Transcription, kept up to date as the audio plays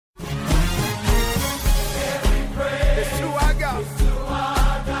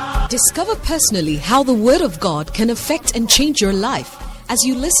Discover personally how the Word of God can affect and change your life as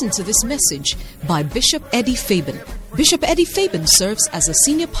you listen to this message by Bishop Eddie Fabian. Bishop Eddie Fabian serves as a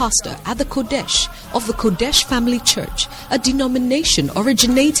senior pastor at the Kodesh of the Kodesh Family Church, a denomination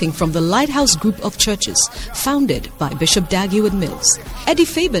originating from the Lighthouse Group of Churches, founded by Bishop Dag Heward-Mills. Eddie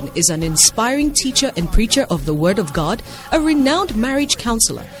Fabian is an inspiring teacher and preacher of the Word of God, a renowned marriage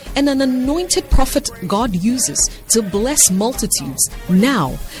counselor, and an anointed prophet God uses to bless multitudes.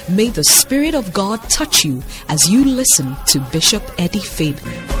 Now, may the Spirit of God touch you as you listen to Bishop Eddie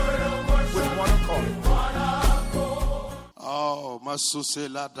Fabian.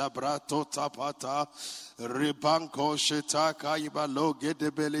 Masusela dabrato tapata ribanko shetaka ibalo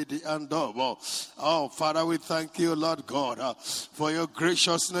gedebele di andobo. Oh, Father, we thank you, Lord God, for your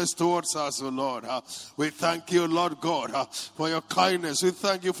graciousness towards us, oh Lord. We thank you, Lord God, for your kindness. We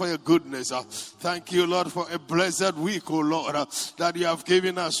thank you for your goodness. Thank you, Lord, for a blessed week, oh Lord, that you have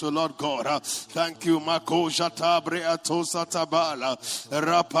given us, oh Lord God. Thank you, Mako Jatabre Atosa Tabala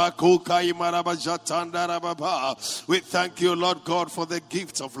Rapaku Kaimaraba Jatanda Rababa. We thank you, Lord God, for the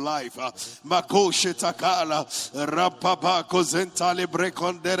gift of life. Mako Shetakala Rapapa Kozentale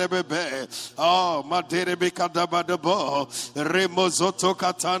Brekonderebebe. Oh, Maderebe Kadabadabo Remozoto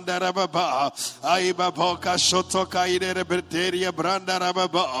Katanda Rababa Aibaboka Shotoka Iderebeteria Branda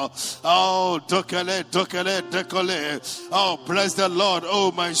Rababa. Oh, Dokele, Dekole. Oh, bless the Lord,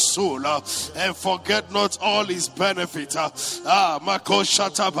 oh my soul, and forget not all his benefit. Mako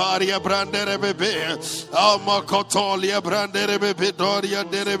Shatabaria Branderebebe. Oh, Makotolia Branderebebe Doria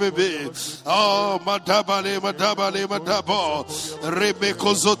Derebebe. Oh, Madabale Madabo.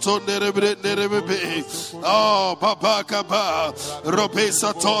 Rebeko Zoto Derebebe. Oh, Babakaba. Robe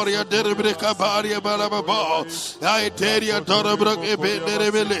Satoria Derebreka Baria Balababo. Aiteria Dorabrok Ebe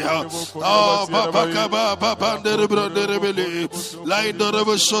Derebelea. Oh, Babakaba Babanderebele. Line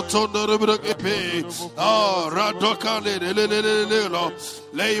Dorabo Shoton Derebrok Epe. Oh, Radokale Lelo.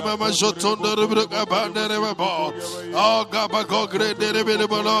 Leima Majoton Derebrok Abanderebabo. Oh, Gabago Gre Derebele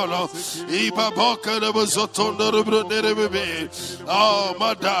Bololo. Iba Boka de Zoton Derebrok Derebe. Oh,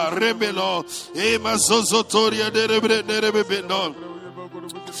 Mada Rebelo. Ema Zozotoria Derebe non.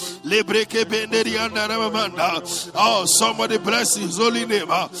 Oh, somebody bless his holy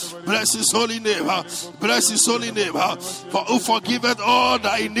name. Bless his holy name. Bless his holy name. For who forgiveth all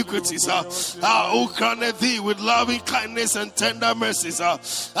thy iniquities. Who crowneth thee with loving kindness and tender mercies.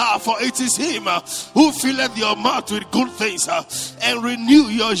 For it is him who filleth your mouth with good things and renew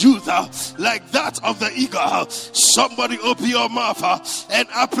your youth like that of the eagle. Somebody open your mouth and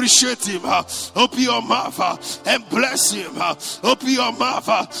appreciate him. Open your mouth and bless him. Open your mouth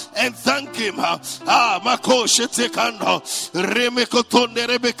and thank him. Mako shetekando remekotonde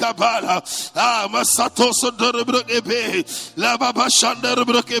rebekabala. Masato sondorobro ebe la baba shander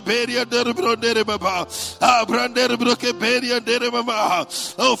broke beria derbronde baba. Brander broke beria derbaba.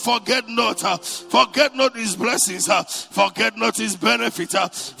 Oh, forget not his blessings. Forget not his benefit.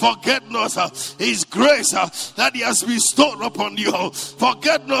 Forget not his grace that he has bestowed upon you.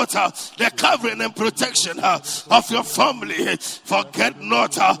 Forget not the covering and protection of your family. Forget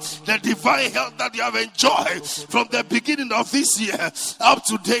not the divine health that you have enjoyed from the beginning of this year up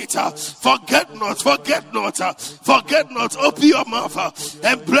to date. Forget not. Open your mouth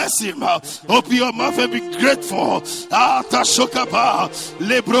and bless him. Open your mouth and be grateful. Tashokaba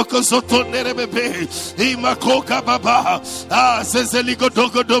lebroko zoto nerebebe imakoka baba zezeligo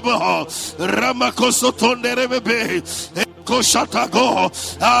dogo dobo ramako soto nerebebe Koshatago,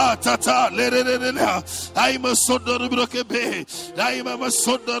 Tata, Lerena, I'm a Sondorubroke, I'm a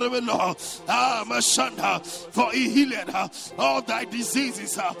Sondorubelo, Mashanda, for he healed all thy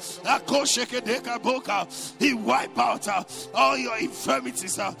diseases, Akosheke Deka Boka, he wipe out all your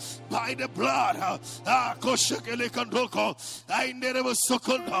infirmities by the blood, Akosheke Lekandoko, I never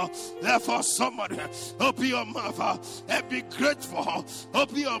Sokondo, therefore somebody, open your mouth and be grateful,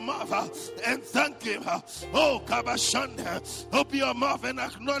 open your mouth and thank him, oh Kabashanda. Open your mouth and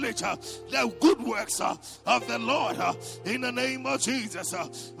acknowledge the good works of the Lord in the name of Jesus.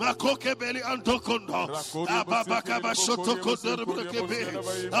 Makoke beli antokondo. Ababakaba shotokondo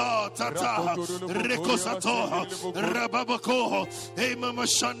brokebe. Oh tata rekosato rababako. Hey mama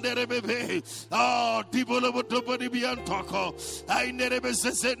shandere bebe. Oh dibolo botobodi biantoko. I nerebe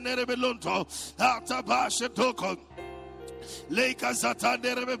sese nerebe lonto. Atabashe toko.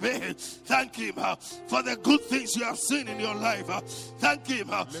 Thank Him for the good things you have seen in your life. Thank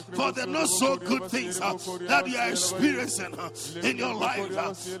Him for the not so good things that you are experiencing in your life.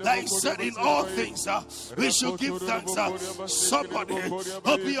 That He said in all things we should give thanks. Somebody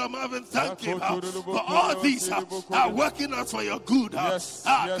open your mouth and thank Him for all these are working out for your good.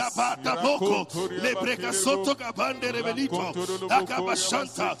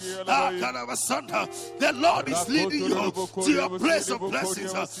 The Lord is leading you to your place of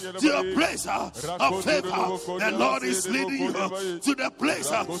blessings, to your place of favor. The Lord is leading you to the place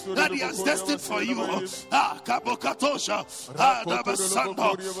that He has destined for you. Kabokatosha,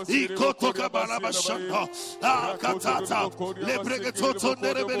 Dabasando, Ikotoka Barabashando, Katata, Lebregetoto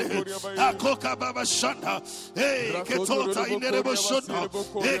Nerebele, Akoka Babashanda, Ketota Inereboshando,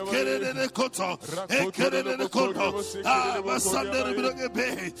 Ekerene Koto, Ekerene Koto, Basander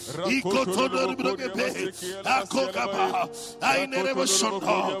Brogebe, Ikoto Brogebe, Akoka Baha, I never shot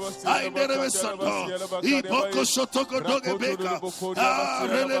I never sando, Ipoko Shotoko Dogebeka,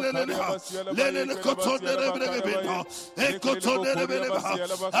 Lene Koto Nerebega, Ekoto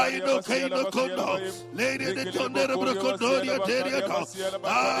Nerebega, I know Kaino Kondo, Lady the Tonner Brocodoria Deriaco,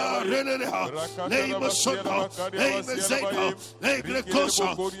 Reneha, Lame Shoto, Lame Zeko, Lame Kosho,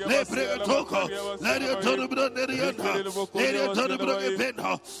 Lame Toko, Lady Tonobro Neriana, Lady Tonobro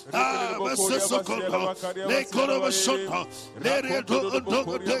Ebeno, Masesokondo, Lake Korova Shoto, Lady Togo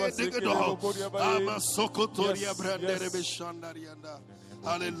Digado, Amasokotoria Branderebe Shandarianda.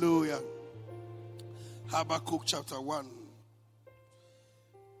 Hallelujah. Habakkuk chapter 1.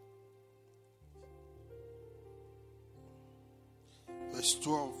 Verse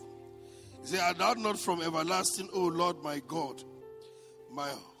 12. He said, "Art thou not from everlasting, O Lord my God, my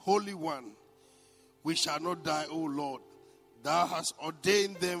Holy One? We shall not die, O Lord. Thou hast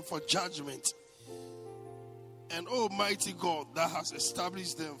ordained them for judgment. And O mighty God, thou hast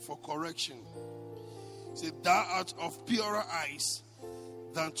established them for correction. Say, thou art of purer eyes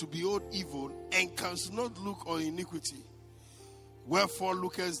than to behold evil, and canst not look on iniquity. Wherefore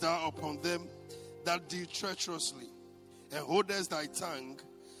lookest thou upon them that deal treacherously, and holdest thy tongue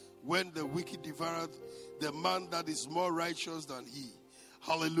when the wicked devoureth the man that is more righteous than he."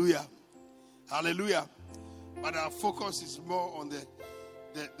 Hallelujah. Hallelujah. But our focus is more on the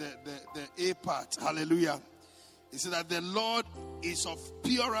A part. Hallelujah. He said that the Lord is of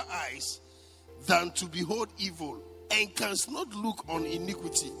purer eyes than to behold evil, and canst not look on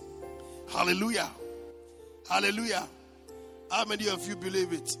iniquity. Hallelujah. Hallelujah. How many of you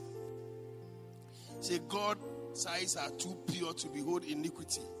believe it? Say, God's eyes are too pure to behold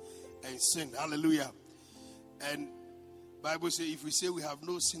iniquity and sin. Hallelujah. And Bible says if we say we have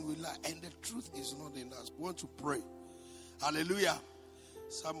no sin, we lie, and the truth is not in us. We want to pray. Hallelujah.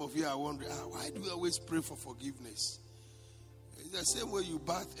 Some of you are wondering, why do we always pray for forgiveness? It's the same way you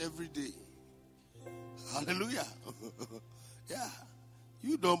bath every day. Hallelujah. Yeah.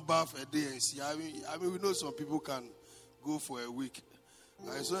 You don't bath a day and see. I mean, we know some people can go for a week.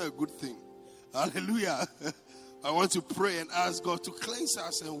 It's not a good thing. Hallelujah. I want to pray and ask God to cleanse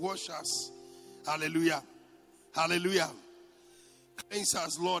us and wash us. Hallelujah. Hallelujah. Cleanse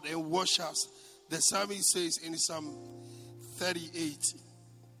us, Lord, and wash us. The psalmist says in Psalm 38,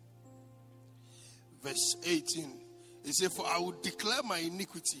 verse 18, he said, "For I will declare my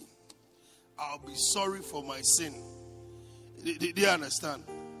iniquity. I'll be sorry for my sin." Do you understand?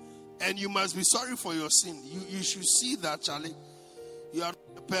 And you must be sorry for your sin. You should see that, Charlie. You are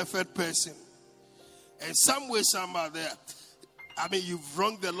a perfect person. And some way, somehow there, you've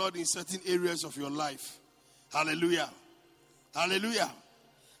wronged the Lord in certain areas of your life. Hallelujah. Hallelujah.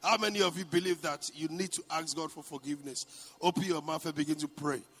 How many of you believe that you need to ask God for forgiveness? Open your mouth and begin to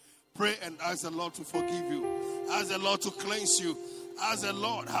pray. Pray and ask the Lord to forgive you. Ask the Lord to cleanse you. Ask the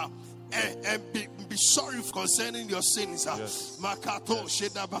Lord and be sorry concerning your sins. Makato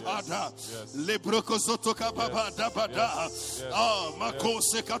Sheda Bahada, Lebroko Zotoka Babada Bada, Mako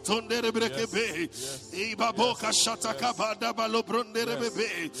Sekatonde Rebekebe, Ibaboka Shataka Bada Balobronde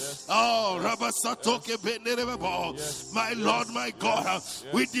Rebebe, Rabasatoke Benerebo. My Lord, my God,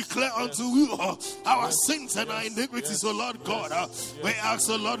 we declare unto you our sins and our iniquities, O Lord God. We ask,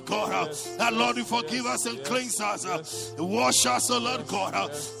 O Lord God, that Lord, you forgive us and cleanse us. Wash us, O Lord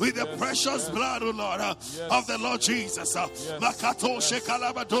God, with the precious blood, O Lord, of the Lord Jesus. Makato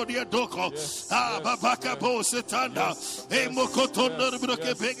shekalabadodia doko. Babaka bo setanda. Emokotondo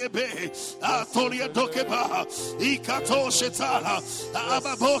broke bege. Tolia doke ba. Ikato shetala.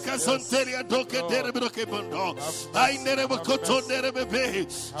 Ababoka zonteria doke dere broke bondo. I never koto dere bebe.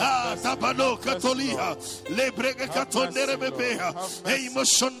 Tabano katolia. Lebrege katon dere bebe.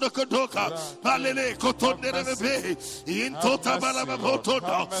 Emoshondo kodoka. Balele koton dere bebe. Intota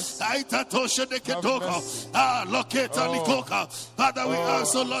balababotono. Aita toshe de kedoko. Loketa likoka. Father, we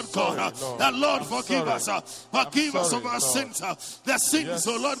ask, O Lord God, that Lord forgive us. Forgive us of our sins. The sins,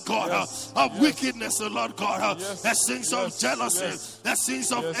 O Lord God, of wickedness, O Lord God. The sins of jealousy. The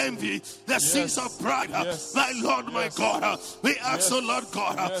sins of envy. The sins of pride. My Lord, my God. We ask, O Lord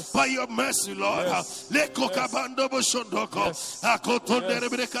God, by your mercy, Lord. Leko kabando boshondoko. Akotondere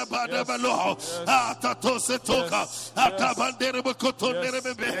breka bada balo. Tatose toka. Atabandere bokotondere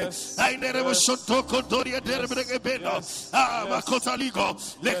bebe. Ainere boshondoko doria dere breke beno. Makota ligo.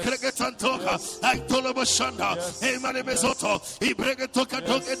 Le kreke tantoka. Aitolo boshanda. Emane bezoto. Ibreke toka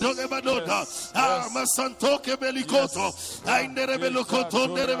doge doge banoda. Masantoke belikoto. Ainere belokoto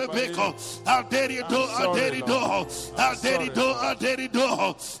nere bebeko. Aderi do. Aderi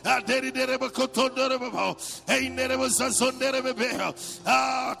do. Aderi dere bokoto nere bebo. Ainere bozazon nere bebe.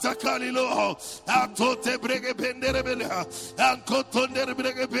 Takali lo. Atote breke bendere beleha. Ankoto nere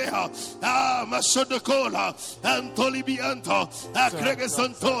breke beha. Mashodokola. Antolibianto. Akrege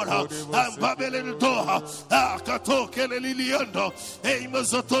santora. Ambabele doha. Katoke liliando.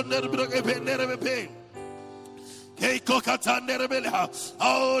 Mazoto nere breke bendere bebe.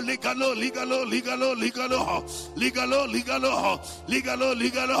 Oh, ligalo.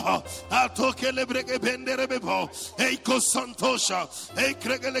 Atoke lebreke bendere bebo. Hey, Kosantosha. Hey,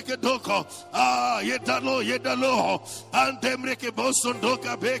 Kregeleke doko. Yedalo. Andemreke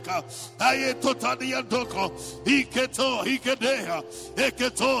bosondoka beka. Aye totadia doko. Ikedeha.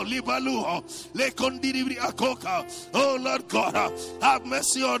 Eketo libaluho. Le kondiribri akoka. Oh, Lord God, have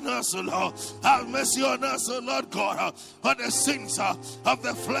mercy on us, Lord. Have mercy on us, Lord God. For the sins of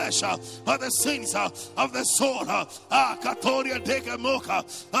the flesh, for the sins of the soul, Katoria Degamoka,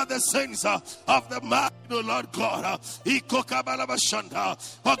 for the sins of the mind, O Lord God.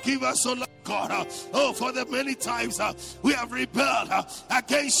 Forgive us, O Lord God. Oh, for the many times we have rebelled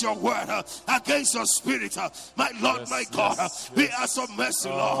against your word, against your spirit. My Lord, my God, we ask for mercy,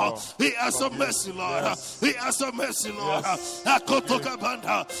 Lord. We ask for mercy, Lord. We ask for mercy, Lord. Akotoka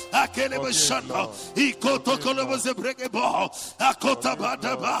banda, akelebe shanda, ikotokolo. Forgive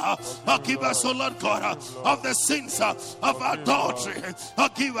us, O Lord God, of the sins of adultery.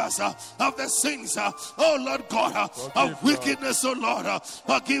 Forgive us of the sins, O Lord God, of wickedness, O Lord.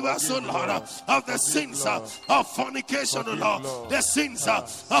 Forgive us, O Lord, of the sins of fornication, O Lord. The sins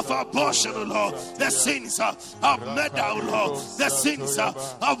of abortion, O Lord. The sins of murder, O Lord. The sins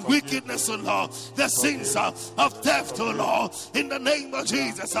of wickedness, O Lord. The sins of theft, O Lord. In the name of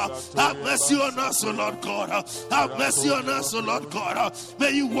Jesus, have mercy on us, O Lord God. Have mercy on us, O Lord God.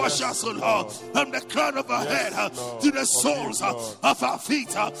 May you wash us, O Lord, from the crown of our head to the soles of our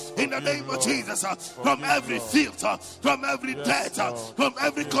feet. In the name of Jesus, from every filter, from every debt, from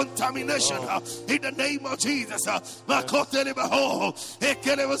every contamination. In the name of Jesus.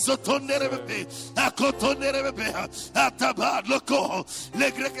 Atabad loko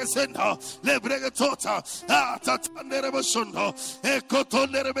legreke senda lebrege tota tatandere bosundo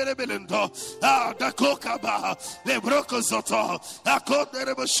ekotonere belebelendo dakoka ba lebroko zoto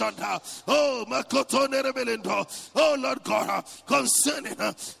akotere boshanda. Oh, makotonere belendo. Oh, Lord God, concerning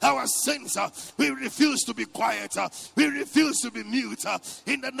our sins, we refuse to be quiet. We refuse to be mute.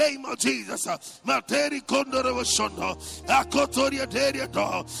 In the name of Jesus. Materi kondore bosundo akotoria deria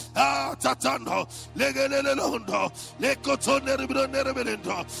do tatando legelele londo lekotonere bronere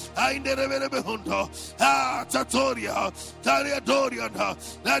belendo ainere belebehundo tatoria taria dorianda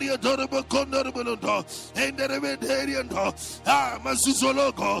daria dorobo kondore belundo endere bederiando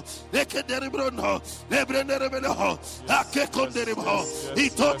mazuzologo lekedere brondo lebrenere beleho akekondere bo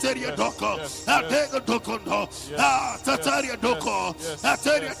itoteria doko adego dokondo tataria doko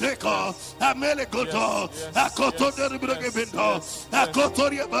ataria deko amele godo akotonere brogebendo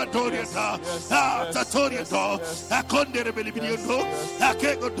akotoria badoria tatoria do akondere belibiondo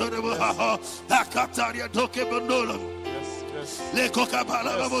akego dorebo akataria doke bondolo. Le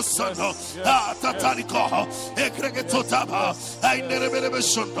kokabala babosando. Ah, tatariko. Ekregetotaba. I nerebele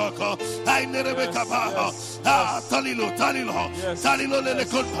shondoko. I nerebe kabaho. Ah, talilo. Talilo le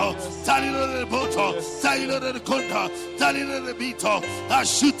kondo. Talilo le boto. Talilo le kondo. Talilo le bito.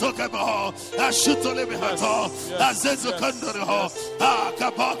 Ashuto kabaho. Ashuto le behato. Azezo kondo. Ah,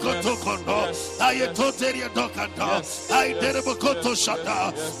 kabako tokondo. Ayetoteria dokanda. I nerebo koto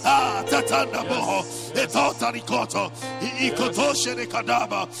shata. Ah, tatanda boho. Etota rikoto. Ikoto shere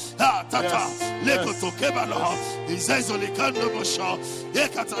kadaba. Ah, tata. Lekoto kebalo. Izezo le kando bosho.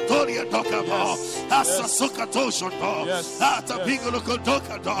 Ekatatoria dokabo. Asasokato shoto. Atabigolo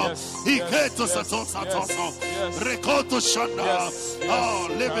kodokado. Iketo sato satoso. Rekoto shanda. Oh,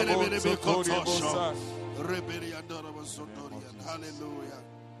 lebe koto sho. Reberi adorable sondorian. Hallelujah.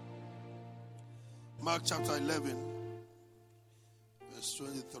 Mark chapter 11, verse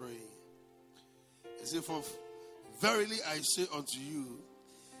 23. As if of verily I say unto you,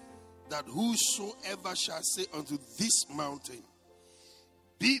 that whosoever shall say unto this mountain,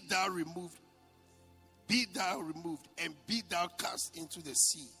 be thou removed, and be thou cast into the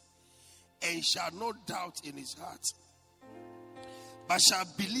sea, and shall not doubt in his heart, but shall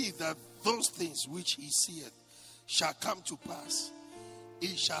believe that those things which he seeth shall come to pass,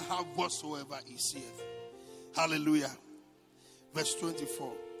 he shall have whatsoever he seeth. Hallelujah. Verse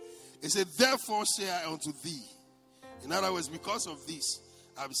 24. It said, therefore say I unto thee. In other words, because of this,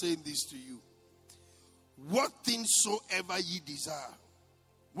 I'm saying this to you. What things soever ye desire,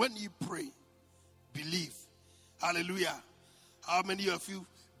 when ye pray, believe. Hallelujah. How many of you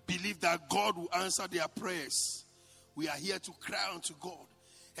believe that God will answer their prayers? We are here to cry unto God.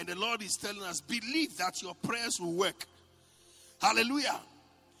 And the Lord is telling us, believe that your prayers will work. Hallelujah.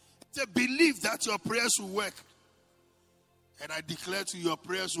 Say, believe that your prayers will work. And I declare to you, your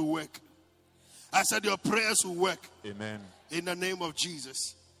prayers will work. I said your prayers will work. Amen. In the name of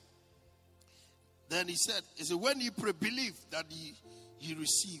Jesus. Then he said, when you pray, believe that ye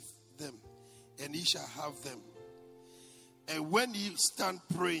receive them, and ye shall have them. And when you stand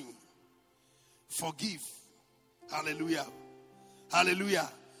praying, forgive. Hallelujah. Hallelujah.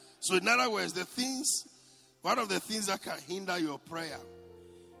 So in other words, one of the things that can hinder your prayer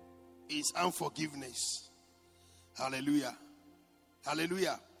is unforgiveness. Hallelujah.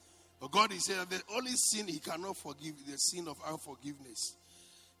 Hallelujah. But God is saying that the only sin he cannot forgive is the sin of unforgiveness.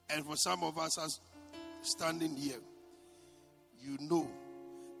 And for some of us as standing here, you know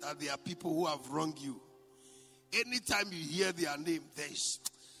that there are people who have wronged you. Anytime you hear their name, there's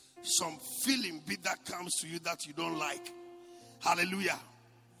some feeling that comes to you that you don't like. Hallelujah.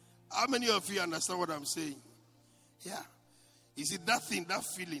 How many of you understand what I'm saying? Yeah. Is it that thing, that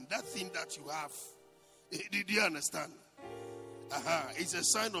feeling, that thing that you have? Did you understand? It's a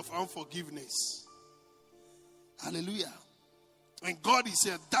sign of unforgiveness. Hallelujah. And God is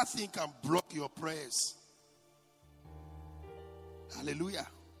saying that thing can block your prayers. Hallelujah.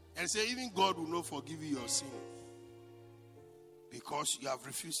 And say even God will not forgive you your sin, because you have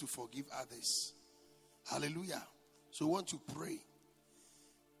refused to forgive others. Hallelujah. So we want to pray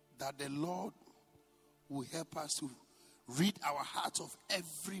that the Lord will help us to rid our hearts of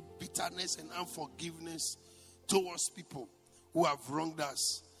every bitterness and unforgiveness towards people who have wronged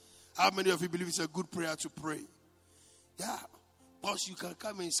us. How many of you believe it's a good prayer to pray? Yeah. Because you can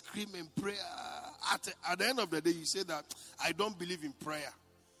come and scream and pray. At the end of the day, you say that I don't believe in prayer.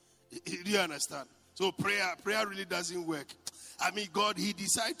 Do you understand? So prayer really doesn't work. I mean, God, he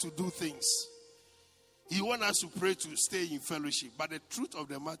decides to do things. He wants us to pray to stay in fellowship. But the truth of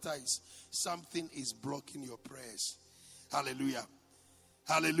the matter is, something is blocking your prayers. Hallelujah.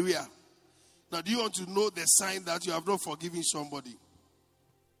 Hallelujah. Now, do you want to know the sign that you have not forgiven somebody?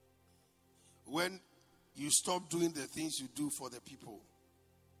 When you stop doing the things you do for the people.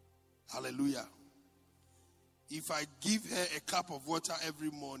 Hallelujah. If I give her a cup of water every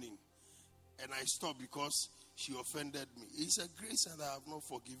morning and I stop because she offended me, it's a grace and I have not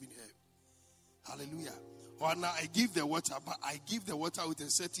forgiven her. Hallelujah. Or now I give the water, but I give the water with a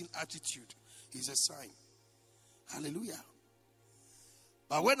certain attitude. It's a sign. Hallelujah.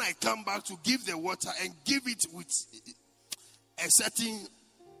 But when I come back to give the water and give it with a certain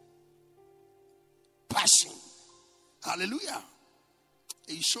passion, hallelujah,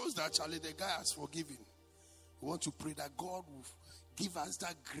 it shows that Charlie, the guy has forgiven. We want to pray that God will give us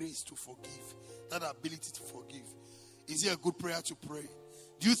that grace to forgive, that ability to forgive. Is it a good prayer to pray?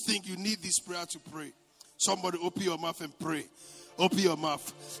 Do you think you need this prayer to pray? Somebody open your mouth and pray. Open your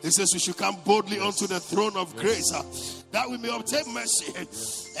mouth. It says we should come boldly unto the throne of grace, that we may obtain mercy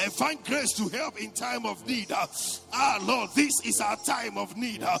and find grace to help in time of need. Lord, this is our time of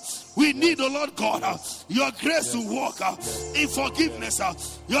need. We need, oh Lord God, your grace to walk in forgiveness.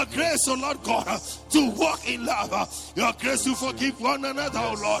 Your grace, oh Lord God, to walk in love. Your grace to forgive one another,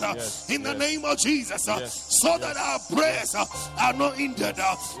 oh Lord, in the name of Jesus, so that our prayers are not hindered.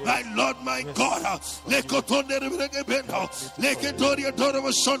 My Lord, my God,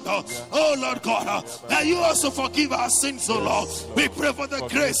 oh Lord God, that you also forgive our sins, oh Lord. We pray for the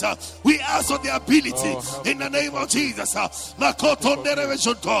grace. We ask for the ability in the name of Jesus to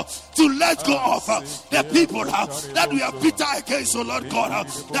let go of the people that we are bitter against, oh Lord God,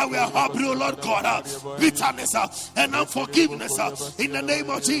 that we are harboring, oh Lord God, bitterness and unforgiveness in the name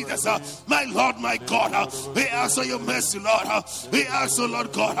of Jesus. My Lord, my God, we ask for your mercy, Lord. We ask, oh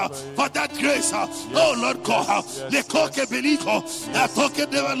Lord God, for that grace, oh Lord God, the coke belico, the token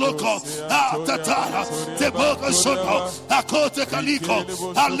de loco, tatara, the boca soto, a cote calico,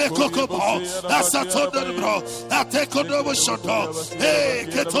 a lecoco, a saton bro, a tecodobo soto, a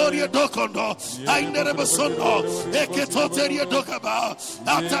ketoria docondo, I never sono, a ketoteria docaba,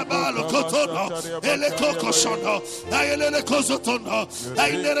 a tabalo cotono, a lecoco sono, I le cosotono,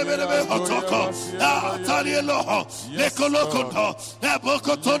 I never hotoco, a talielo, le colocono, a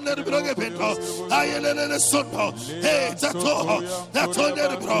bocotoner brogabendo, I le sono, a tato, that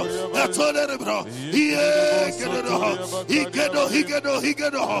toner bro, that toner bro, he get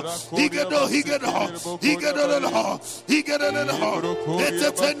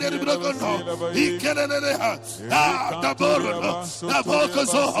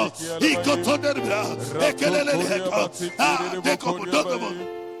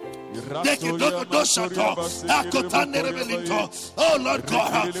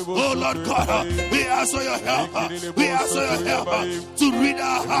Oh Lord God, we ask for your help. We ask for your help to rid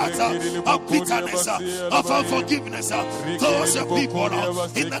our hearts of bitterness, of unforgiveness towards your people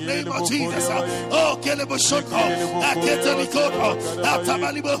in the name of Jesus. Oh, Kelebo Shoko, Ketelikoto,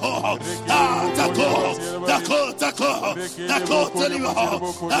 Tamalibo, Tako, Teliho,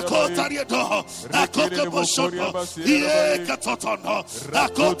 Tariato, Kokobo Shoko, Katotono,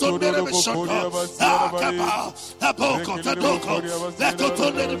 Koto.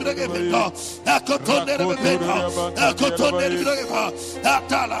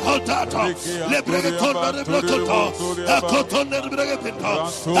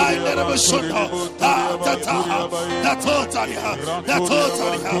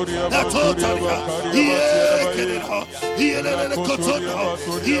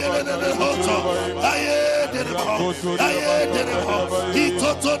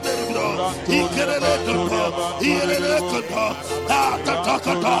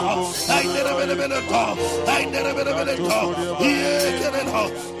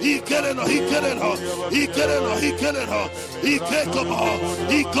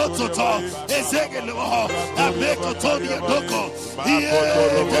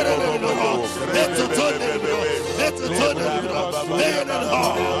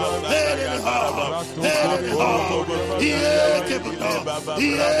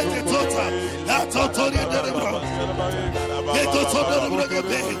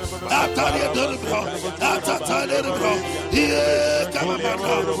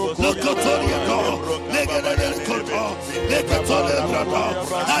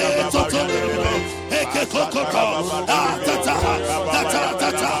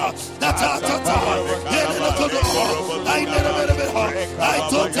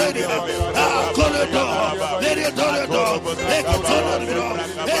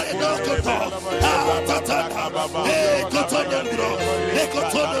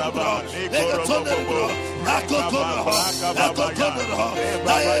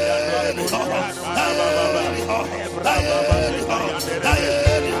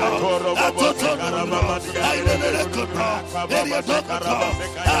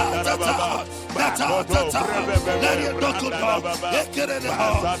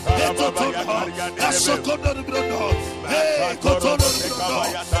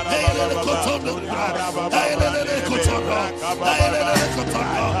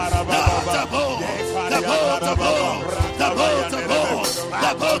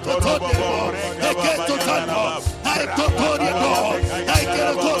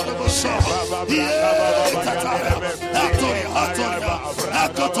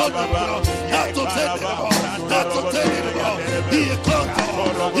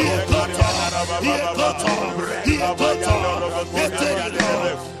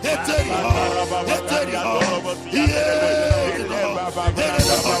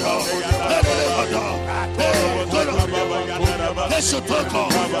 Ashotoko,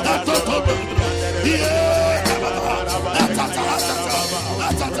 Atoto,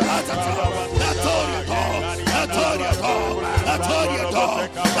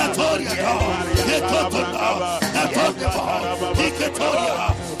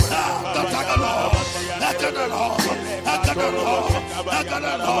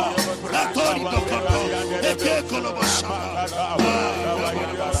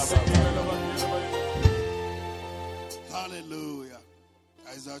 Hallelujah.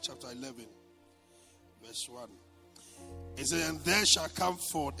 Isaiah chapter 11, verse 1. It says, and there shall come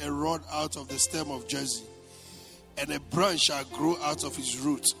forth a rod out of the stem of Jesse, and a branch shall grow out of his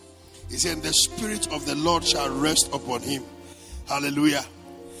root. He said, and the Spirit of the Lord shall rest upon him. Hallelujah.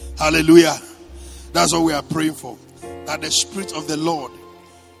 Hallelujah. That's what we are praying for. That the Spirit of the Lord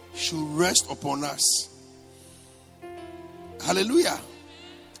should rest upon us. Hallelujah.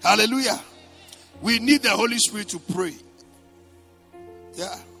 Hallelujah. We need the Holy Spirit to pray.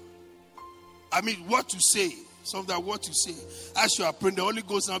 Yeah. I mean, what to say. Sometimes what to say. As you are praying, the Holy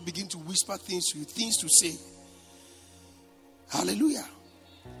Ghost now begin to whisper things to you, things to say. Hallelujah.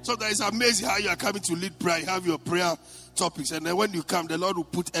 So that is amazing how you are coming to lead prayer. You have your prayer topics. And then when you come, the Lord will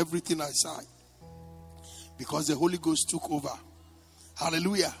put everything aside. Because the Holy Ghost took over.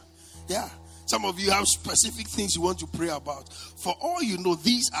 Hallelujah. Yeah. Some of you have specific things you want to pray about. For all you know,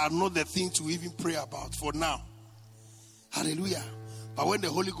 these are not the things to even pray about for now. Hallelujah. But when the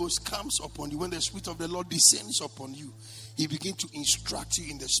Holy Ghost comes upon you, when the Spirit of the Lord descends upon you, He begins to instruct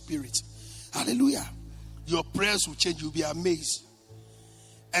you in the Spirit. Hallelujah. Your prayers will change. You'll be amazed.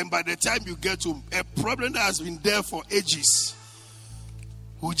 And by the time you get home, a problem that has been there for ages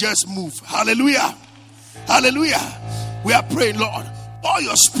will just move. Hallelujah. Hallelujah. We are praying, Lord, all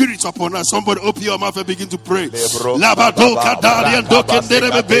your spirits upon us. Somebody open your mouth and begin to pray. Labadoka Darian Doken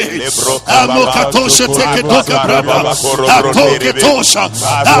Derebe Amokatosha Teke Doka Braba Atoke Tosha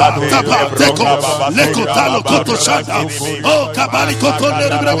Tapa Teko Lekotalo Koto Shanda Oh Kabali Koto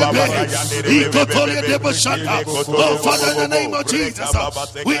Derebe Ikotolia Debo Shanda. Oh Father, in the name of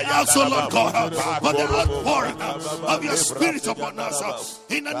Jesus, we ask, oh Lord God, for the outpouring of your spirit upon us.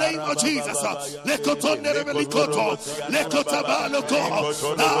 In the name of Jesus, Lekoton Derebe Likoto Lekotabalo Ko Holy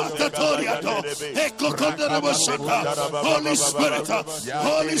Spirit,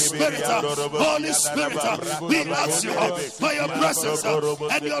 Holy Spirit, Holy Spirit, we ask you for your presence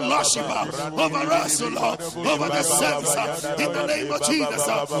and your lordship over us, Lord, over the service, in the name of Jesus.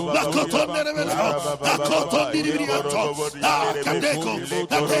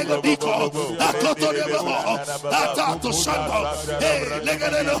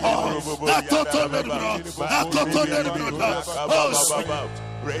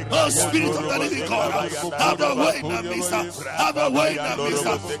 Oh, Spirit of the living God, have a way in the midst, have a way in the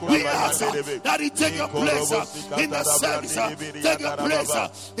midst. We ask that He take your place in the service, take your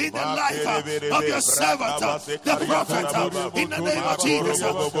place in the life of your servant, the prophet, in the name of Jesus.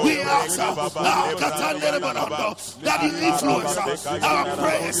 We ask that you influence our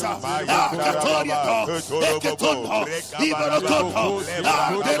prayers.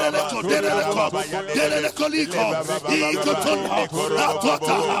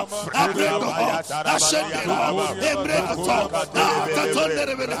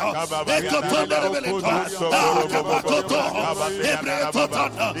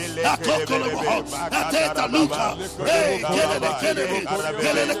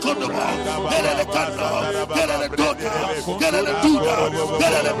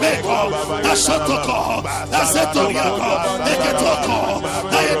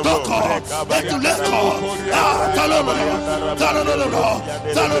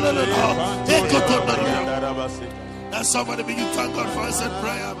 And somebody begin to thank God for answered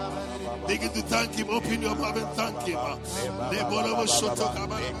prayer. Begin to thank Him. Open your mouth and thank Him.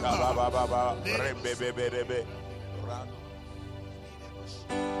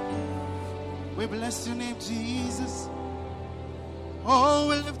 We bless your name, Jesus. Oh,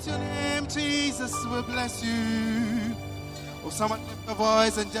 we lift your name, Jesus. We bless you. Oh, someone lift your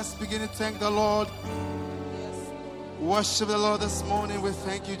voice and just begin to thank the Lord. Worship the Lord this morning. We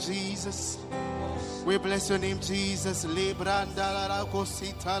thank you, Jesus. We bless your name, Jesus.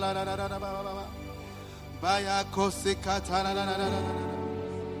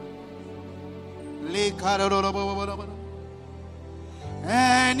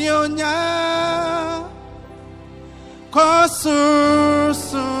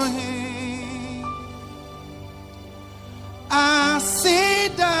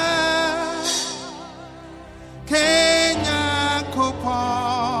 Kenya Kupa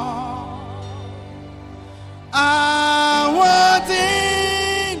Awadin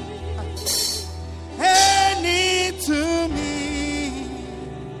Any to me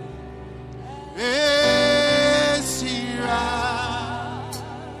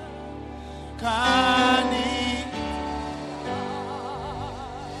kani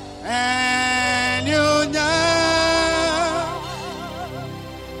and you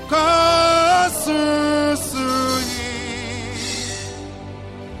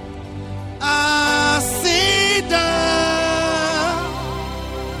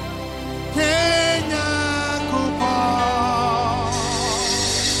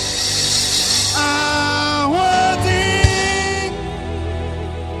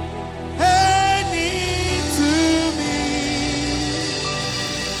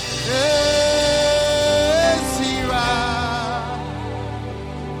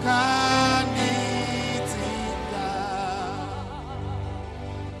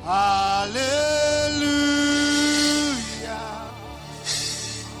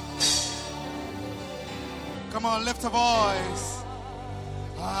Come on, lift a voice.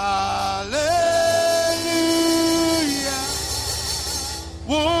 Hallelujah.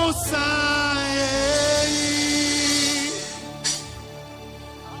 Wosaye.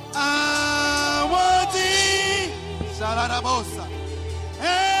 Awadi. Shalarabosa.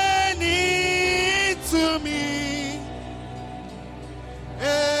 Any to me.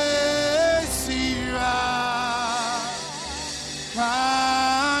 Esira.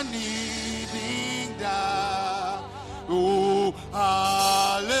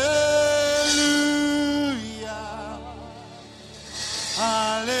 Hallelujah.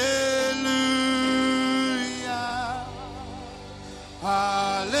 Hallelujah.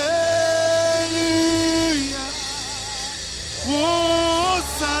 Hallelujah.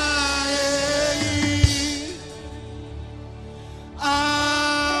 Wosaye.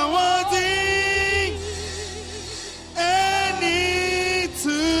 Awadi. Any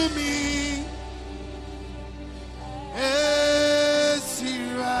to me.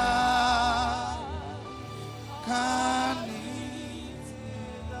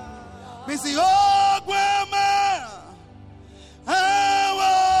 Missy, oh, grandma, I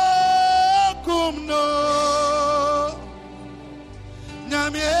welcome no.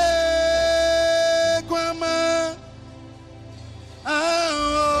 Namie, grandma, I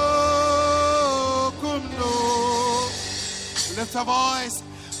welcome no. Lift a voice.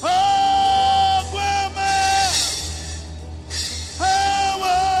 Oh, grandma, I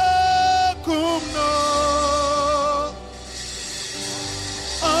welcome no.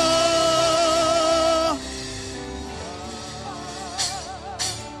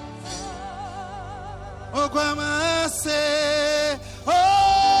 Oh, grandma say, oh,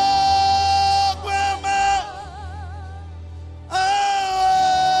 grandma,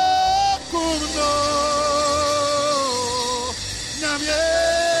 oh, kuno, namye,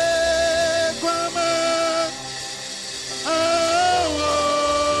 grandma, oh,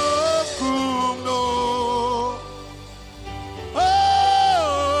 kuno,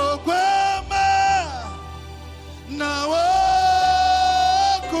 oh, grandma, now,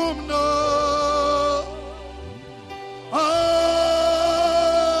 oh, kuno.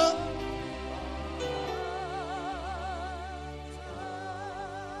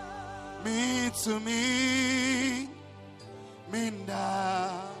 To me,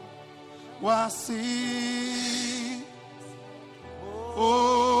 Minda Wasi.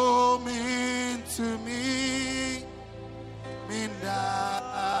 Oh, mean to me, Minda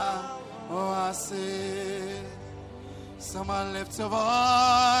Wasi. Someone lift a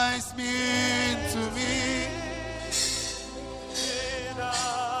voice, mean to me.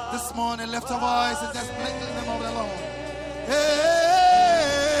 This morning, lift a voice and just blink them over the Lord. Hey.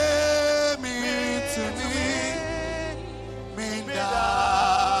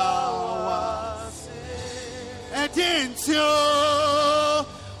 Edintio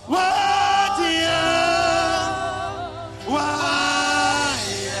wadia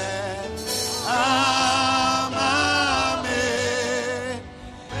waye amame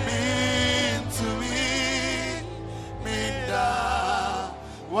mean to me minda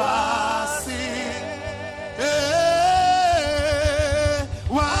wasi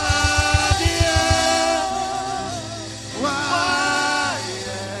wadia waye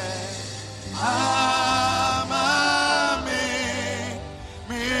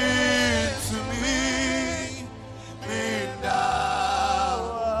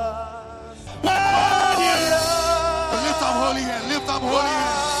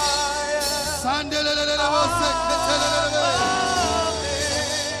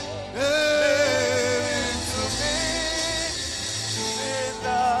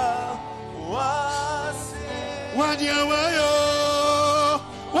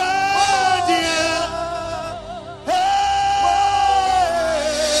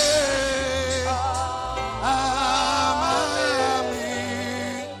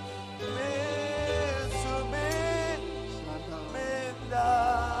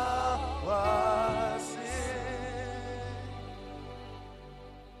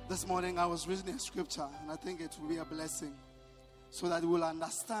This morning I was reading a scripture, and I think it will be a blessing so that we will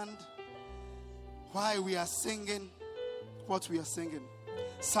understand why we are singing what we are singing.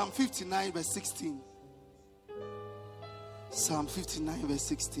 Psalm 59 verse 16. Psalm 59 verse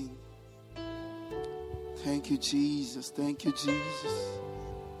 16. Thank you, Jesus. Thank you, Jesus.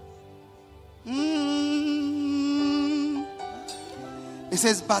 It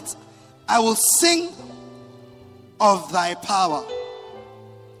says, but I will sing of thy power.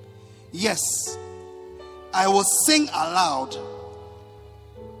 Yes, I will sing aloud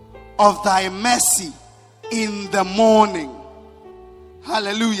of thy mercy in the morning.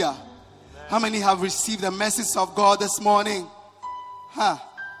 Hallelujah. Amen. How many have received the message of God this morning?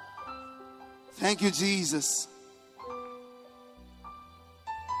 Thank you, Jesus.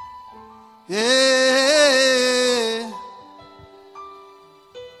 Yeah.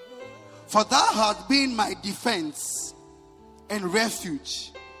 For thou art been my defense and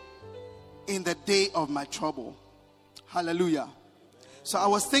refuge in the day of my trouble. Hallelujah. So I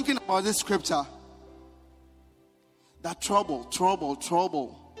was thinking about this scripture. That trouble.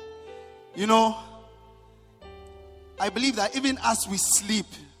 You know, I believe that even as we sleep,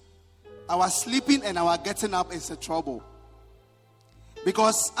 our sleeping and our getting up is a trouble.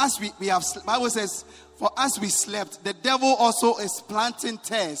 Because as we have, Bible says, for as we slept, the devil also is planting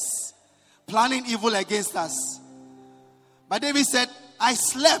tares, planning evil against us. But David said, I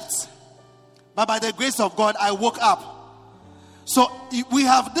slept, but by the grace of God, I woke up. So we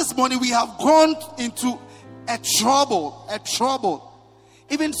have, this morning, we have gone into a trouble.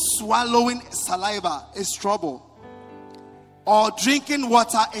 Even swallowing saliva is trouble. Or drinking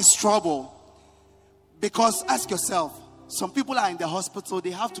water is trouble. Because ask yourself, some people are in the hospital,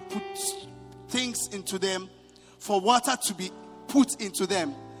 they have to put things into them for water to be put into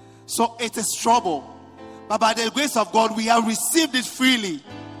them. So it is trouble. But by the grace of God, we have received it freely.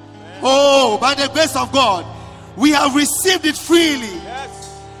 Oh, by the grace of God, we have received it freely.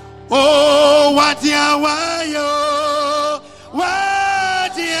 Yes. Oh, what ya, why yo,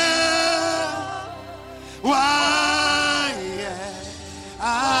 what ya, why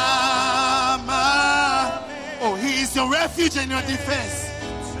oh, He is your refuge and your defense.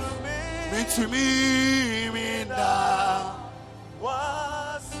 Me to me, me da.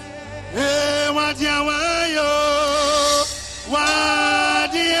 Hey, what ya, why yo,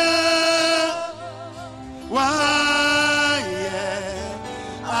 what ya, why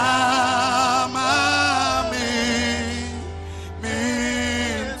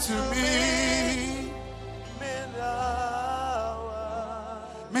to me.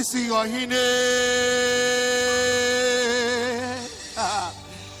 See your hine.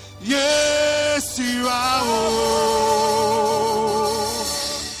 Yes, you are.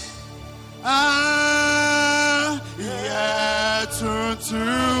 Yeah, turn to.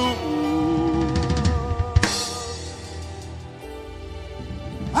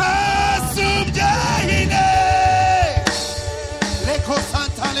 Asum jahine. Leko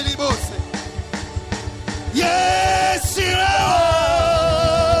Santa Lelibose. Yes, you are.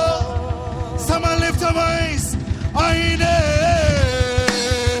 Voice, Ahine,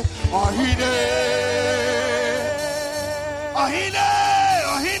 Ahine, Ahine,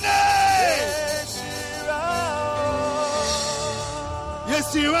 Ahine. Yes,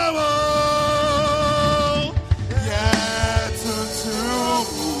 you are. Yeah,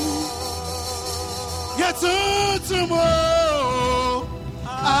 to more.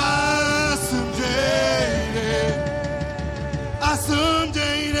 Asum Jane.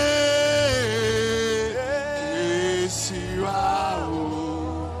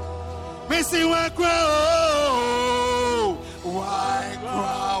 Missy, why cry?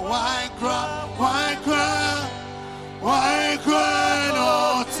 Why cry?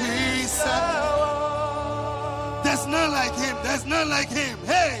 No, there's none like him.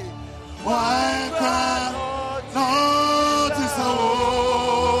 Hey, why cry? No,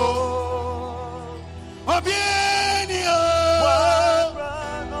 why cry?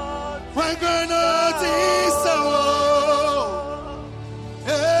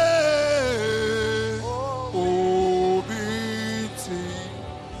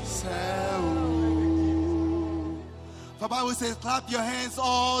 No, the Bible says, clap your hands,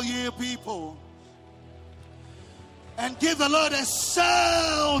 all ye people, and give the Lord a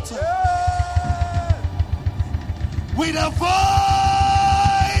shout. Yeah. With a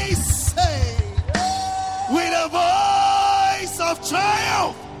voice, say, yeah. With a voice of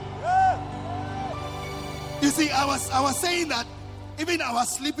triumph. Yeah. You see, I was saying that even our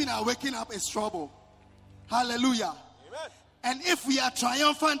sleeping, our waking up is trouble. Hallelujah. Amen. And if we are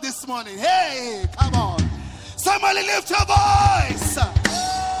triumphant this morning, hey, come on. Somebody lift your voice.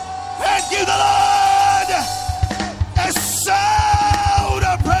 and give the Lord a shout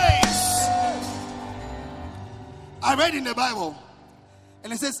of praise. I read in the Bible,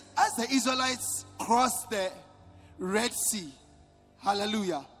 and it says, as the Israelites crossed the Red Sea,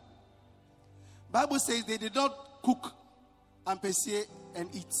 hallelujah, Bible says they did not cook and pursue and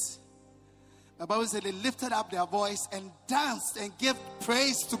eat. The Bible says they lifted up their voice and danced and gave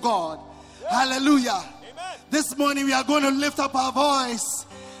praise to God. Hallelujah. Amen. This morning we are going to lift up our voice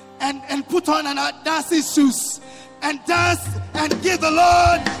and put on our dancing shoes and dance and give the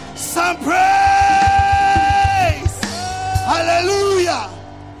Lord some praise. Hallelujah.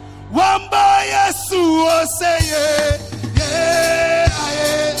 One by Yesu say yeah.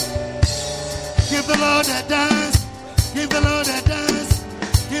 Give the Lord a dance. Give the Lord a dance.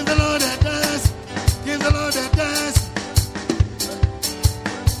 Give the Lord a dance. Give the Lord a dance.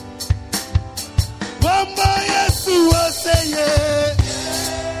 One by Yesu say yeah.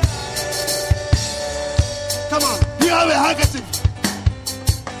 Come on, you have a handkerchief.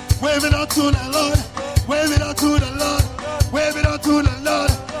 Wave it unto the Lord. Wave it unto the Lord. Wave it unto the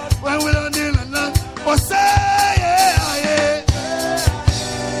Lord. Wave it unto the Lord. Oh, say yeah, yeah.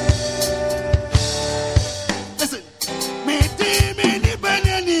 Listen. Me di me di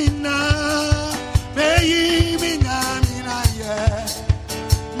benyanina. Me yi mi na yeah.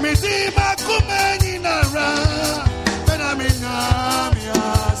 Me di makumeni na ra. Bena mi na mi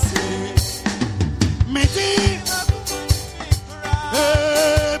asi. Me di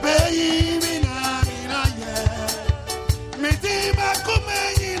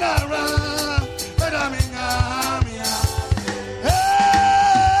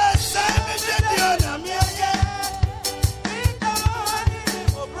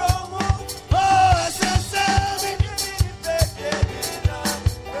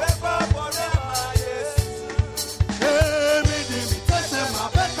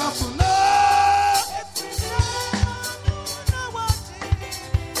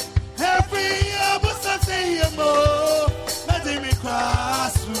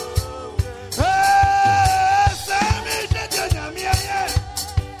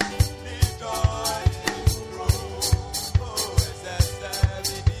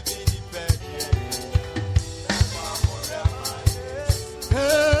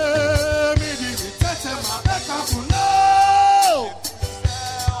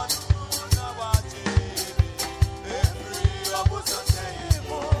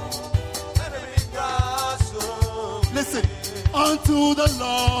unto the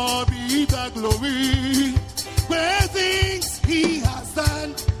Lord be the glory. Great things he has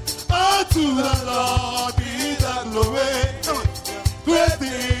done. Unto the Lord be the glory. Come on. Great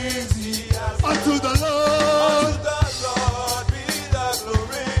things he has done. Unto the Lord. Unto the Lord be the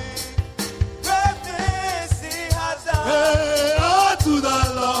glory. Great things he has done. Hey, unto the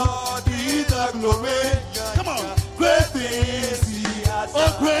Lord be the glory. Come on. Great things he has done.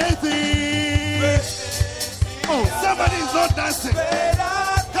 Oh, great things. Oh, somebody's not dancing.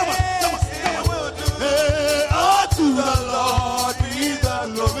 Come on, come on, come on. Hey, unto the Lord be the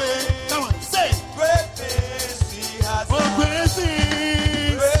glory. Come on, say. Great things he has done. Oh, great things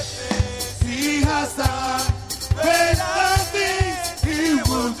he has done. Greater things he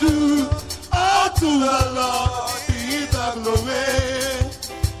will do. Unto the Lord be the glory.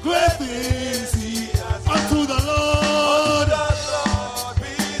 Great things he has done. Unto the Lord.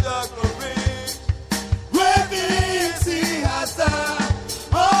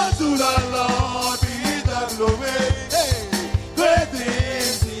 Unto the Lord be the glory. Hey, great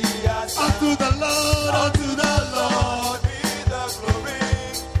things he has done. Unto the Lord be the glory.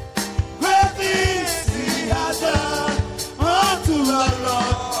 Great things he has done. Unto the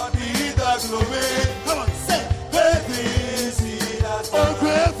Lord be the glory. Come on, say, great things he has done. Oh,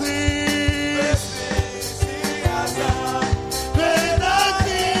 great things he has done. Greater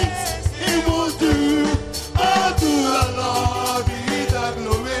things he will do. Unto the Lord be the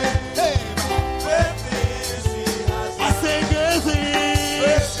glory. Hey, great things he has done. I say great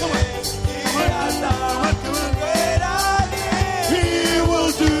things. Come on, come on. He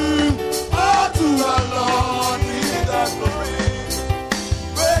will do. Unto the Lord be the glory.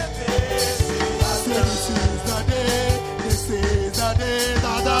 Great things he has done. This is the day. This is the day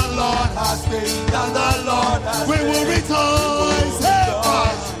that the Lord has made. That the Lord has made. We will rejoice.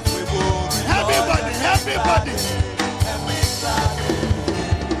 Everybody, everybody.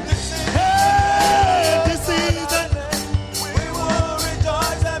 Hey, this is the day. We will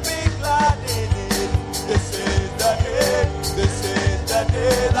rejoice and be glad in it. This is the day. This is the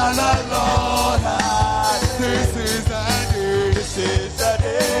day that the Lord has. This is the day. This is the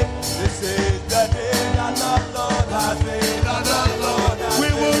day. This is the day that the Lord has made. That the Lord has. We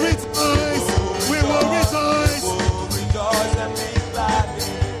will rejoice.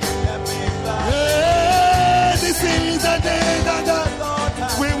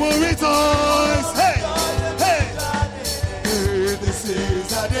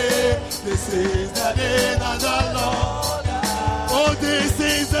 is the day that the Lord. Oh, this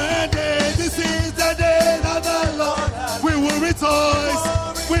is the day. This is the day that the Lord. We will rejoice.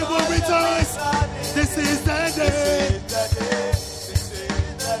 We will rejoice. This is the day. This is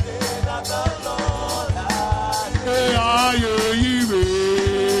the day that the Lord has made.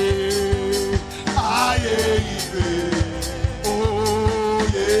 Oh,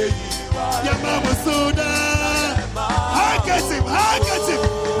 yeah. Your mama soda. I get him.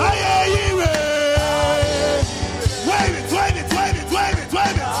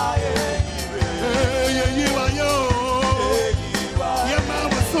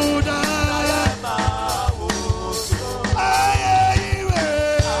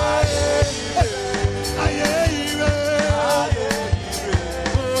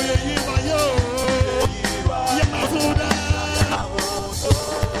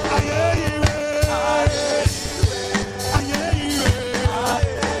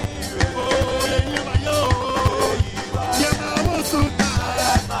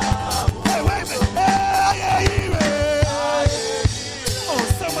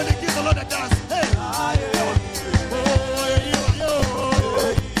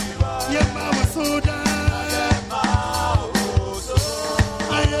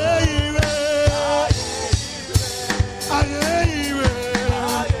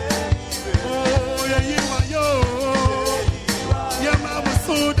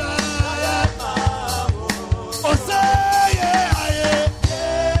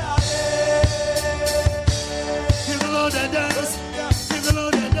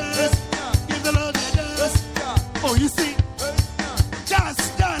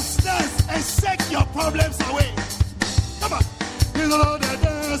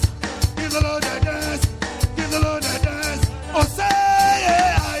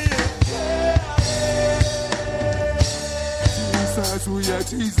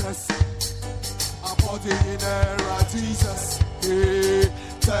 Jesus, I'm putting in era Jesus.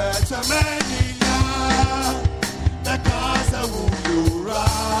 Touch a man in the casa wura.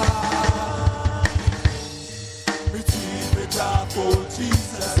 Between the job for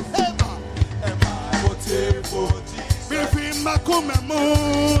Jesus, and my water for Jesus. Between my comemo,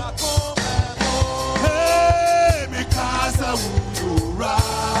 hey, me casa wura.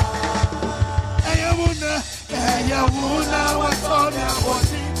 I wonder what's on your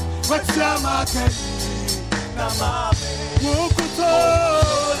body. What's your market? Wokuto.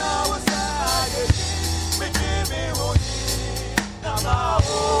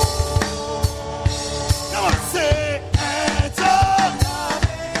 Come on, say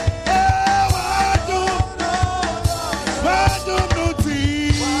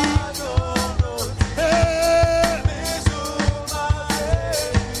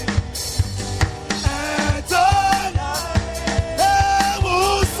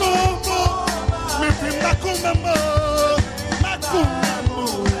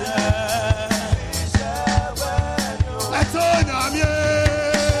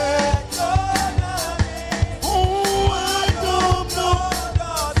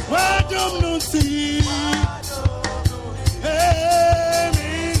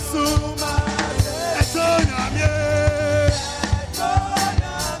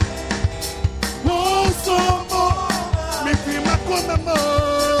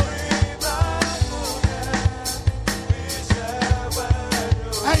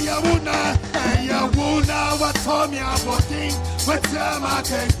Tommy Abotin, what's your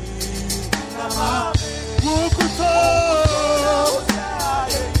market? Wokuto.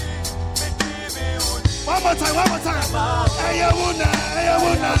 One more time. Ayawuna.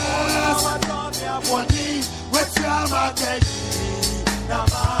 Tommy Abotin, what's your market?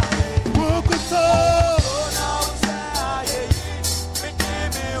 Wokuto.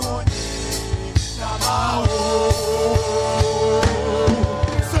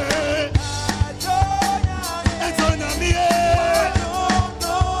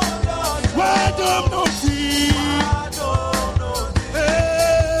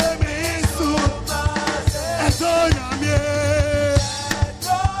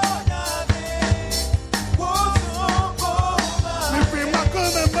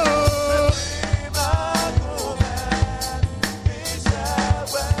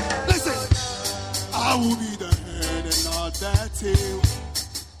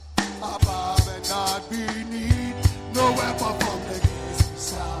 Above and not beneath, no weapon from the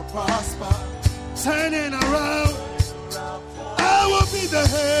east shall prosper. Turning around, I will be the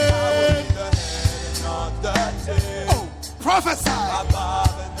head, not the tail. Oh, prophesy.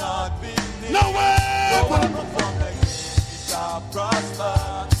 Above and not beneath, no weapon from the east shall prosper.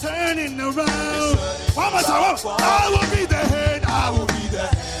 Turning around, one more time. I will be the head, and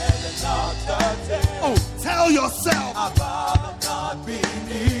not the yourself. Above and not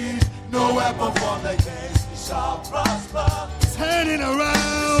beneath. No weapon formed against me shall prosper. Turning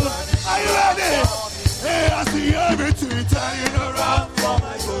around. Are you ready? Hey, I see everything turning around For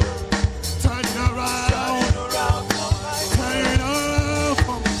my good. turning around, Turning around for my good. turning around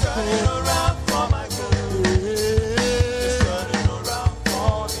for me. Turning around for my good. It's turning around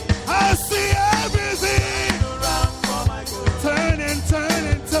for me. I see everything Around for my good. turning.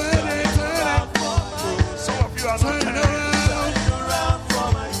 Around for my good. Some of you are not Turning turning. around. Turning around for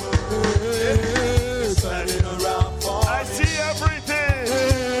my good. It's turning around for I me. see everything.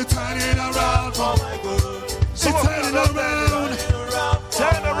 Hey, turning around For my good. Some of you are turning not around. turning. Turning around for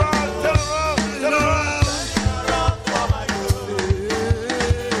Turn around, turn around, turn around. around for my good.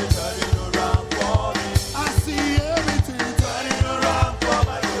 Turning around for me. I see everything turning Around for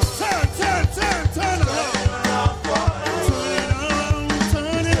my good. turn around, Turning around for my good.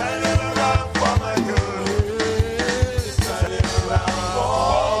 turning Around for my good. Turning around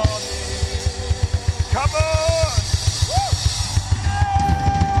for me. Come on.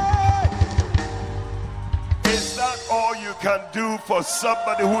 Is that all you can do for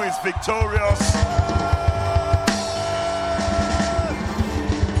somebody who is victorious?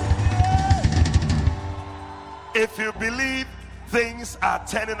 If you believe things are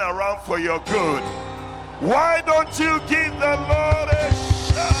turning around for your good, why don't you give the Lord a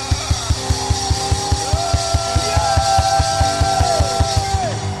shout?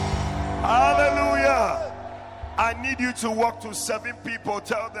 Hallelujah. I need you to walk to 7 people.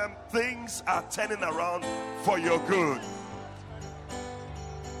 Tell them things are turning around for your good.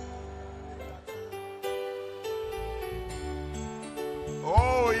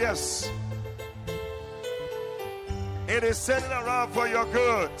 Oh, yes. It is turning around for your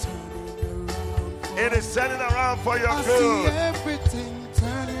good. It is turning around for your I see good. everything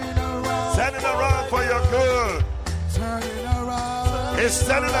turning around. Turning around for your good. Turning around. It's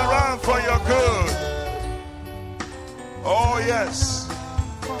turning around for your good. Oh, yes.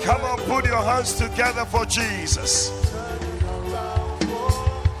 Come on, put your hands together for Jesus.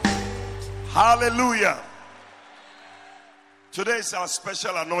 Hallelujah. Today is our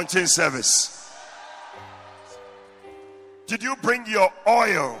special anointing service. Did you bring your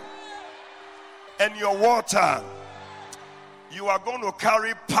oil and your water? You are going to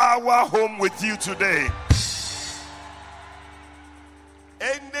carry power home with you today.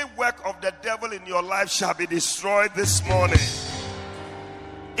 Any work of the devil in your life shall be destroyed this morning.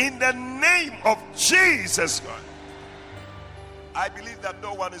 In the name of Jesus Christ. I believe that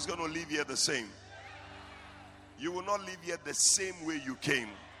no one is going to leave here the same. You will not leave here the same way you came.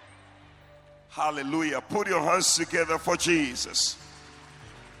 Hallelujah. Put your hands together for Jesus.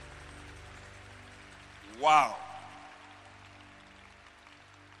 Wow.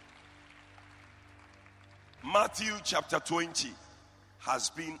 Matthew chapter 20 has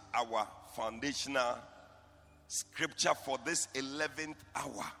been our foundational scripture for this 11th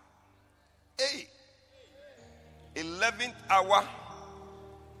hour. Hey, 11th hour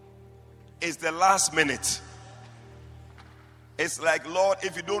is the last minute. It's like, Lord,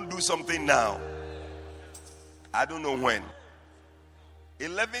 if you don't do something now, I don't know when.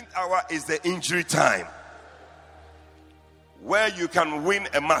 11th hour is the injury time where you can win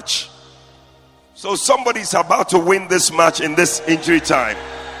a match. So somebody is about to win this match in this injury time.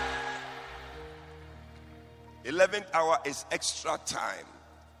 11th hour is extra time.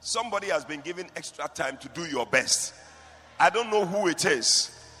 Somebody has been given extra time to do your best. I don't know who it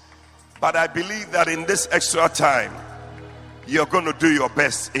is, but I believe that in this extra time, you're going to do your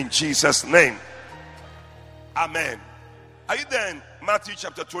best in Jesus' name. Amen. Are you there in Matthew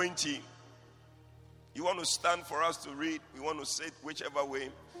chapter 20? You want to stand for us to read? We want to sit whichever way.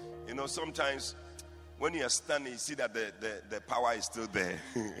 You know, sometimes when you are standing, you see that the power is still there.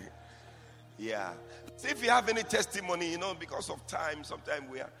 Yeah. So if you have any testimony, you know, because of time, sometimes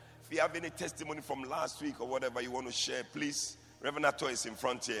if you have any testimony from last week or whatever you want to share, please, Reverend Ato is in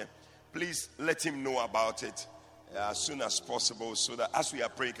front here. Please let him know about it as soon as possible, so that as we are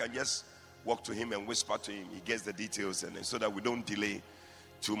praying, you can just walk to him and whisper to him. He gets the details, and so that we don't delay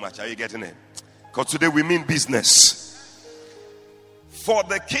too much. Are you getting it? Because today we mean business. For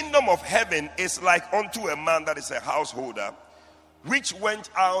the kingdom of heaven is like unto a man that is a householder, which went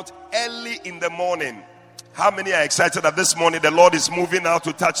out early in the morning. How many are excited that this morning the Lord is moving out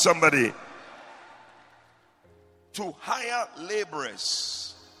to touch somebody? To hire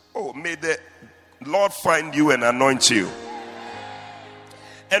laborers. Oh, may the Lord find you and anoint you.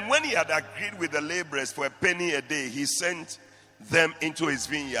 And when he had agreed with the laborers for a penny a day, he sent them into his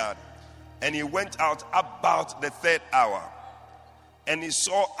vineyard. And he went out about the 3rd hour. And he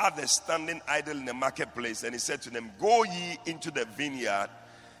saw others standing idle in the marketplace, and he said to them, go ye into the vineyard,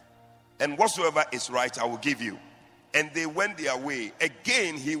 and whatsoever is right I will give you. And they went their way.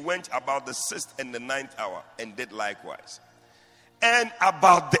 Again he went about the 6th and the 9th hour, and did likewise. And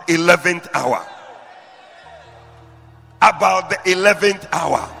about the 11th hour. About the 11th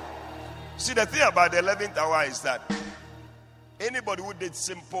hour. See, the thing about the 11th hour is that anybody who did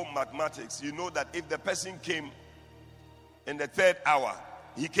simple mathematics, you know that if the person came in the 3rd hour,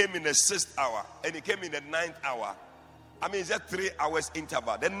 he came in the 6th hour, and he came in the 9th hour, I mean, it's just 3 hours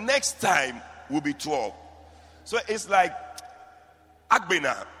interval. The next time will be 12. So it's like,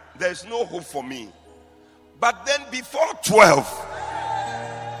 Agbena, there's no hope for me. But then before 12,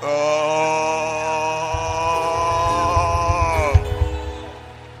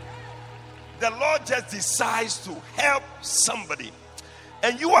 the Lord just decides to help somebody.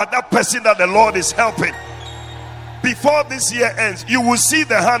 And you are that person that the Lord is helping. Before this year ends, you will see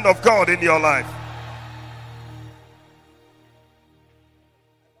the hand of God in your life.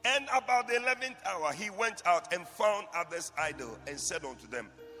 And about the 11th hour, he went out and found others idle, and said unto them,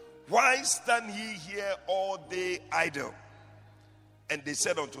 why stand ye here all day idle? And they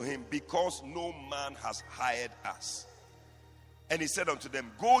said unto him, because no man has hired us. And he said unto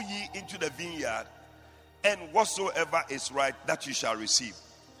them, go ye into the vineyard, and whatsoever is right, that you shall receive.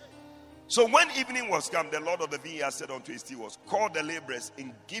 So when evening was come, the Lord of the vineyard said unto his stewards, call the laborers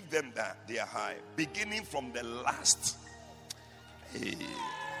and give them their hire, beginning from the last. Hey.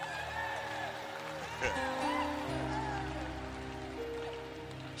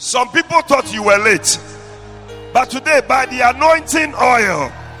 Some people thought you were late, but today, by the anointing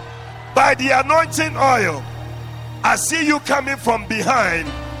oil, I see you coming from behind,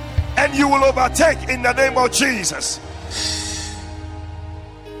 and you will overtake in the name of Jesus.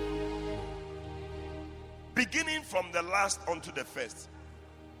 Beginning from the last unto the first.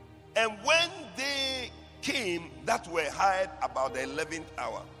 And when they came that were hired about the 11th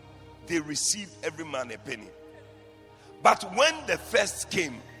hour, they received every man a penny. But when the first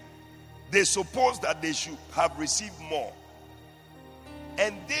came, they supposed that they should have received more.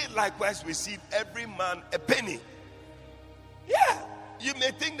 And they likewise received every man a penny. Yeah, you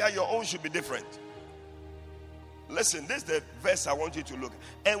may think that your own should be different. Listen, this is the verse I want you to look.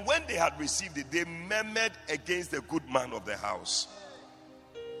 And when they had received it, they murmured against the good man of the house,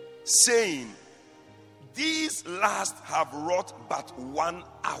 saying, these last have wrought but 1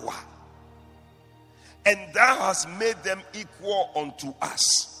 hour, and thou hast made them equal unto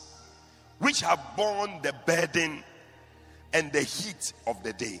us, which have borne the burden and the heat of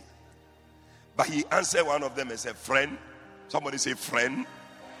the day. But he answered one of them and said, friend, somebody say, friend,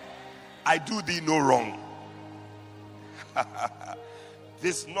 I do thee no wrong.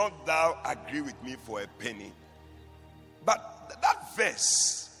 This not thou agree with me for a penny. But that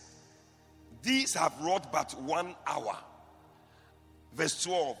verse, these have wrought but 1 hour. Verse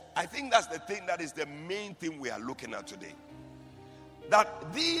 12, I think that's the thing that is the main thing we are looking at today.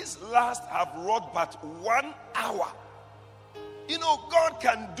 That these last have wrought but 1 hour. You know, God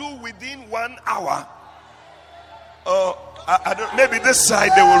can do within 1 hour. I don't, maybe this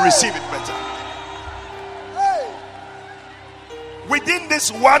side they will receive it better. Within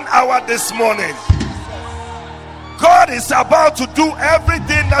this 1 hour this morning, God is about to do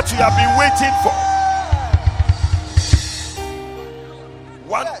everything that you have been waiting for.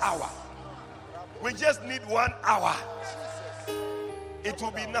 1 hour. We just need 1 hour. It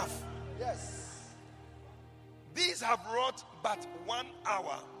will be enough. These have wrought but 1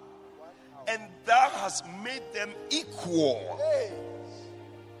 hour, and thou hast made them equal.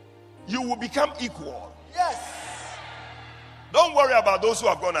 You will become equal. Don't worry about those who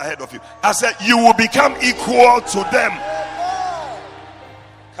have gone ahead of you. I said you will become equal to them.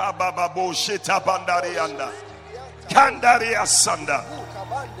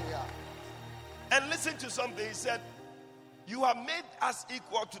 And listen to something. He said, you have made us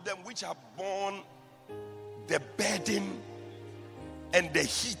equal to them which have borne the burden and the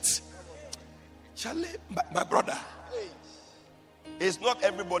heat. Charlie, my brother, it's not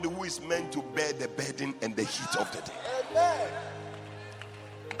everybody who is meant to bear the burden and the heat of the day.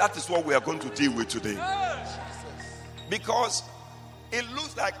 That is what we are going to deal with today. Because it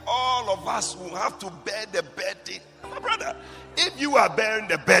looks like all of us will have to bear the burden. My brother, if you are bearing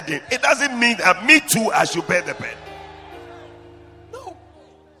the burden, it doesn't mean that me too I should bear the burden. No,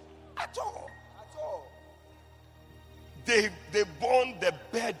 at all. They borne the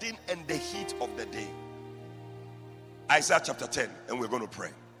burden and the heat of the day. Isaiah chapter 10, and we're going to pray.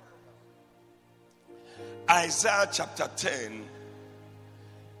 Isaiah chapter 10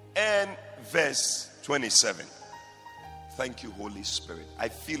 and verse 27. Thank you, Holy Spirit. I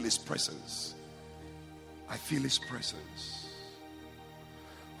feel His presence. I feel His presence.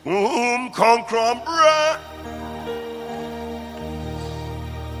 Concrombra.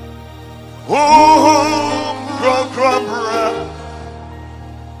 Concrombra.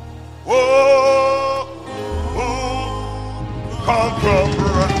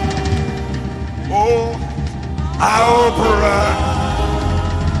 Concrombra. Aobra.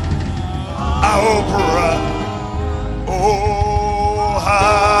 Aobra.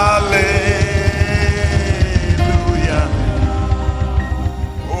 Hallelujah.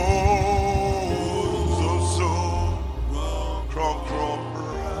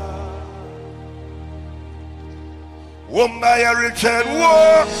 Womaya return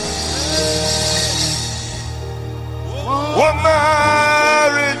war.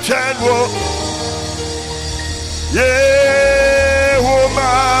 Womaya return war. Yeah,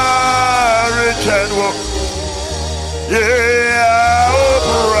 womaya return war. Yeah,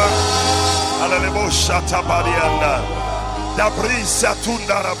 opera. Alalebo shatabarianda. Dabrisa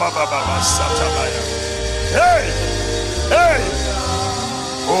tundara baba baba satabaya. Hey, hey.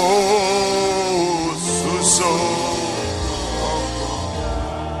 Oh, suso.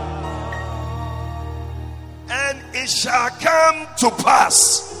 And it shall come to pass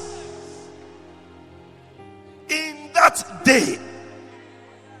in that day.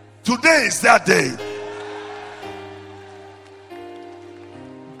 Today is that day.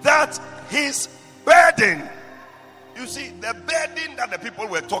 That his burden, you see, the burden that the people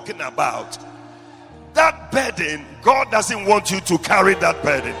were talking about, that burden, God doesn't want you to carry that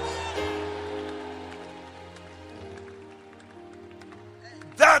burden.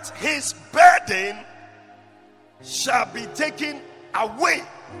 That his burden shall be taken away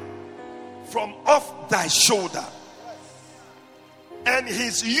from off thy shoulder, and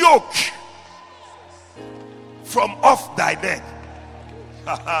his yoke from off thy neck.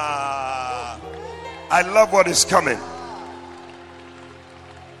 I love what is coming.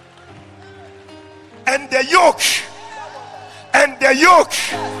 And the yoke, and the yoke,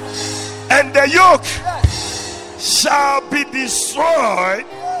 and the yoke shall be destroyed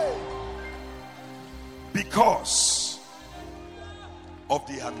because of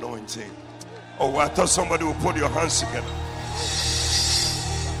the anointing. Oh, I thought somebody would put your hands together.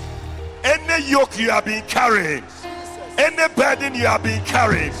 Any yoke you have been carrying, any burden you have been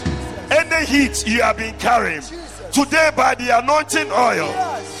carrying, any heat you have been carrying, today by the anointing oil,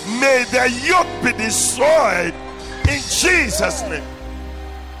 may the yoke be destroyed in Jesus' name.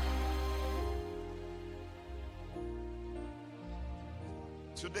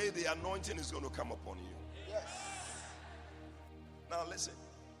 Today the anointing is going to come upon you. Now listen,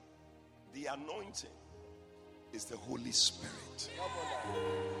 the anointing is the Holy Spirit.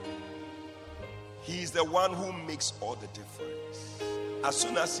 He is the one who makes all the difference. As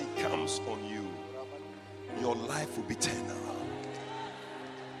soon as he comes on you, your life will be turned around.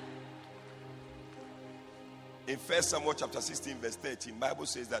 In 1 Samuel chapter 16 verse 13, Bible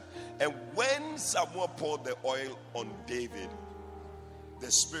says that, and when Samuel poured the oil on David,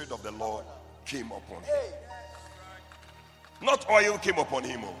 the Spirit of the Lord came upon him. Not oil came upon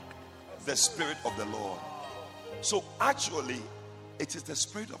him, the Spirit of the Lord. So actually, it is the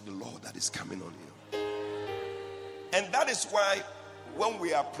Spirit of the Lord that is coming on you. And that is why when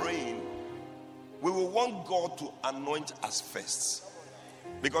we are praying, we will want God to anoint us first,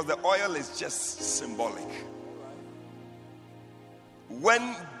 because the oil is just symbolic.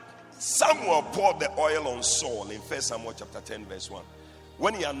 When Samuel poured the oil on Saul in 1 Samuel chapter 10 verse 1,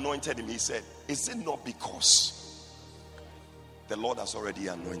 when he anointed him, he said, is it not because the Lord has already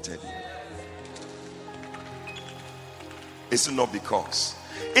anointed you? Is it not because?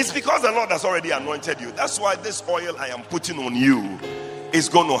 It's because the Lord has already anointed you. That's why this oil I am putting on you is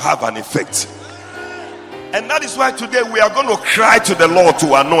going to have an effect. And that is why today we are going to cry to the Lord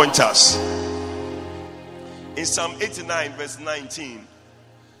to anoint us. In Psalm 89 verse 19,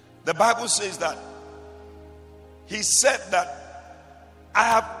 the Bible says that he said that I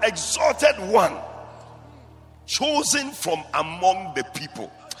have exalted one chosen from among the people.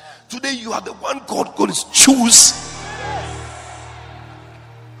 Today you are the one God is choose.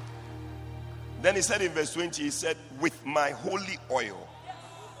 Then he said in verse 20, he said, with my holy oil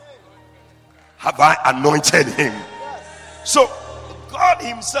have I anointed him. So God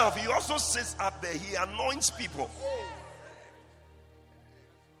himself, he also sits up there, he anoints people.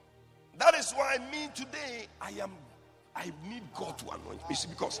 That is why me today, I need God to anoint me,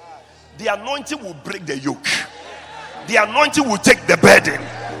 because the anointing will break the yoke. The anointing will take the burden.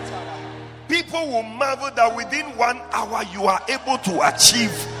 People will marvel that within 1 hour you are able to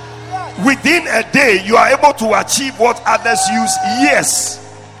achieve Within a day, you are able to achieve what others use years.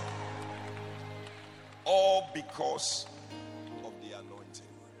 All because of the anointing.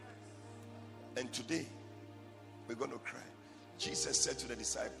 And today, we're going to cry. Jesus said to the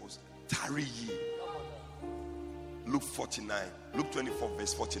disciples, tarry ye. Luke 49, Luke 24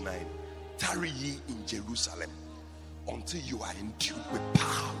 verse 49. Tarry ye in Jerusalem until you are endued with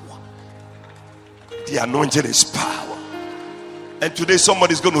power. The anointing is power. And today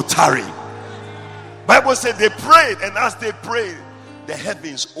somebody's going to tarry. Bible said they prayed, and as they prayed, the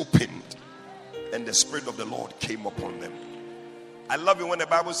heavens opened and the Spirit of the Lord came upon them. I love it when the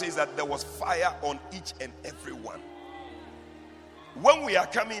Bible says that there was fire on each and every one. When we are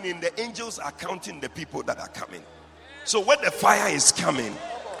coming in, the angels are counting the people that are coming. So when the fire is coming,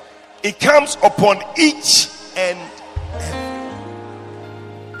 it comes upon each and every.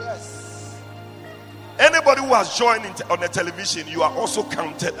 Yes. Anybody who has joined on the television, you are also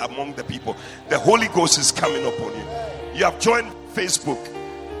counted among the people. The Holy Ghost is coming upon you. You have joined Facebook.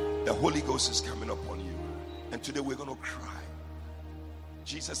 The Holy Ghost is coming upon you. And today we're going to cry.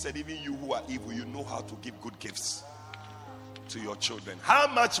 Jesus said, even you who are evil, you know how to give good gifts to your children. How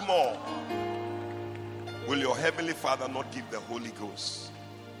much more will your heavenly Father not give the Holy Ghost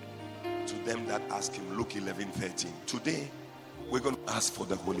to them that ask him? Luke 11:13. Today, we're going to ask for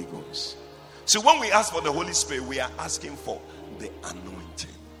the Holy Ghost. So when we ask for the Holy Spirit, we are asking for the anointing.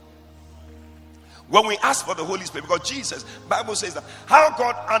 When we ask for the Holy Spirit, because Jesus, Bible says that how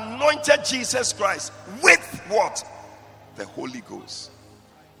God anointed Jesus Christ with what? The Holy Ghost.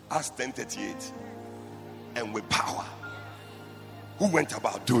 Acts 10:38. And with power. Who went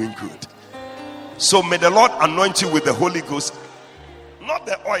about doing good. So may the Lord anoint you with the Holy Ghost. Not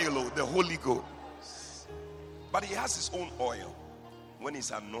the oil, the Holy Ghost. But he has his own oil. When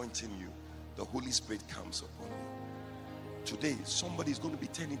he's anointing you, the Holy Spirit comes upon you. Today, somebody is going to be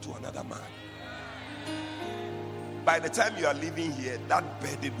turned into another man. By the time you are leaving here, that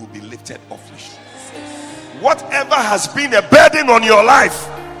burden will be lifted off you. Whatever has been a burden on your life,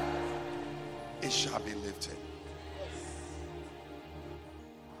 it shall be lifted.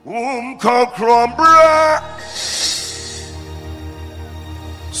 Concrombra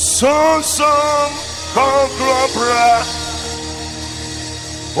son concrombra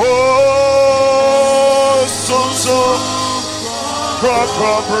oh son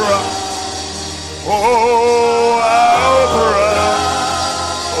concrombra oh Aobra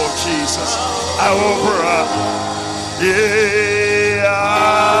oh Jesus Aobra yeah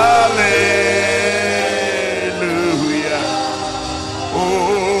hallelujah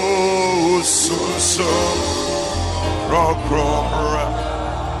oh so concrombra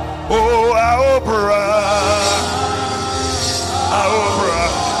oh Aobra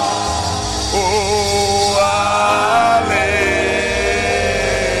oh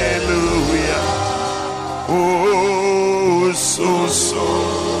hallelujah oh so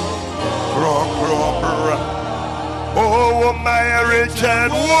concrombra oh marriage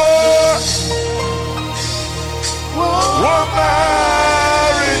and war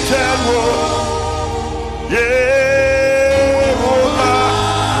marriage and war yeah.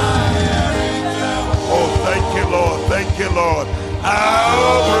 Thank you, Lord.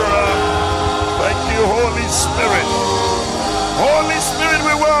 Thank you, Holy Spirit. Holy Spirit,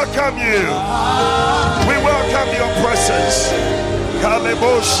 we welcome you. We welcome your presence.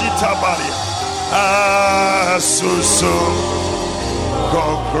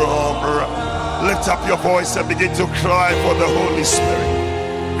 Lift up your voice and begin to cry for the Holy Spirit.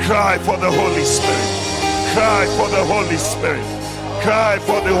 Cry for the Holy Spirit. Cry for the Holy Spirit. Cry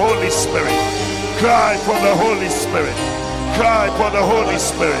for the Holy Spirit. Cry for the Holy Spirit. Cry for the Holy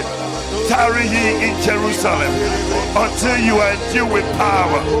Spirit. Tarry ye in Jerusalem until you are endued with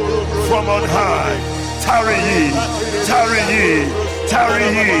power from on high. Tarry ye, tarry ye, tarry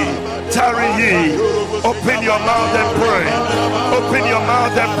ye, tarry ye. Open your mouth and pray. Open your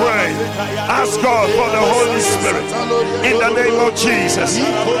mouth and pray. Ask God for the Holy Spirit. In the name of Jesus.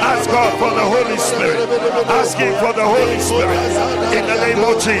 Ask God for the Holy Spirit. Ask Him for the Holy Spirit. In the name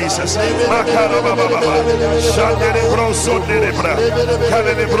of Jesus. Holy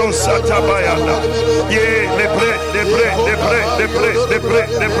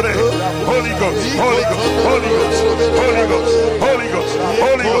Ghost, Holy Ghost, Holy Ghost, Holy Ghost, Holy Ghost,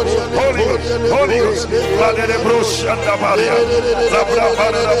 Holy Ghost, Holy Ghost, Holy Ghost. La de broshanda Maria, la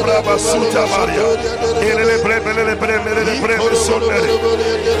brava suta Maria, le breve sonere,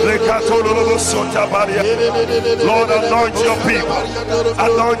 le catolo sota Maria. Lord, anoint your people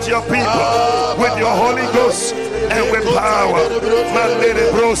with your Holy Ghost. and with power. Mandere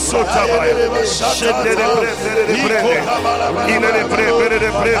bro sotabaya. Shendere brende. Inere brende.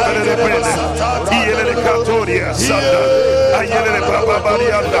 Iere katoria sanda. Ayere baba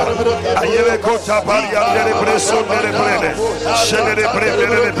barianda. Ayere kota barianda preso nere brende. Shendere brende.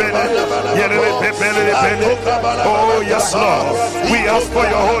 Yere brende. Oh yes Lord. We ask for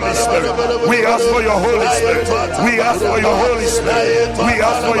your Holy Spirit. We ask for your Holy Spirit. We ask for your Holy Spirit. We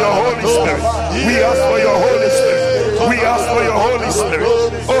ask for your Holy Spirit. We ask for your Holy Spirit. We ask for your Holy Spirit.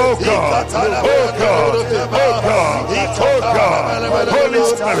 Oh God. Oh God. Oh God. Oh God. Holy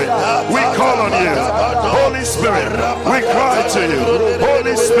Spirit. We call on you. Holy Spirit. We cry to you.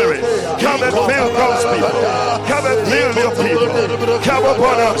 Holy Spirit. Come and fill God's people. Come and fill your people. Come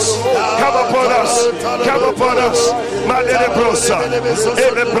upon us. Come upon us. Come upon us. Madele brosa.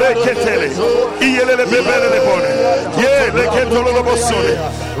 Ebe breketele. Iyele bebele le bone. Ye leketolo lo bosone.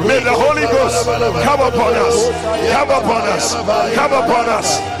 May the Holy Ghost come upon us. Come upon us. Come upon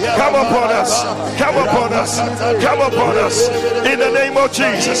us. Come upon us. Come upon us. Come upon us. In the name of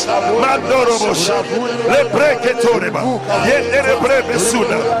Jesus. Mandorobosha. Le breketoreba. Ye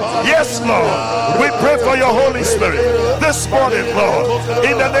brebesuna. Yes, Lord. We pray for your Holy Spirit this morning, Lord.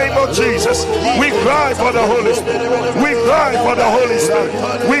 In the name of Jesus. We cry for the Holy Spirit. We cry for the Holy Spirit.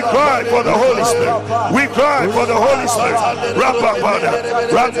 We cry for the Holy Spirit. We cry for the Holy Spirit. Rapapada,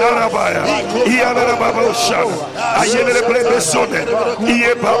 Ratarabaya, Ianababoshan, Ayene Brebesone,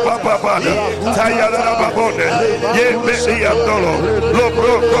 Ie Papa Papada, Tayana Babone, Ye Mediandolo,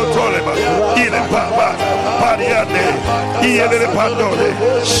 Lobro Cotolema, Ile Papa, Pariane, Iene Pandone,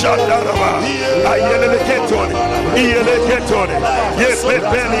 Shadaraba, Ayene Ketone, Iene Ketone, Yes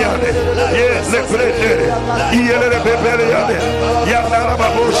Bebeliane, Yes Lepredere, Iene Bebeliane,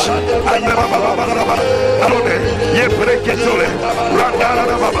 Yanarababush, Ayababa, Alone, Ye Breketole, Randara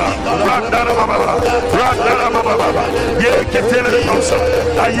Baba, Randara Baba, Randara Baba, Ye Ketele Mosa,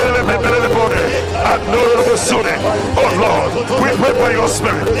 Ayele Bebele Bone, Adoro Sune. Oh Lord, we pray for your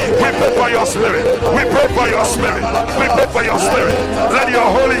spirit. We pray for your spirit. We pray for your spirit. We pray for your spirit. Let your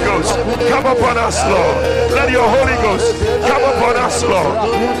Holy Ghost come upon us, Lord. Let your Holy Ghost come upon us, Lord.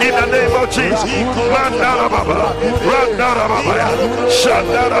 In the name of Jesus. Randara Baba, Randara Baba,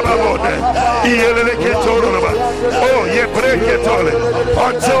 Shandara Babone, Iele Ketoro. Oh, ye break it all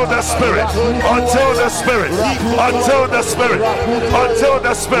until the Spirit, until the Spirit, until the Spirit, until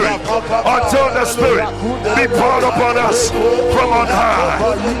the Spirit, until the Spirit be poured upon us from on high,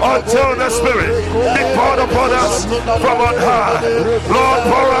 until the Spirit be poured upon us from on high. Lord,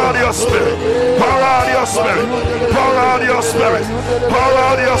 pour out your Spirit, pour out your Spirit, pour out your Spirit, pour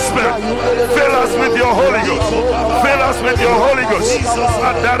out your Spirit. Fill us with your Holy Ghost, fill us with your Holy Ghost.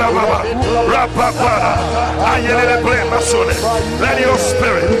 Let your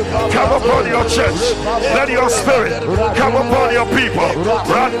spirit come upon your church. Let your spirit come upon your people.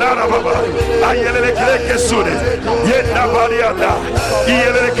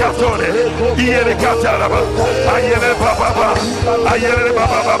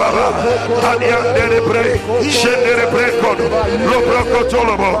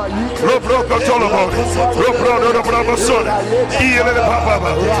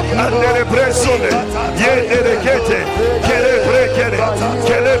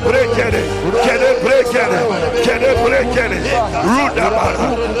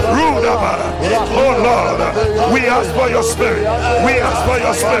 Oh Lord, we ask for your spirit. We ask for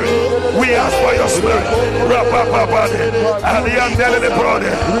your spirit. We ask for your spirit.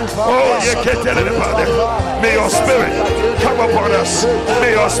 Oh, may your spirit come upon us.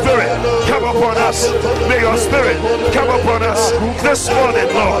 May your spirit come upon us. May your spirit come upon us this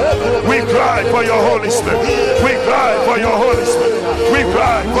morning, Lord. We cry for your Holy Spirit. We cry for your Holy Spirit. We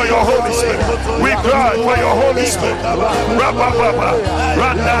cry for your Holy Spirit. We cry for your Holy Spirit. Rababa,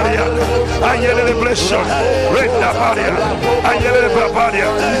 Randaria, Ayele Blession, Renda Paria, Ayele Babaria,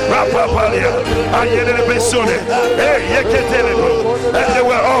 Rapaparia, Ayele Besone, Yeketelebo. And they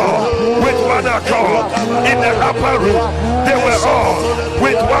were all with one accord in the upper room. They were all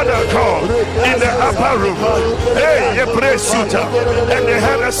with one accord in the upper room. Hey, Yepresuta, and they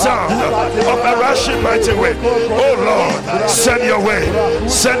had a sound of a rushing mighty wind. Oh Lord, send your way,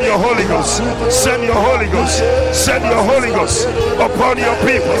 send your Holy Ghost, send your Holy Ghost, send your Holy Ghost upon your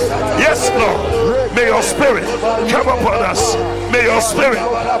people. Yes, Lord, may your spirit come upon us. May your spirit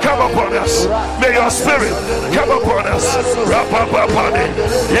come upon us. May your spirit come upon us. Rapapapane,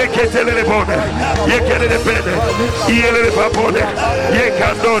 Yeketelebone, Yekelebene, Yelebabone,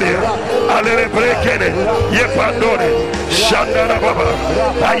 Yekandoria, Alele brekene. Yepandone. Shandara Baba.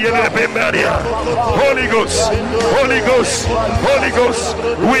 Ayele Bemaria. Holy Ghost. Holy Ghost. Holy Ghost.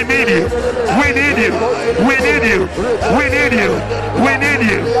 We need you. We need you. We need you. We need you. We need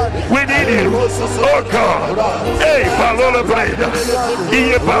you. We need you. Oh God. Hey, Palola Breda.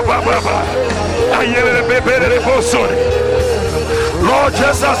 Iye Baba Baba. Ayele Bebere Bosone. Lord,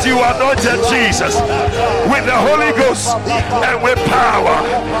 just as you anointed Jesus with the Holy Ghost and with power,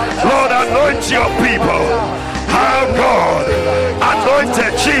 Lord, anoint your people. How God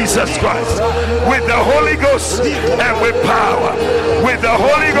anointed Jesus Christ with the Holy Ghost and with power, with the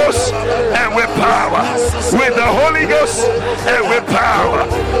Holy Ghost and with power, with the Holy Ghost and with power,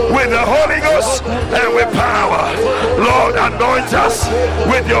 with the Holy Ghost and with power. Lord, anoint us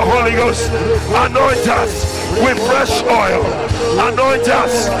with your Holy Ghost. Anoint us with fresh oil. Anoint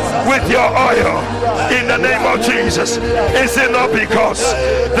us with your oil in the name of Jesus. Is it not because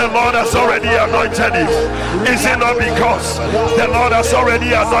the Lord has already anointed you? Is it not because the Lord has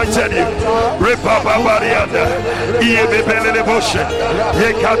already anointed you? Repapabarianda, Iebebele Boshe,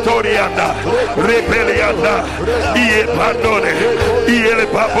 Yekatorianda, Repelianda, Iepandone,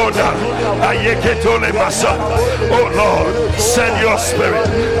 Ielepaboda, Ayeketole Masa. Oh Lord, send your spirit,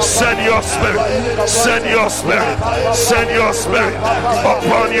 send your spirit, send your spirit, send your spirit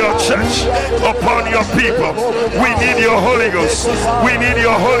upon your church, upon your people. We need your Holy Ghost. We need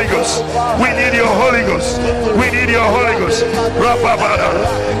your Holy Ghost. We need your Holy Ghost. We need your Holy Ghost. Rababada,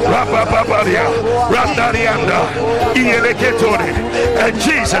 Rabababadia, Randarianda, Ieleketone. And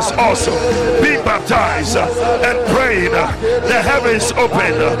Jesus also being baptized and prayed, the heavens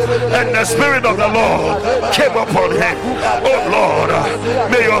opened and the Spirit of the Lord came upon him. Oh Lord,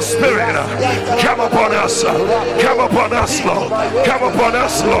 may your Spirit come upon us. Come upon us, Lord. Come upon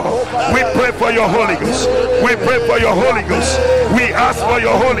us, Lord. We pray for your Holy Ghost. We pray for your Holy Ghost. We ask for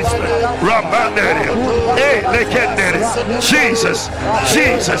your Holy Spirit. Jesus,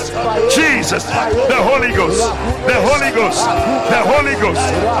 Jesus, Jesus, the Holy Ghost, the Holy Ghost, the Holy Ghost,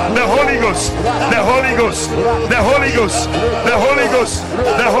 the Holy Ghost, the Holy Ghost, the Holy Ghost, the Holy Ghost,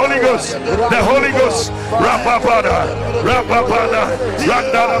 the Holy Ghost, the Holy Ghost, Rapapada, Rapapada,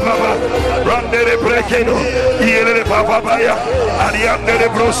 Randana Baba, Randere Brekeno, Yele Babaya, Ariane de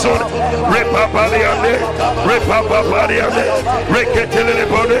Broson, Repapadiane, Repapadiane, Reketele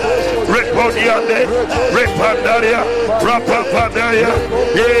Bode, Repodiane, Repandaria, Rapapadaya,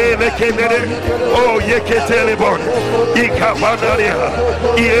 Yele oh Yeketele Bode, Ikapadaria,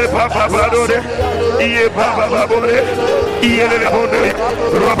 Ie Bababadore, Ie Babababore, Yele Bode,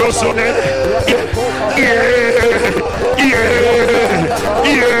 Robosone,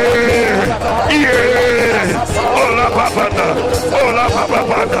 Ola babana, ola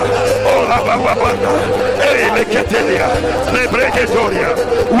babana, ola babana. Hey, leketelia, lebreketoria.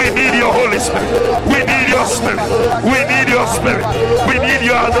 We need your Holy Spirit. We need your Spirit. We need your Spirit. We need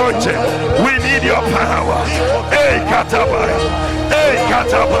your anointing. We need your power. Hey, katabaya. Hey,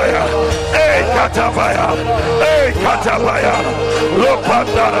 katabaya. Hey, katabaya. Hey, katabaya.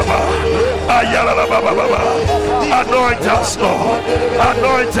 Lopandaraba. Ayala baba. Anoint us, Lord.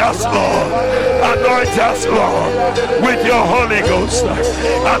 Anoint us, Lord. Anoint us, Lord, with your Holy Ghost.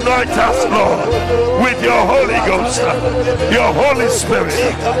 Anoint us, Lord, with your Holy Ghost. Your Holy Spirit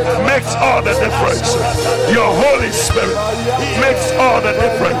makes all the difference. Your Holy Spirit makes all the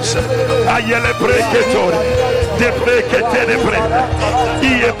difference. Ayele breketori, de brekete de bre,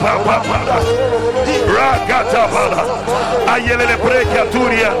 iye papa para, rakata para, ayele de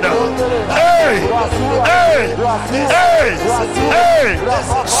brekaturianda. Hey, hey, hey, hey,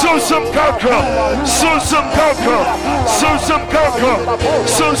 Susum Kaka, Susum Kaka, Susum Kaka,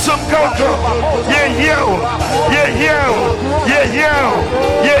 Susum Kaka, yeah,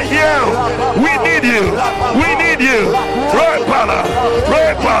 we need you, we need you, right pala,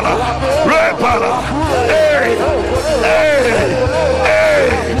 hey, hey, hey,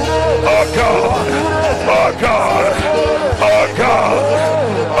 oh God, oh God, oh God,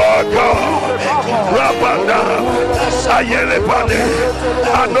 oh God.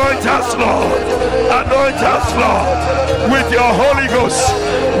 Anoint us, Lord. Anoint us, Lord, with your Holy Ghost,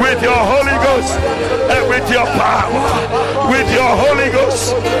 with your Holy Ghost, and with your power, with your Holy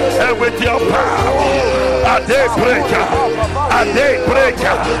Ghost, and with your power. A daybreaker, a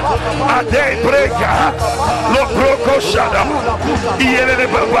daybreaker, a daybreaker. Lo broco shada, iere de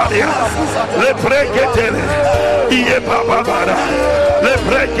babadia, le breketele, iye bababara, le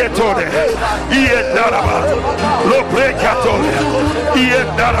breketone, iye daraba, lo brekatone, iye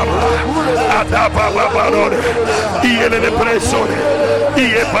daraba, adaba babarone, iye le presone,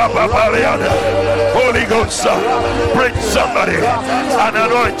 iye bababariana. Holy Ghost, bring somebody an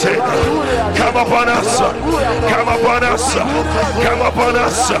anointing. Come upon us. Come upon us. Come upon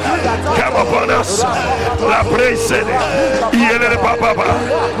us. Come upon us. La presede. Iele papa.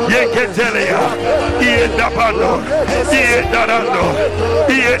 Yeketelia. Iendapando. Iendarando.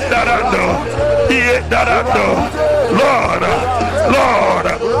 Iendarando. Iendarando. Lord. Lord.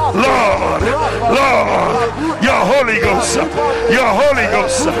 Lord. Lord. Your Holy Ghost. Your Holy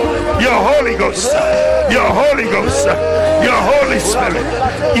Ghost. Your Holy Ghost. Your Holy Ghost. Your Holy Spirit.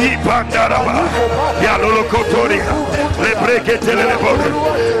 Ipandaraba. Yalolo kotoria. Le breketele le bode.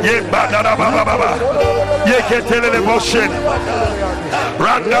 Ye bandaraba baba. Ye ketele le boshen.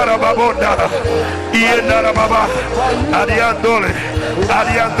 Randaraba bondara. Iendara baba. Adiandole.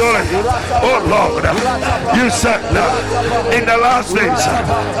 Adiandole. Oh Lord, you said in the last days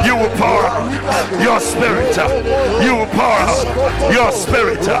you will pour out your spirit. You will pour out your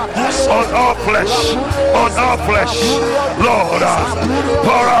spirit on all flesh. On all flesh. Lord,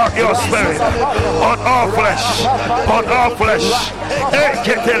 pour out your spirit on all flesh. On all flesh.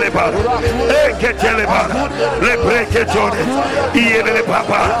 Eketeleba. Eketeleba. Le breketone. Iedele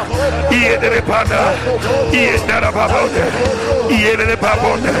papa. Iedele pada. Iedara babode. Iedele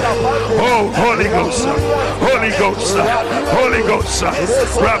babode. Oh, Holy Ghost. Holy Ghost. Holy Ghost.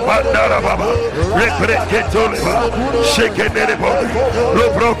 Rabandara baba. Le breketoleba. Shekenere bode. Lo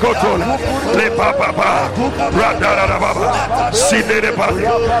brokotole. Le papa. Radara baba. Sinere bade.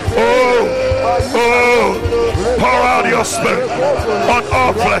 Oh. Oh. Pour out your spirit on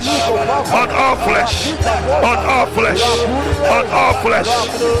all flesh. On all flesh. On all flesh. On all flesh.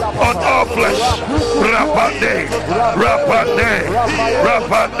 On all flesh. Rapande. Rapande.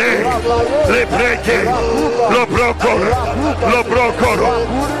 Rapande. Le breke. Lo brocoro. Lo brocoro.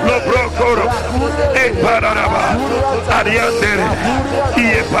 Lo brocoro. E pararaba. Ariandere.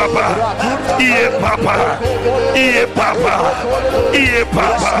 Ie papa. Ie papa. Ie papa. Ie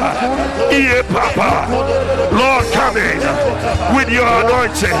papa. Ie papa. Lord, come in with your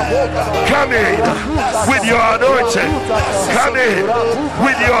anointing. Come in with your anointing. Come in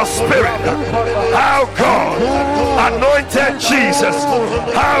with your spirit. How God anointed Jesus.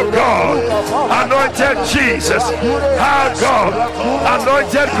 How God anointed Jesus. How God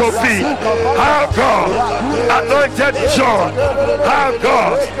anointed Kofi. How God anointed John. How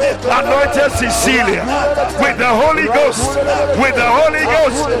God anointed Cecilia with the Holy Ghost. With the Holy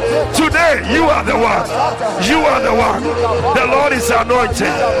Ghost. Today you are the one. You are the one. The Lord is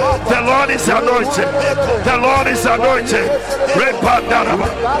anointed. The Lord is anointed. The Lord is anointed. Repandaraba.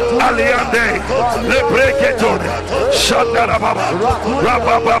 Aliande. Lebreketone. Shandaraba.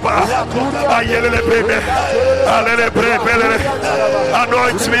 Rabababa. Ayele bebe. Alele brebele.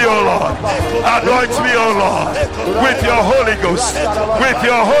 Anoint me, O Lord. Anoint me, O Lord. With your Holy Ghost. With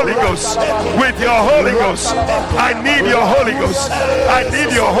your Holy Ghost. With your Holy Ghost. I need your Holy Ghost. I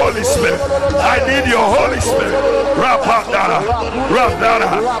need your Holy Spirit. I need your Holy Spirit. Rapandara. Radara.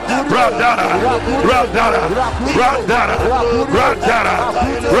 Radara. Radara. Radara. Radara.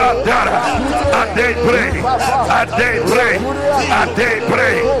 Radara. And they pray. And they pray. And they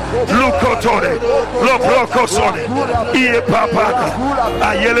pray. Lukotone. Lobrokosone. Ie papa.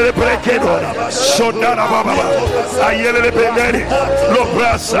 Ayele brekedone. Sondara baba. Ayele beneri.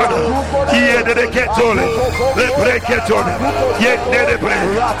 Lobrasana. Ie de ketole. Le breketone. Ye de bre.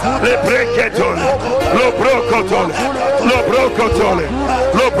 Le breketone. Lobrokotole. Lobrokotole.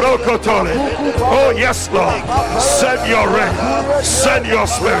 Lobrokotole. Oh yes, Lord. Send your rain. Send your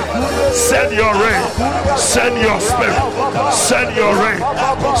spirit. Send your rain. Send your spirit. Send your rain.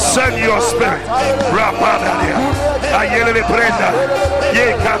 Send your spirit. Rapadalia. Ayele prenda.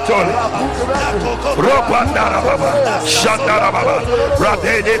 Ye katole. Ropandara baba. Shandara baba.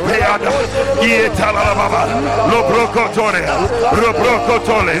 Radede peada. Ye talala baba. Lobrokotole.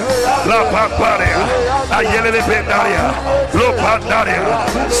 Lobrokotole. La pamparea. Ayele pendaria. Lopandaria.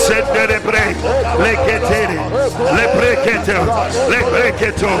 Sendere bre. Le ketere. Le brekete. Le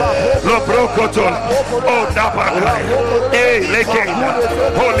breketo. Lobrokotole. Oh napakai. Hey, lekena.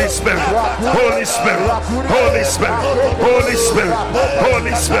 Holy Spirit. Holy Spirit. Holy Spirit. Holy Spirit.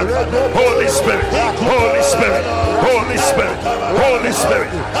 Holy Spirit. Holy Spirit. Holy Spirit. Holy Spirit. Holy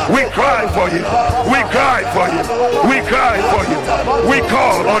Spirit. We cry for you. We cry for you. We cry for you. We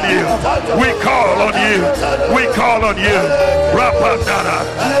call on you. We call on you. We call on you. Rapadana.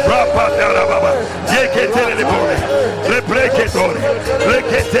 Rapadana Baba. Yeketele de bone. Le breketone.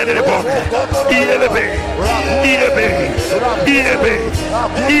 Leketele de bone. Ielebe. Iebe. Iebe.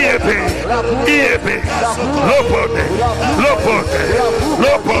 Iebe. Iebe. Lopote. Lopote.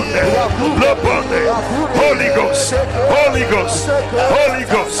 Lopote. Lopote. Holy Ghost. Holy Ghost. Holy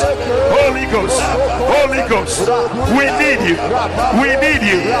Ghost. Holy Ghost. Holy Ghost. We need you. We need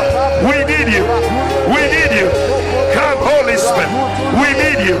you. We need you. We need you. Come, Holy Spirit. We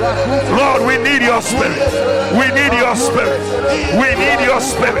need you. Lord, we need your spirit. We need your spirit. We need your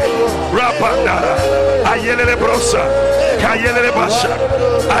spirit. Rapandara. Ayele brosa. Kayele basha.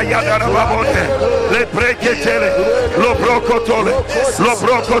 Ayadara babote. Le breketele. Lo brokotole. Lo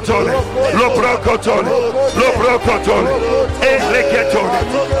brokotole. Lo brokotole. Lo brokotole. Eleketole.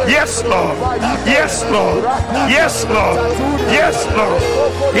 Yes, Lord. Yes, Lord. Yes, Lord. Yes, Lord.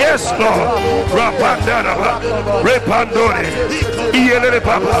 Yes, Lord. Rapandara. Repandore. Iele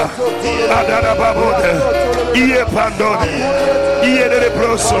papa. Adara babote. Iye pandone. Iele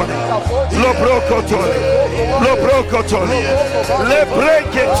brosone. Lo brokotole. Lo brokotole. Le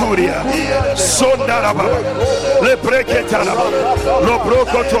breketuria. Sondara baba. Le breketara. Lo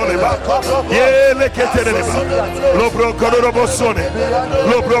brokotole ba. Ye le ketere ba. Lo brokoro bosone.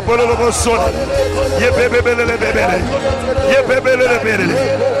 Lo brokoro bosone. Ye bebele bebele. Ye bebele bebele.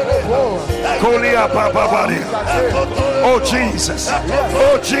 Kolia papa bari. Oh Jesus.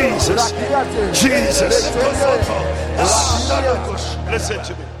 Oh Jesus. Jesus. Listen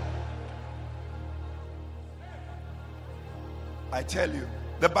to me. I tell you,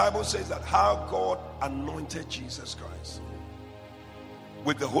 the Bible says that how God anointed Jesus Christ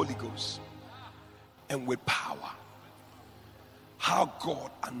with the Holy Ghost and with power. How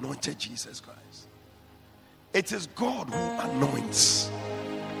God anointed Jesus Christ. It is God who anoints.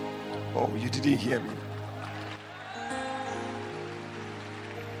 Oh, you didn't hear me.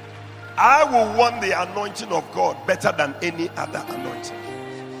 I will want the anointing of God better than any other anointing.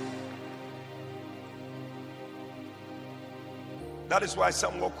 That is why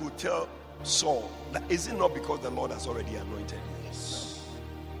someone could tell Saul that is it not because the Lord has already anointed you? Yes.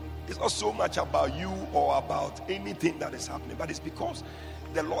 It's not so much about you or about anything that is happening, but it's because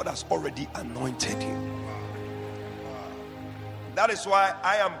the Lord has already anointed you. That is why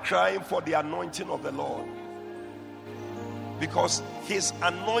I am crying for the anointing of the Lord, because his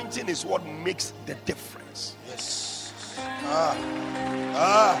anointing is what makes the difference. Yes.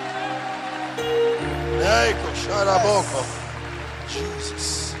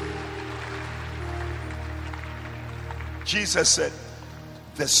 Jesus. Jesus said,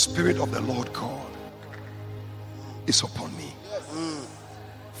 the Spirit of the Lord God is upon me.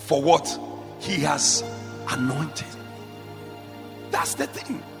 For what? He has anointed. That's the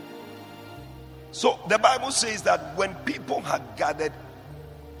thing. So the Bible says that when people had gathered,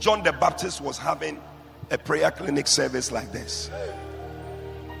 John the Baptist was having a prayer clinic service like this.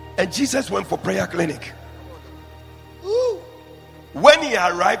 And Jesus went for prayer clinic. When he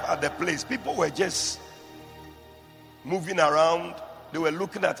arrived at the place, people were just moving around. They were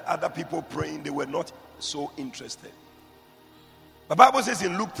looking at other people praying. They were not so interested. The Bible says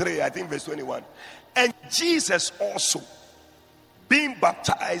in Luke 3, I think verse 21, and Jesus also, being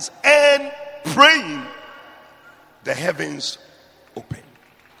baptized and praying, the heavens opened.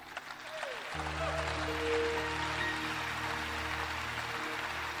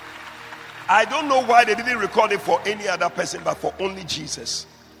 I don't know why they didn't record it for any other person, but for only Jesus.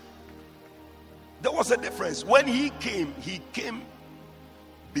 There was a difference. When he came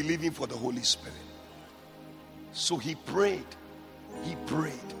believing for the Holy Spirit. So he prayed.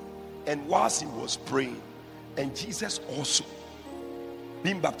 And whilst he was praying, and Jesus also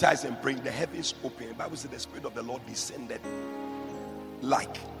being baptized and praying, the heavens opened. The Bible says the Spirit of the Lord descended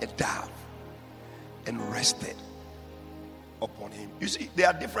like a dove and rested upon him. You see, there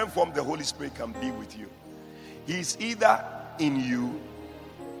are different forms the Holy Spirit can be with you. He's either in you,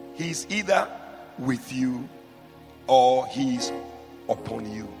 he's either with you, or he's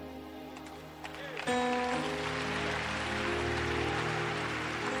upon you.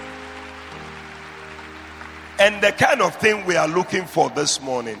 And the kind of thing we are looking for this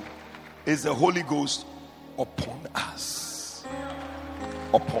morning is the Holy Ghost upon us.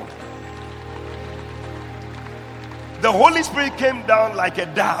 Upon. The Holy Spirit came down like a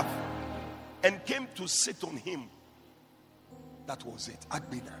dove and came to sit on him. That was it.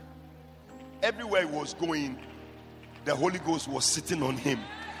 Agbena. Everywhere he was going, the Holy Ghost was sitting on him.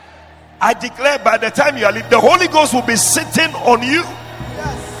 I declare by the time you are leaving, the Holy Ghost will be sitting on you.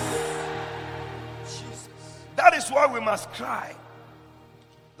 Yes. Jesus. That is why we must cry.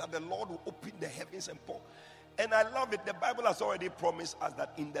 that the Lord will open the heavens and pour. And I love it. The Bible has already promised us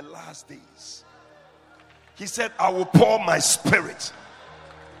that in the last days, He said, I will pour my Spirit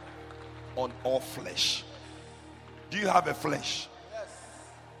on all flesh. Do you have a flesh? Yes.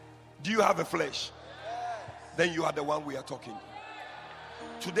 Do you have a flesh? Yes. Then you are the one we are talking.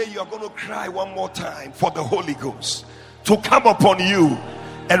 Today you are going to cry one more time for the Holy Ghost to come upon you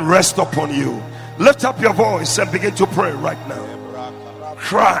and rest upon you. Lift up your voice and begin to pray right now.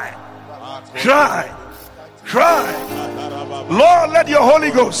 Cry, cry, cry. Lord, let your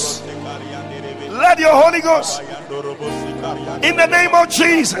Holy Ghost, let your Holy Ghost, in the name of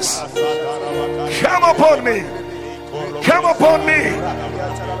Jesus, come upon me, come upon me,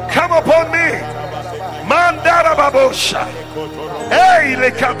 come upon me. Mandara babosha, hey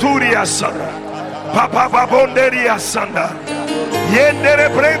le katuria sana, papa babonderia sana, yendere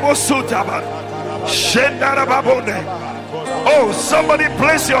brebo sutaba, shendara babonde. Oh, somebody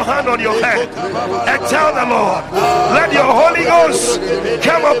place your hand on your head and tell the Lord, let your Holy Ghost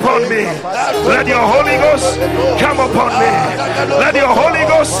come upon me. Let your Holy Ghost come upon me. Let your Holy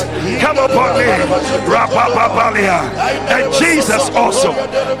Ghost come upon me. And Jesus also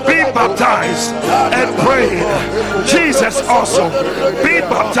be baptized and prayed. Jesus also be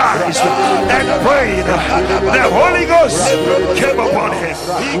baptized and prayed. The Holy Ghost came upon him.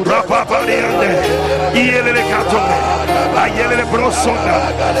 Ayele brosonda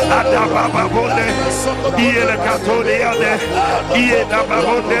adaba babonde iele katoliade iye na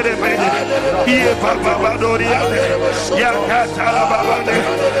babonde remene iye baba badoriade ya katala babonde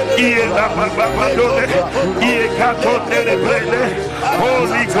iye na baba badone iye katonde remene.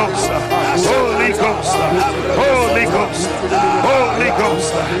 Holy Ghost, Holy Ghost, Holy Ghost, Holy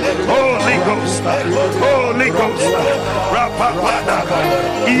Ghost, Holy Ghost, Holy Ghost. Rapapana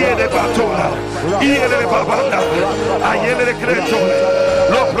iye de batona iye de babanda ayele de cretone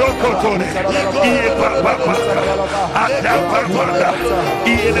lo procotone iye bababa adabanda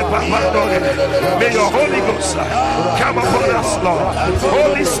iye de babadone. May your Holy Ghost come upon us, Lord.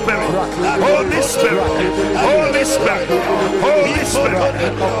 Holy Spirit, Holy Spirit, Holy Spirit, Holy Spirit,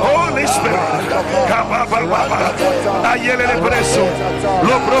 Holy Spirit, Kababa, Ayele le preso,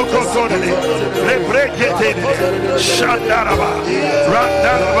 lo procotone, le breketene, Shandaraba,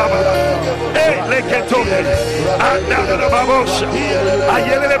 Randaraba, e le ketone, Andarababosha,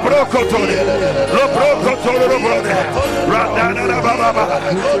 Ayele le brocotone, lo procotone, lo brode, Randarababa,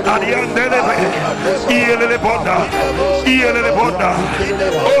 Adiandelebe, Iele le bonda, Iele le bonda.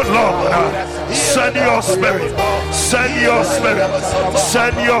 Oh Lord, send your Spirit, send your Spirit,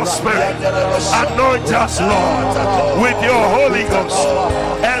 send your Spirit. Anoint us, Lord, with your Holy Ghost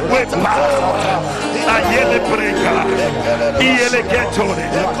and with power. Ayele breka, iele ketone,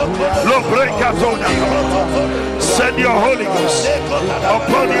 lo breka tona. Send your Holy Ghost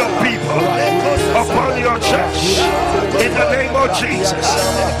upon your people, upon your church, in the name of Jesus.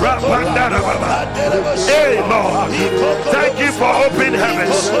 Hey Lord, thank you for open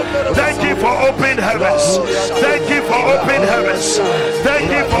heavens. Thank you for open heavens. Thank you for open heavens.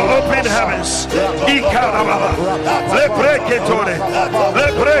 Thank you for open heavens. Ikarababa, le breketone, le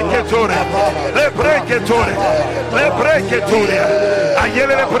breketone, le breketone, le breketone.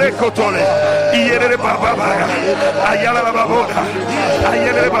 Ayele le brekotone, iele le bababa, ayala la baboda,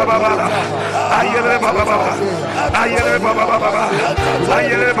 ayele le bababa, ayele le bababa, ayele le bababa,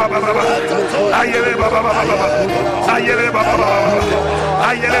 ayele le bababa, ayele le bababa, ayele le bababa,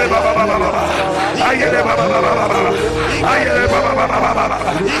 ayele le bababa, ayele le bababa, ayele le bababa,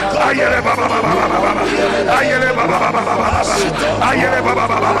 ayele le bababa, ayele le bababa, ayele le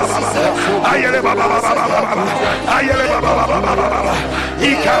bababa, ayele le bababa, ayele le bababa,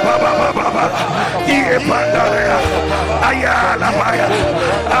 ikababa, ikepandalea, ayala baya,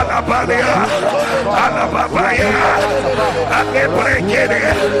 alabalea, alababaya, alebrekere,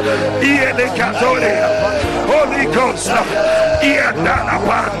 iele katole, Holy Ghost, iandala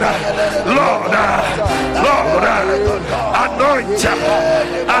banda, Lord, Lord, anoint,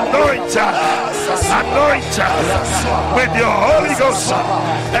 anoint, anoint with your Holy Ghost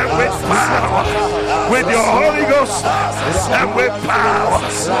and with power, with your Holy Ghost and with power.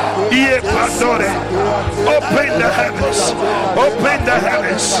 Open the heavens, open the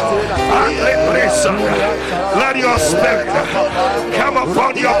heavens, let your Spirit come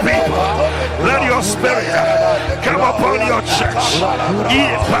upon your people, let your Spirit come upon your church.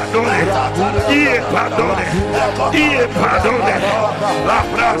 La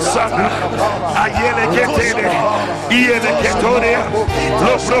brasana, ayele ketene, iele ketone,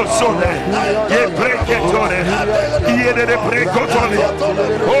 lo brosone, ye breketone, iele de brekotone.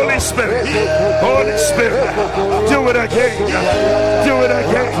 Holy Spirit, Holy Spirit, do it again, do it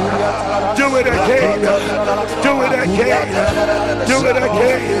again. it again. Do it again. Do it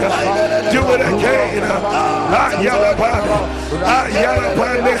again. Do it again. Ayalapane.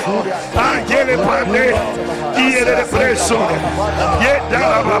 Ayalapane. Ayalapane. Iere preso.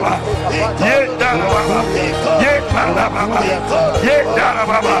 Yedala baba. Yedala baba. Yedala baba. Yedala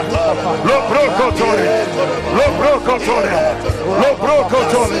baba. Lo brocotore. Lo brocotore. Lo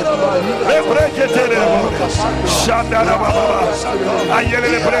brocotore. Le breketele. Shandala baba. Ayele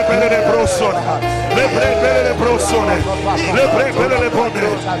le prepere le brosone. Le prepere le brosone. Le prepere le bonne.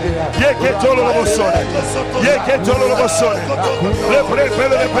 Yeketolo lo bosone. Yeketolo lo bosone. Le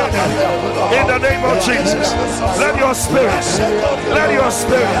prepere le bene. In the name of Jesus, let your spirit, let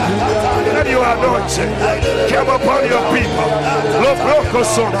your anointing come upon your people. Lo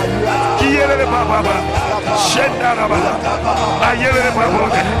brocosone. Iele baba. Shendala baba. Ayele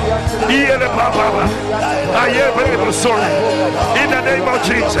baba. Iele baba. Ayele bosone. In the name of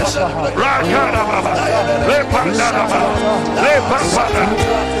Jesus, Rakana Baba, Le Pandana Baba, Le Pampana,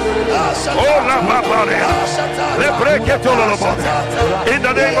 Oh La Pampania, Le Breketolo. In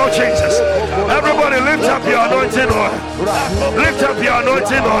the name of Jesus, everybody lift up your anointing oil. Lift up your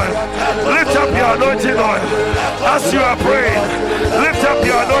anointing oil. Lift up your anointing oil. As you are praying, lift up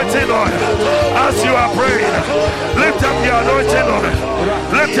your anointing oil. As you are praying, lift up your anointing oil.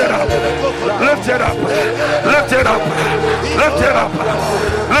 Lift it up. Lift it up. Lift it up. Lift it up.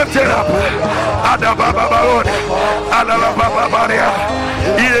 Lift it up. Adababa. Adababa.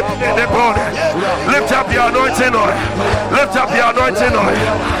 Lift up your anointing oil. Lift up your anointing oil.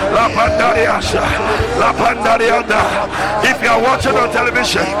 La Pandariasha. La Pandarianda. If you are watching on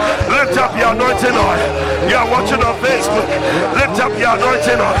television, lift up your anointing oil. You are watching on Facebook, lift up your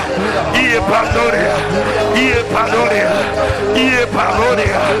anointing oil. Ie Pandoria. Ie Pandoria. Ie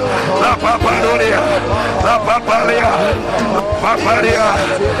Pandoria. La Papadoria. La Papalia. Papalia.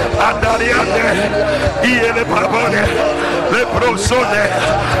 Andariande. Ie le Papadoria. Le Prosone.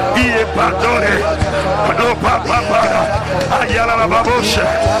 Ie Pandore. No Papa. Ayala la Babosha.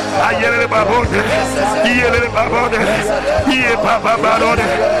 Ayala le Babone. Ie le Babone. Ie Papa Barone.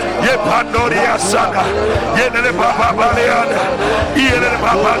 Ye Pandoria Sana. Ye le Papa Baleana. Ie le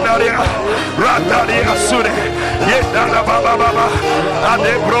Papa Daria. Rataria Sune. Ye Dana Baba Baba.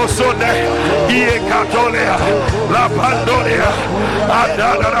 Ade Brosone. Ie Catolea. La Pandoria.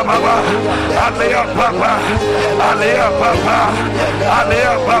 Adana Baba. Alea Papa. Alea Papa.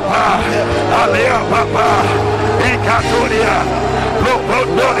 Alea Papa. Alea Papa. Icatoria. Lo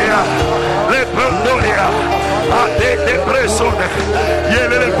Pondoria. Le Pondoria. Ade Depressone.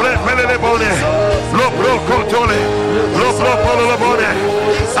 Yele le Prepele le Bone. Lo Procotole. Lo Propolo le Bone.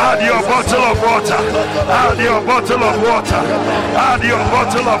 Add your bottle of water. Add your bottle of water. Add your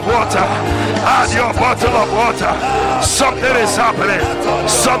bottle of water. Add your bottle of water. Something is happening.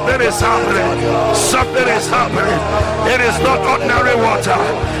 Something is happening. Something is happening. It is not ordinary water.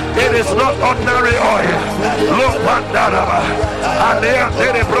 It is not ordinary oil. Look, Pandaraba. And the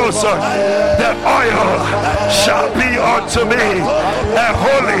oil shall be unto me a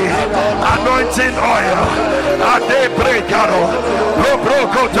holy anointing oil. Ade precaro. Lo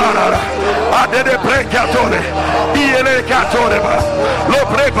procotara. Ade de precatore. Iele catoreba. Lo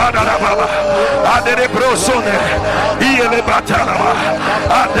prepadaraba. Ade de brosone. Iele bataraba.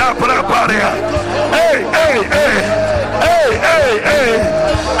 Ada preparea. Hey, hey, hey. Hey, hey, hey.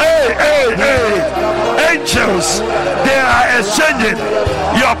 Hey, hey, hey. Angels, they are exchanging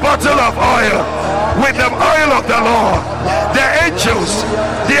your bottle of oil with the oil of the Lord. The angels,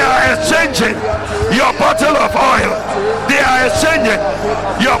 they are exchanging your bottle of oil. They are exchanging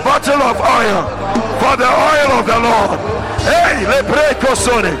your bottle of oil for the oil of the Lord. Hey, le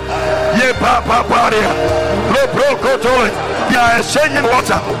precosone, ye papa paria, le procotone. They are exchanging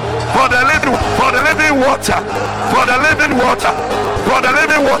water for the living water, for the living water, for the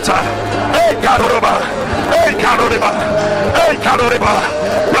living water. Hey, Karuba, hey, Karuba, hey, Karuba,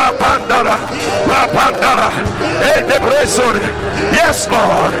 Rapandara, Rapandara, hey, Depression. Yes,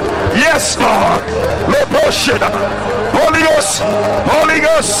 Lord, yes, Lord. Leposhida, Holy Ghost, Holy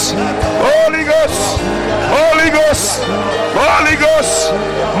Ghost, Holy Ghost, Holy Ghost, Holy Ghost,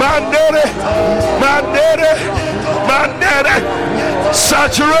 Mandere, Mandere, Mandere.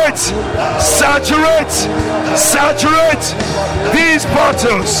 Saturate, saturate, saturate these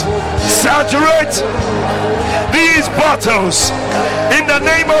bottles, saturate these bottles in the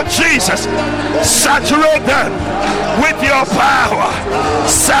name of Jesus. Saturate them with your power,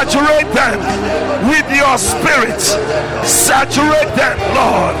 saturate them with your spirit, saturate them,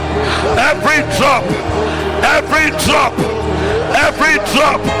 Lord. Every drop, every drop, every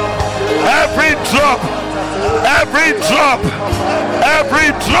drop, every drop every drop,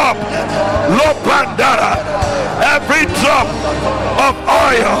 Lopandara, every drop of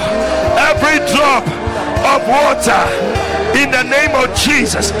oil, every drop of water, in the name of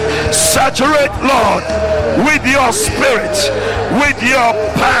Jesus, saturate, Lord, with your spirit, with your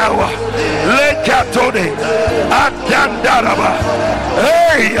power. Lekatode, Adandaraba.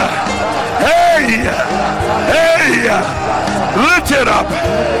 Hey, hey, hey, lift it up,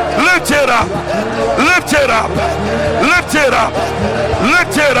 lift it up, lift it up, lift it up,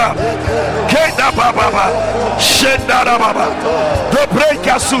 lift it up. Keda baba, Shendara baba, the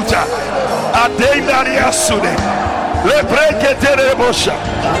breaker suta, Adendaria sude. Le breke terebosha,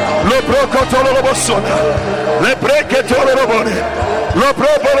 lo broko tolobosona, le breke tolobone, lo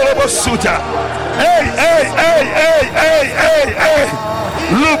brobolobosuta. Hey, hey, hey, hey, hey, hey, hey.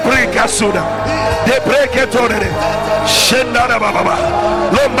 Lubrika suda, de breke tolere, shendara baba,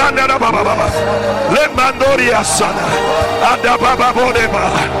 lo mandara baba, le mandoria sana, adababa bodeba.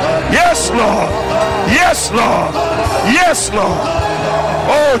 Yes, Lord, yes, Lord, yes, Lord.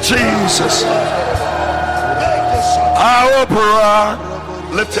 Oh, Jesus. Our brother,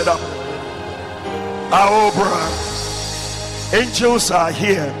 lift it up. Our brother, angels are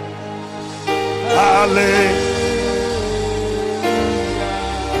here. Hallelujah.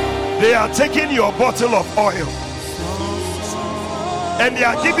 They are taking your bottle of oil and they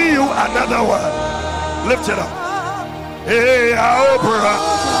are giving you another one. Lift it up. Hey, our brother.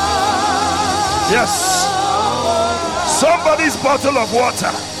 Yes. Somebody's bottle of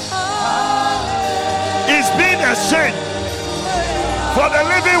water is being exchanged for the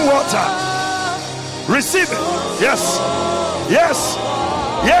living water. Receive it. Yes, yes,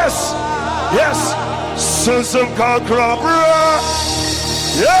 yes, yes. Sunsum Kakrabra.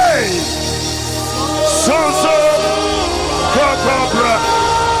 Yay! Sunsum Kakrabra.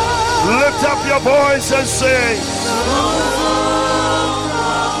 Lift up your voice and say,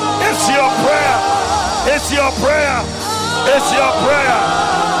 it's your prayer. It's your prayer. It's your prayer.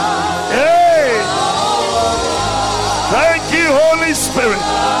 Hey! Thank you, Holy Spirit.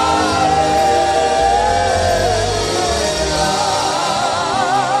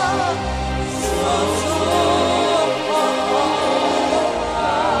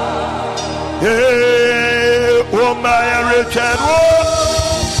 Hey, oh my Richard,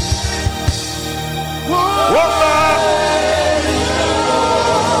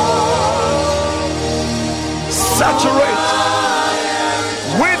 saturate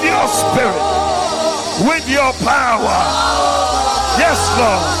with your spirit, with your power. Yes,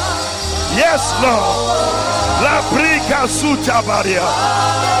 Lord. Yes, Lord. La brica suta baria.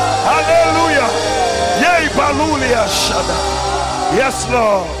 Hallelujah. Yea, balulia shada. Yes,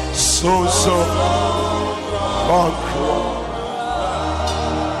 Lord. So.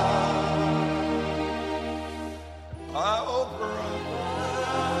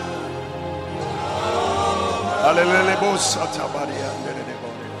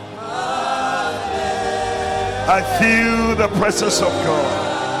 I feel the presence of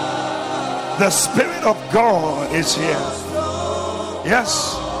God. The Spirit of God is here.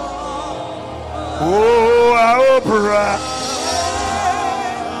 Yes. Oh, our brother.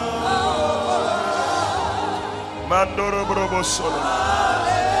 Mandoro brobo solo.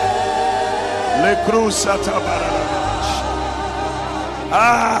 Le cruza tabarana.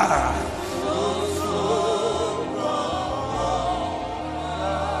 Ah.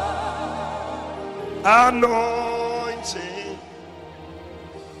 Anointing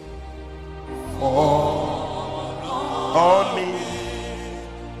on me.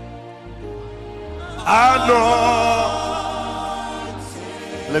 Anointing.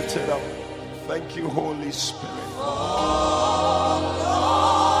 Lift it up. Thank you, Holy Spirit.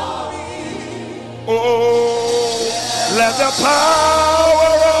 Oh, let the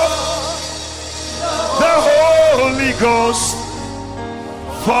power of the Holy Ghost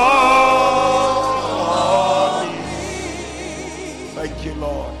fall on me. Thank you,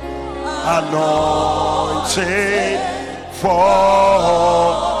 Lord. Anointing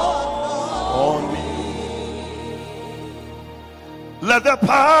fall on me. Let the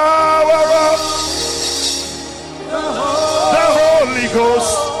power of the Holy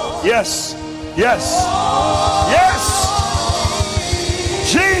Ghost. Yes, yes, yes.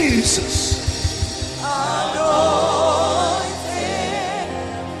 Jesus.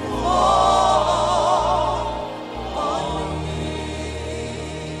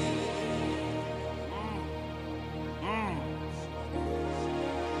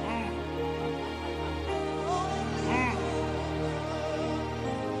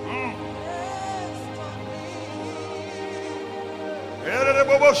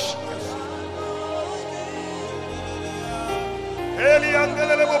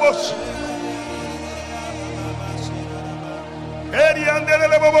 Eriandele bobos.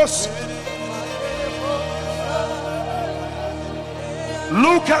 Eriandele bobos.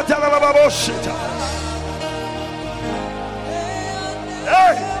 Look at the bobos.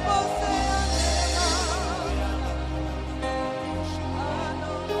 Hey.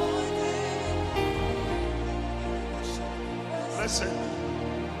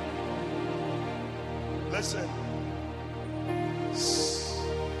 Listen.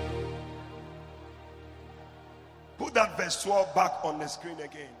 Put that verse 12 back on the screen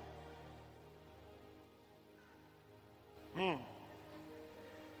again.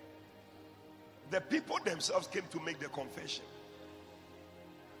 The people themselves came to make the confession.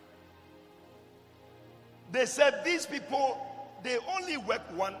 They said these people, they only work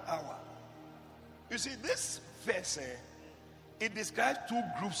 1 hour. You see, this verse, it describes two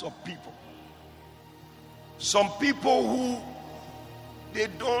groups of people. Some people who they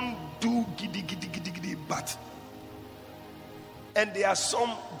don't do giddy, but and there are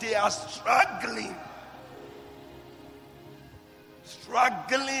some, they are struggling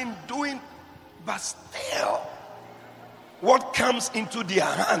doing, but still what comes into their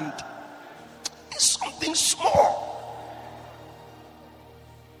hand is something small.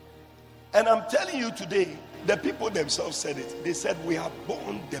 And I'm telling you today, the people themselves said it. They said, we have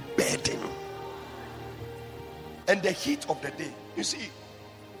borne the burden and the heat of the day. You see,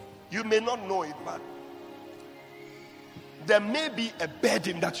 you may not know it, but there may be a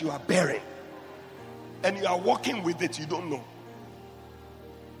burden that you are bearing and you are walking with it, you don't know.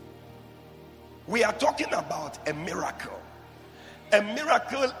 We are talking about a miracle. A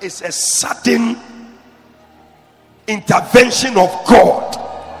miracle is a sudden intervention of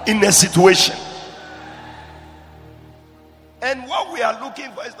God in a situation. And what we are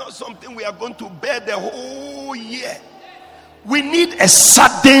looking for is not something we are going to bear the whole year. We need a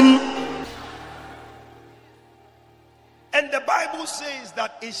sudden. And the Bible says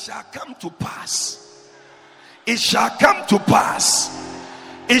that it shall come to pass. It shall come to pass.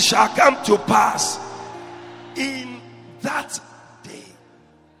 It shall come to pass in that day.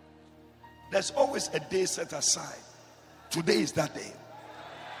 There's always a day set aside. Today is that day.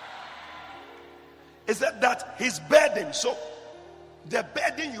 It said that his burden, so the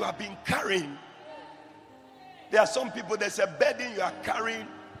burden you have been carrying, there are some people, there's a burden you are carrying.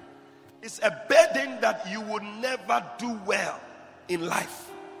 It's a burden that you will never do well in life.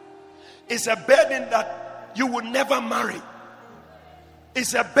 It's a burden that you will never marry.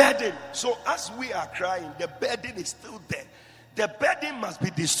 It's a burden. So as we are crying, the burden is still there. The burden must be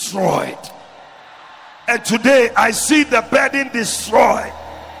destroyed. And today I see the burden destroyed.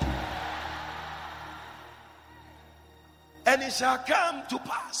 And it shall come to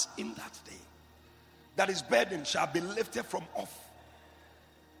pass in that day that his burden shall be lifted from off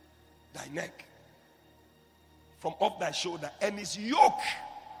thy neck, from off thy shoulder, and his yoke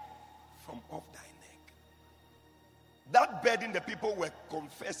from off thy neck. That burden the people were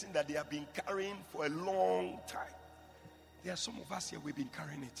confessing that they have been carrying for a long time. There are some of us here, we've been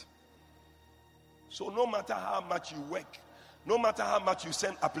carrying it. So no matter how much you work, no matter how much you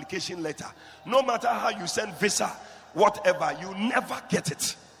send application letter, no matter how you send visa, whatever, you never get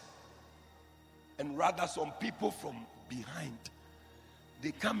it. And rather some people from behind,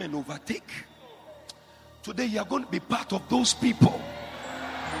 they come and overtake. Today you are going to be part of those people.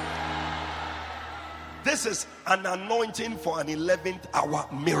 This is an anointing for an 11th hour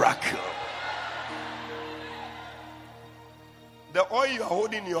miracle. The oil you are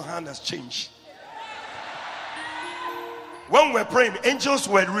holding in your hand has changed. When we're praying, angels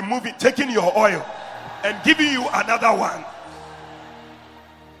were removing, taking your oil and giving you another one.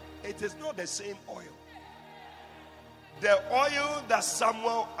 It is not the same oil. The oil that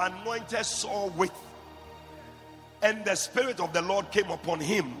Samuel anointed Saul with, and the Spirit of the Lord came upon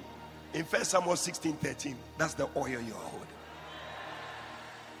him in 1 Samuel 16:13. That's the oil you are holding.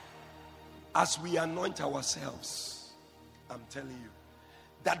 As we anoint ourselves, I'm telling you,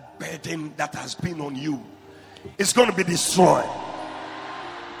 that burden that has been on you is going to be destroyed.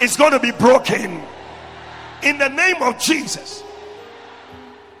 It's going to be broken in the name of Jesus.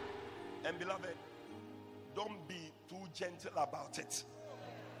 And beloved, don't be too gentle about it.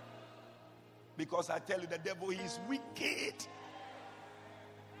 Because I tell you, the devil, he is wicked.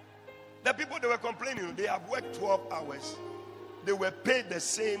 The people, they were complaining, they have worked 12 hours. They were paid the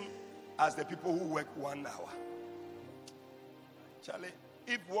same as the people who work 1 hour. Charlie,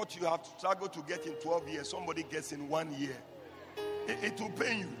 if what you have struggled to get in 12 years, somebody gets in 1 year, it will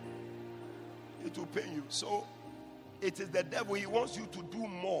pain you. It will pain you. So it is the devil. He wants you to do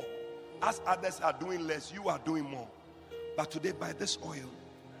more. As others are doing less, you are doing more. But today, by this oil,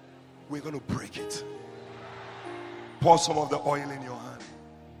 we're going to break it. Pour some of the oil in your hand.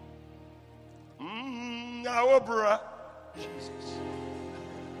 Jesus.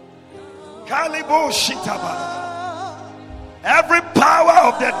 Kalibo Shitaba. Every power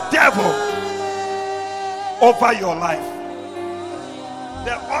of the devil over your life,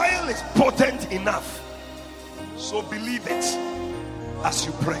 the oil is potent enough. So believe it as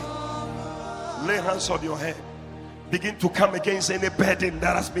you pray. Lay hands on your head. Begin to come against any burden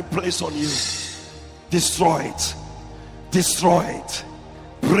that has been placed on you. Destroy it. Destroy it.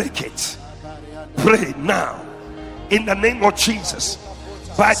 Break it. Pray now in the name of Jesus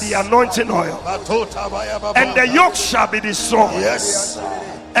by the anointing oil, and the yoke shall be destroyed. Yes.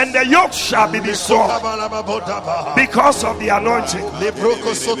 And the yoke shall be destroyed because of the anointing.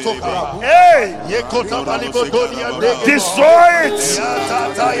 Hey! Destroy it.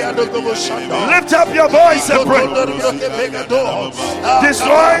 Lift up your voice and pray.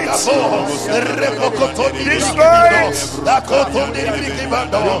 Destroy it.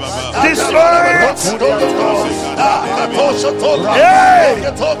 Destroy it. Destroy it. Hey!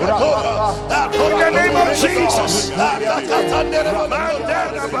 In the name of Jesus.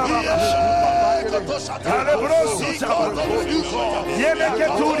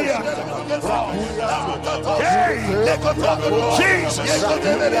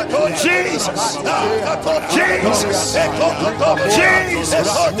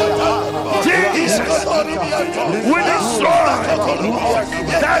 Jesus. We destroy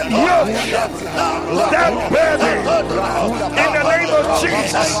that yoke, that burden in the name of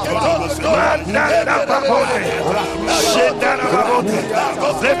Jesus.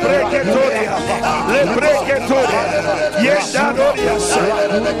 Lebreketoria, lebreketoria, yedadoria,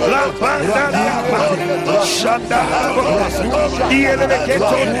 lampandania, shandahabo,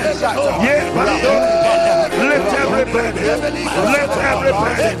 yeleketoria, yebadoria. Lift every burden, lift every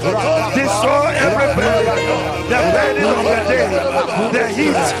burden, destroy every burden, the burden of the day, the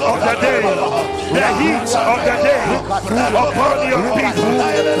heat of the day, the heat of the day upon your people.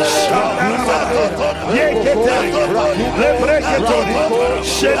 Shandahabo, yeketeria, lebreketoria.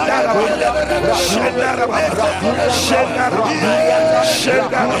 Shendaraba, Shendaraba, Shendaraba,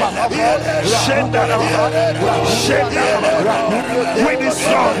 Shendaraba, Shendaraba. We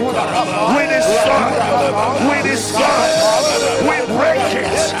destroy, we destroy, we destroy, we break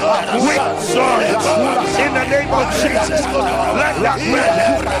it, we destroy it in the name of Jesus. Let that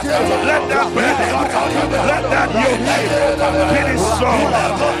burden, let that burden, let that yoke be destroyed,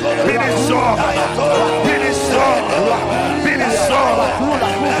 be destroyed, be destroyed, be destroyed.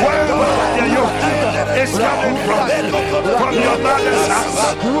 Wherever the yoke is coming from your mother's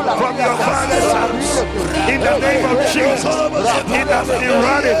house, from your father's house, in the name of Jesus, it has been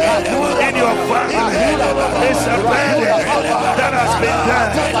running in your family. It's a burden that has been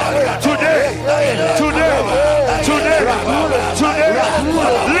done. Today,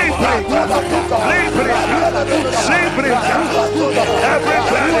 every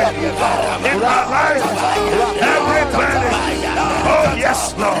burden in my life, every burden. Oh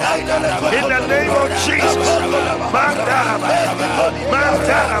yes, Lord. In the name of Jesus. Mandaraba.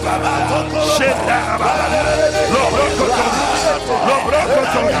 Mandaraba. Shendaraba. Lobrokoton.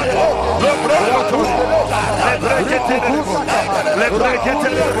 Lobrokoton. Lobrokoton. Lebreketelebo.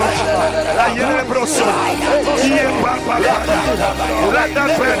 Lebreketelebo. Ayelebroso. Iepapa. Let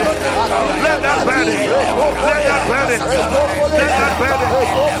that burden. Let that burden. Let that burden. Let that burden.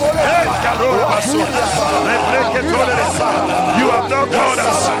 Hey, Karobasu. Lebreketelebo. You have not called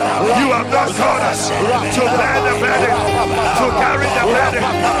us. You have not called us to bear the burden, to carry the burden.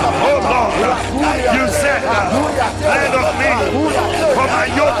 Oh Lord, you said, learn of me, for my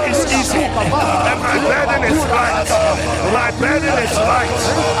yoke is easy and my burden is light. My burden is light.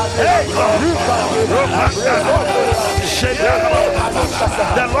 Hey Lord,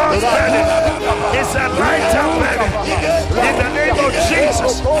 the Lord's burden is a lighter burden. In the name of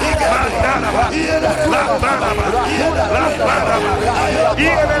Jesus. In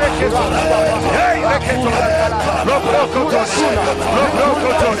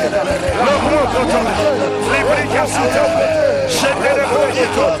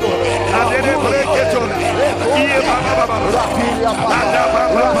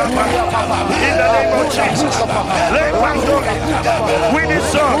the name of Jesus. We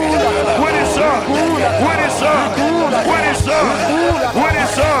deserve.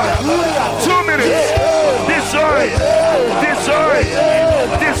 2 minutes.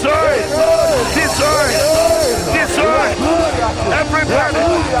 Destroy. Everybody.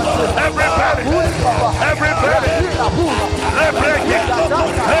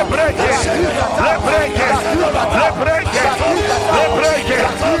 Let's break it.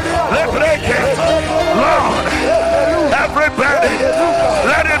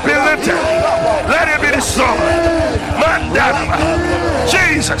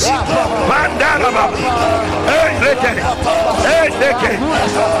 Jesus.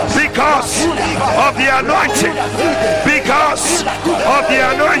 Because of the anointing. Because of the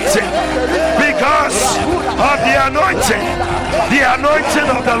anointing. Because of the anointing. The anointing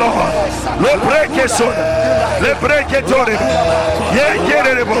of the Lord. Le break it so. Le break it on him. Yeah, get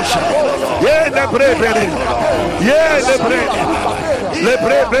it emotion. Yeah, the break it. Yeah, the break. Le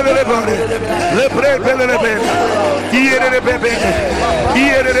break it. Le break it. Here the baby.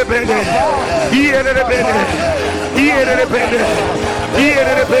 Here the baby. Here the baby. Here the baby. Here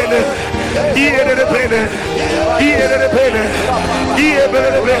the baby. Here the baby. Here the baby. Here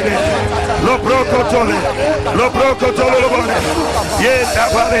the baby. Lo brocotole. Lo brocotole lo bone. Yes,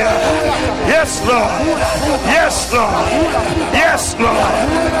 Abalia. Yes, Lord. Yes, Lord. Yes, Lord.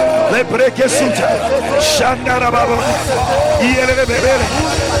 Le breke suta. Shandara babo. Here the baby.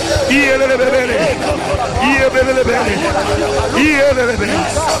 Here the baby. Here the baby. Here the baby.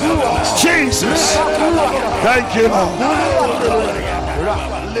 Jesus. Thank you, Lord.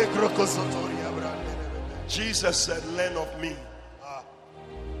 Jesus said, learn of me,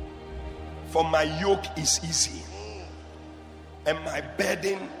 for my yoke is easy and my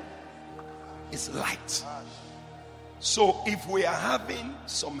burden is light. So if we are having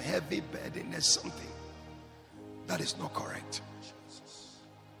some heavy burden, there's something that is not correct.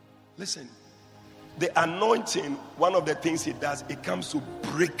 Listen, the anointing, one of the things it does, it comes to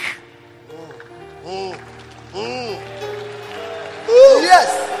break.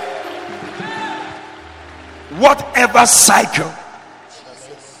 Yes. Whatever cycle.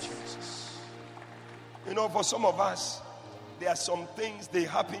 You know, for some of us, there are some things they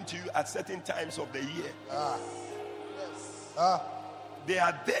happen to you at certain times of the year. They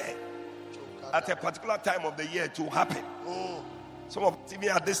are there at a particular time of the year to happen. Some of us, even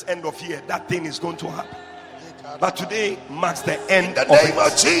at this end of year, that thing is going to happen. But today marks the end In the name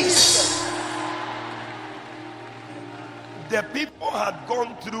of Jesus. The people had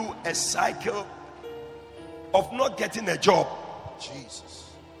gone through a cycle of not getting a job. Jesus.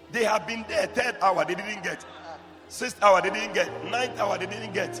 They have been there, 3rd hour, they didn't get. 6th hour, they didn't get. 9th hour, they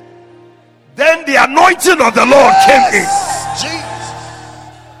didn't get. Then the anointing of the Lord came in. Jesus.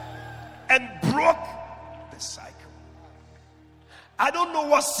 And broke the cycle. I don't know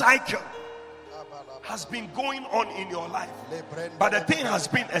what cycle has been going on in your life, but the thing has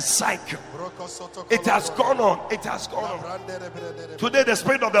been a cycle. It has gone on. It has gone on. Today the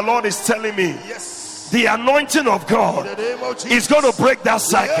Spirit of the Lord is telling me, the anointing of God is going to break that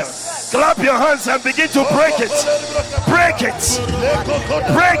cycle. Clap your hands and begin to break it. Break it.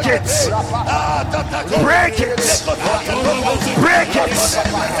 Break it. Break it. Break it.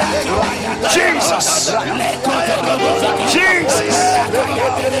 Jesus. Jesus.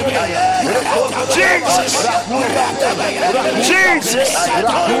 Jesus. Jesus.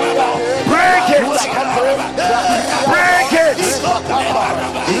 Break it. Break it.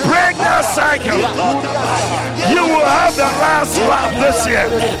 Break that cycle. You will have the last laugh this year.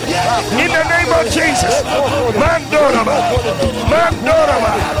 In the name of Jesus. Mandoraba.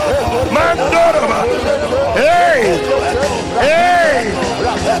 Mandoraba. Mandoraba. Hey. Hey.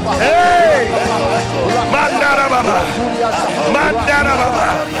 Hey. Mandarababa. Mandarababa.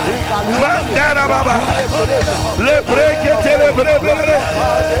 Mandarababa. Le brekete le brebele.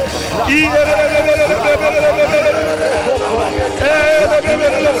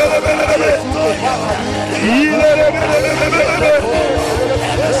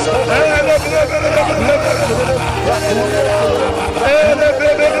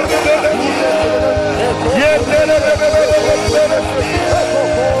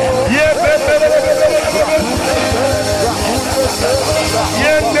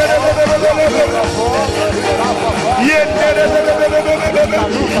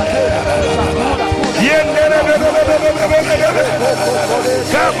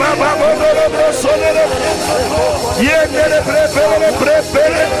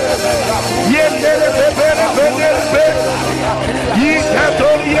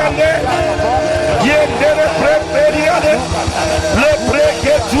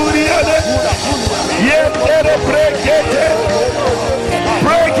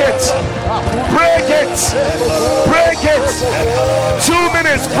 Break it. Break it. Break it. 2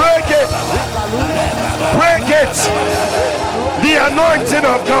 minutes. Break it. Break it. The anointing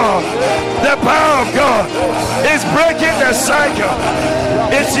of God, the power of God is breaking the cycle.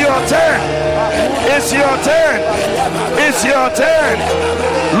 It's your turn. It's your turn. It's your turn.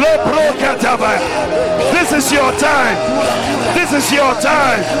 This is your time. This is your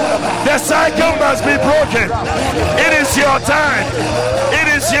time. The cycle must be broken. It is your time. It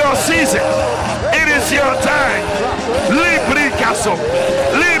is your season. It is your time. Libri caso.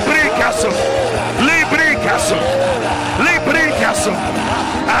 Libricaso, Libricaso, Libricaso,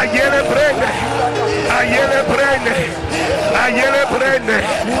 Ayele prende, Ayele prende, Ayele prende,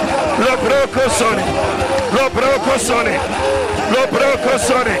 lo brocosone, lo brocosone, lo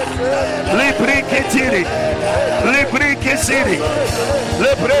brocosone, Libricitiri, Libricitiri,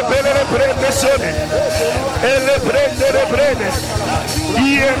 le prende sone, e le prende,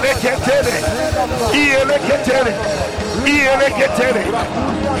 Iele ketere, Iele ketere, Iele ketere,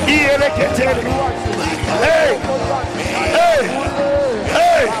 Iele ketere. Hey, hey,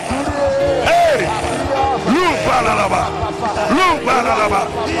 hey, hey, Lupalalaba, Lupalalaba,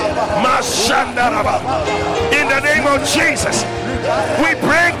 Mashandaraba. In the name of Jesus, we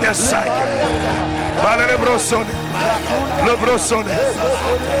break the cycle. Lobrosone, Lobrosone,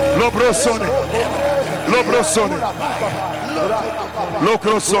 Lobrosone, Lobrosone,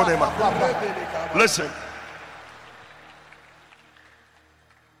 Lobrosone. Listen.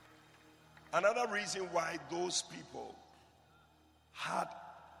 Another reason why those people had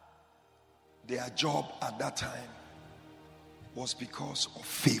their job at that time was because of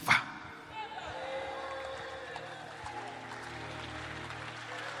favor.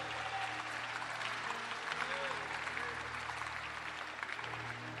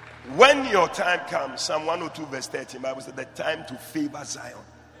 When your time comes, Psalm 102 verse 13, Bible says the time to favor Zion.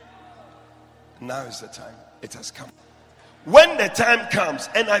 Now is the time. It has come. When the time comes,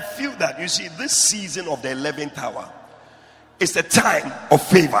 and I feel that, you see, this season of the 11th hour is the time of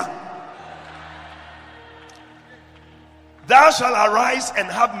favor. Thou shalt arise and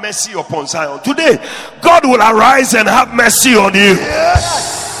have mercy upon Zion. Today, God will arise and have mercy on you.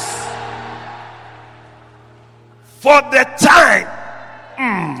 Yes. For the time.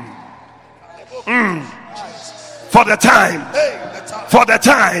 For the time. For the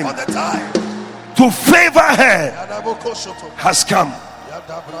time to favor her has come.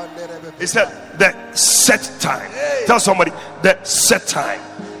 He said the set time. Tell somebody the set time.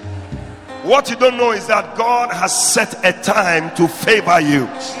 What you don't know is that God has set a time to favor you,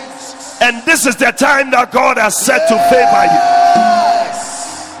 and this is the time that God has set to favor you.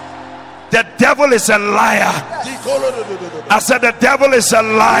 The devil is a liar. I said the devil is a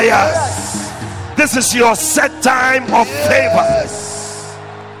liar. This is your set time of favor.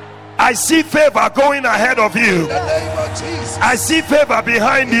 I see favor going ahead of you. I see favor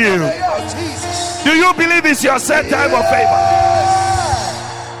behind you. Do you believe it's your set time of favor?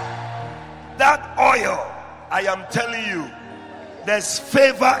 That oil, I am telling you, there's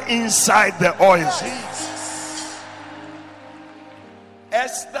favor inside the oil.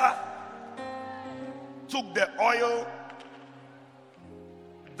 Esther took the oil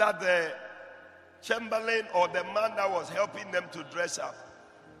that the chamberlain or the man that was helping them to dress up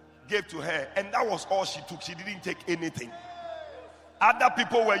gave to her, and that was all she took. She didn't take anything. Other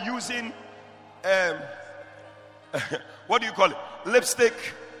people were using what do you call it? Lipstick,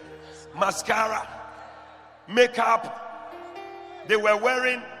 mascara, makeup. They were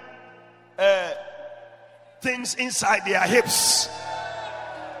wearing things inside their hips.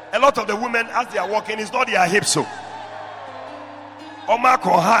 A lot of the women, as they are walking, it's not their hips. So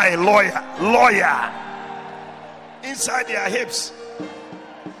Omako High, lawyer inside their hips.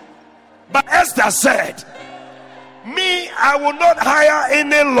 But Esther said, me, I will not hire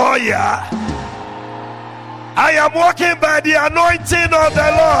any lawyer. I am walking by the anointing of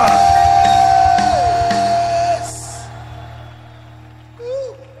the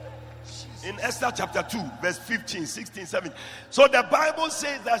Lord. In Esther chapter 2, verse 15, 16, 17. So the Bible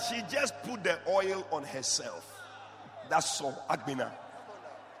says that she just put the oil on herself. That's all, Agbina.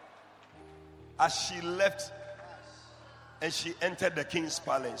 As she left and she entered the king's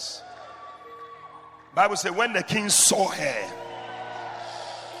palace, Bible says when the king saw her,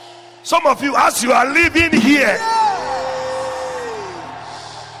 some of you, as you are living here,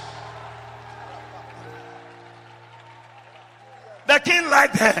 the king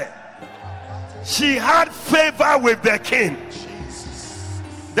liked her. She had favor with the king.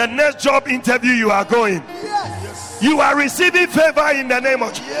 The next job interview you are going, you are receiving favor in the name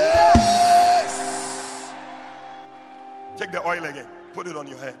of Jesus. Take the oil again, put it on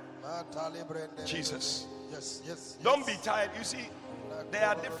your head. Jesus. Don't be tired. You see, there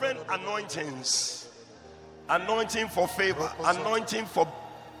are different anointings. Anointing for favor, anointing for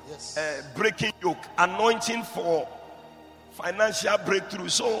breaking yoke, anointing for financial breakthrough.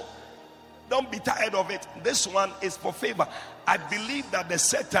 So don't be tired of it. This one is for favor. I believe that the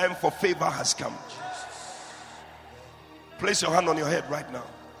set time for favor has come. Place your hand on your head right now.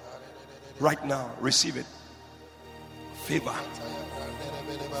 Right now, receive it. Favor.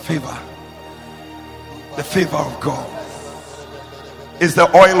 Favor. The favor of God. It's the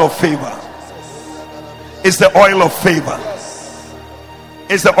oil of favor. It's the oil of favor.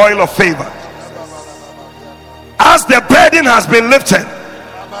 It's the oil of favor. As the burden has been lifted,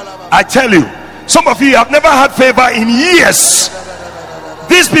 I tell you, some of you have never had favor in years.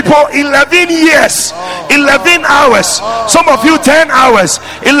 These people, 11 years, 11 hours. Some of you, 10 hours,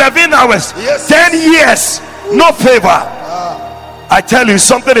 11 hours, 10 years, no favor. I tell you,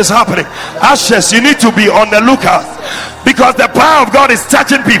 something is happening. Ashes, you need to be on the lookout, because the power of God is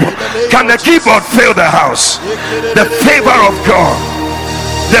touching people. Can the keyboard fill the house? The favor of God.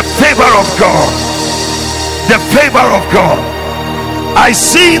 The favor of God. The favor of God. I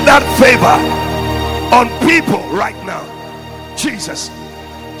see that favor on people right now. Jesus.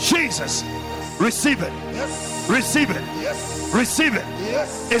 Jesus. Receive it. Receive it. Receive it.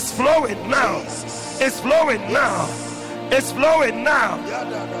 It's flowing now. It's flowing now. It's flowing now.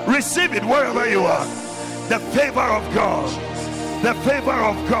 Receive it wherever you are. The favor of God. The favor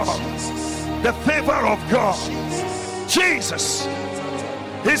of God. The favor of God. Jesus.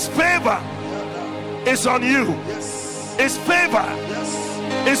 His favor is on you. His favor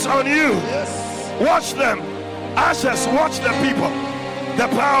is on you. Watch them. Ashes, watch the people. The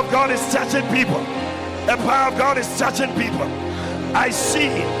power of God is touching people. The power of God is touching people. I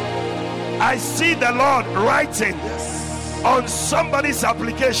see the Lord writing on somebody's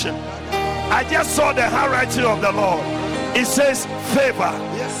application. I just saw the handwriting of the Lord. It says favor,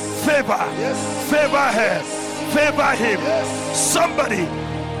 favor, favor her, favor him. Somebody,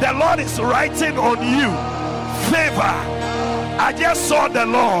 the Lord is writing on you favor. I just saw the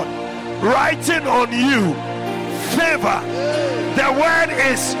Lord writing on you favor. The word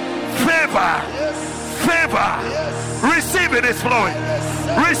is favor. Favor. Receive it, it's flowing.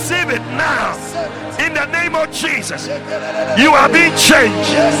 Receive it now. In the name of Jesus. You are being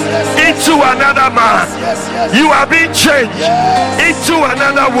changed into another man. You are being changed into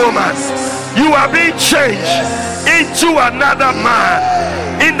another woman. You are being changed into another man.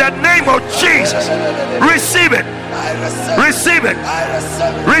 In the name of Jesus. Receive it. Receive it.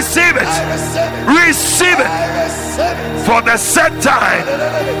 Receive it. Receive it. For the set time.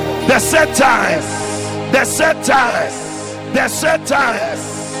 The set time. The set time. The set time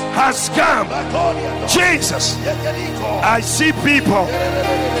has come. Jesus. I see people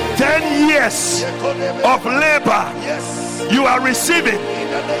 10 years of labor. You are receiving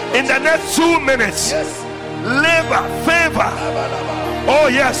in the next 2 minutes. Labor, favor. Oh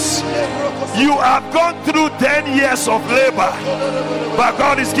yes, you have gone through 10 years of labor, but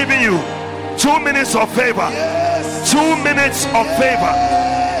God is giving you 2 minutes of favor. 2 minutes of favor.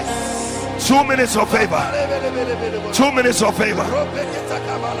 2 minutes of favor. 2 minutes of favor.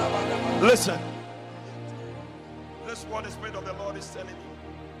 Listen, this is what the Spirit of the Lord is telling you.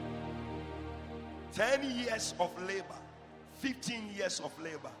 10 years of labor, 15 years of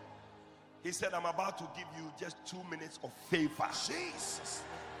labor. He said, I'm about to give you just 2 minutes of favor. Jesus.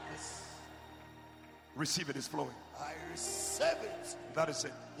 Yes. Receive it, it's flowing. I receive it. That is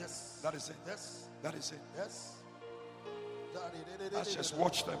it. Yes. That is it. Yes. That is it. Yes. Let's just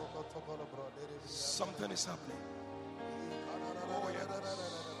watch them. Something is happening. Oh, yes.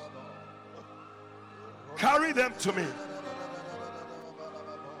 Carry them to me.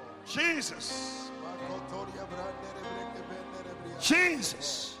 Jesus.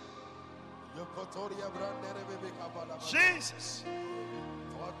 Jesus. Jesus.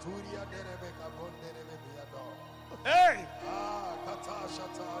 Hey.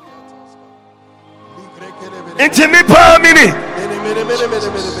 Into me per minute.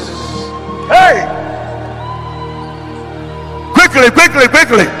 Hey.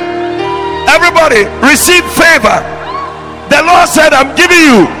 Quickly. Everybody receive favor. The Lord said, I'm giving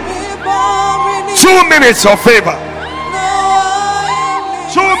you 2 minutes of favor.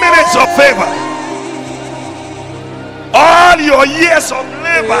 2 minutes of favor. All your years of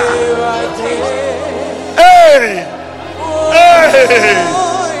labor. Hey.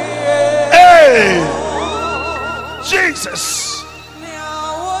 Jesus.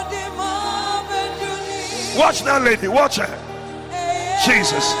 Watch that lady. Watch her.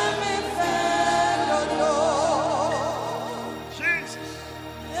 Jesus.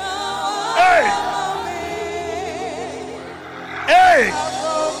 Hey.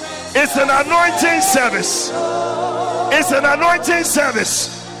 It's an anointing service. It's an anointing service.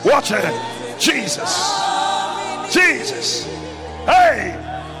 Watch her. Jesus. Jesus. Hey.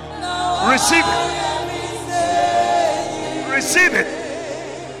 Receive it. Receive it.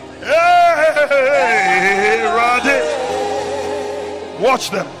 Hey, Roddy. Watch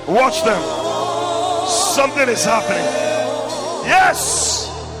them. Watch them. Something is happening. Yes.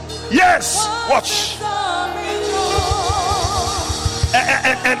 Yes. Watch.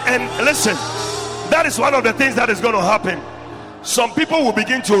 And listen, that is one of the things that is going to happen. Some people will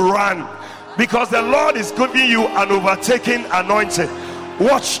begin to run because the Lord is giving you an overtaking anointing.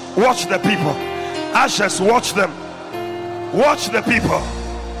 Watch the people. Ashes, watch them. Watch the people,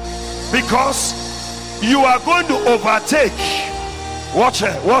 because you are going to overtake. Watch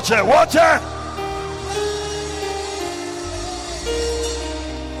it, watch it, watch it.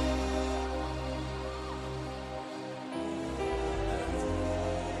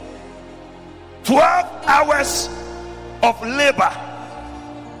 Hours of labor,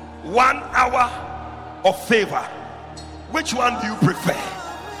 1 hour of favor. Which one do you prefer?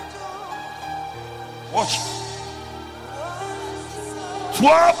 Watch.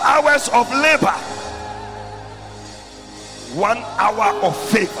 12 hours of labor, 1 hour of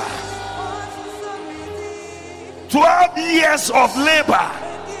favor. 12 years of labor,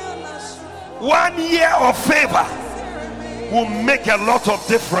 1 year of favor will make a lot of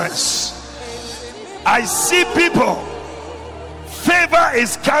difference. I see people, favor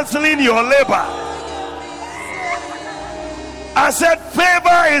is canceling your labor. I said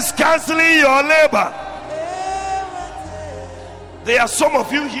favor is canceling your labor. There are some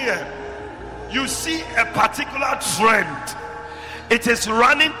of you here, you see a particular trend. It is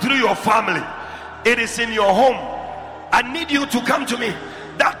running through your family. It is in your home. I need you to come to me.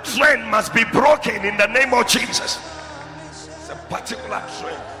 That trend must be broken in the name of Jesus. It's a particular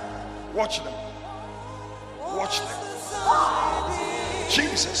trend. Watch them. Watch them.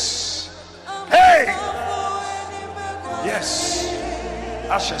 Jesus. Hey. Yes.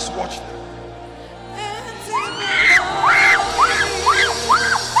 Ashes, watch them.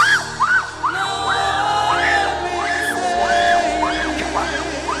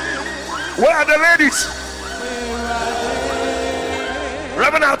 Where are the ladies?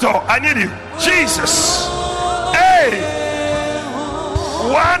 Reverend Alto, I need you. Jesus. Hey.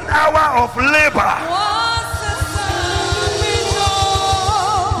 1 hour of labor.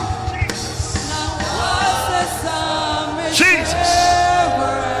 Jesus.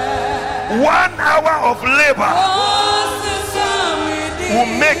 1 hour of labor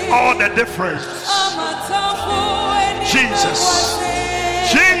will make all the difference. Jesus.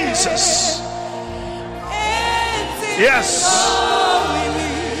 Jesus. Yes.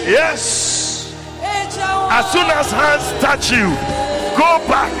 Yes. As soon as hands touch you, go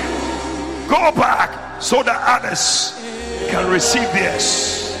back. Go back so that others can receive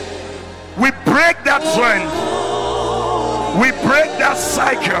theirs. We break that trend. We break that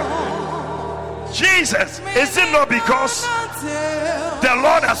cycle. Jesus, is it not because the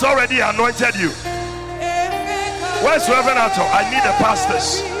Lord has already anointed you? Where's Reverend Alto? I need the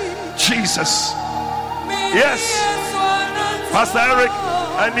pastors. Jesus. Yes. Pastor Eric,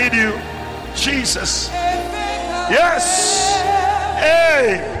 I need you. Jesus. Yes.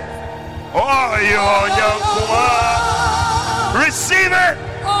 Hey. Oh, receive it.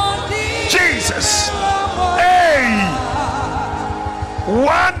 Jesus. Hey.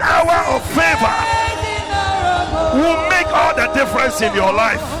 1 hour of favor will make all the difference in your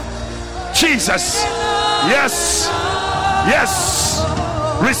life. Jesus. Yes. Yes.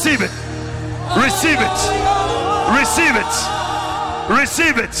 Receive it. Receive it. Receive it.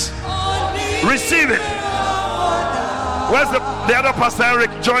 Receive it. Receive it. Where's the other Pastor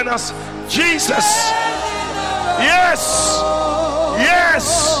Eric? Join us. Jesus. Yes.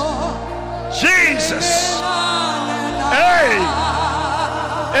 Yes. Jesus. Hey.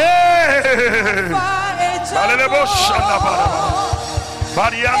 Hey.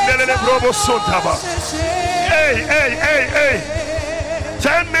 Hey.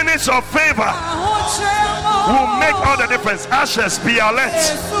 10 minutes of favor will make all the difference. Ashes, be alert.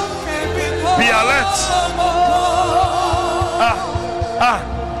 Be alert.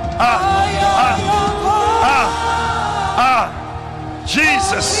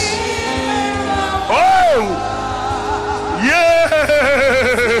 Jesus. Oh, yeah.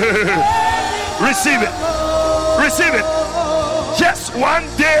 Receive it. Receive it. Just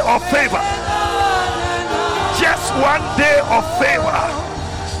 1 day of favor. Just 1 day of favor.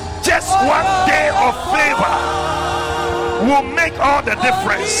 Just 1 day of favor will make all the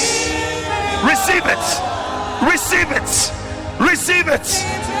difference. Receive it. Receive it. Receive it.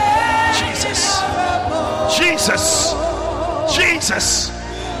 Jesus. Jesus. Jesus.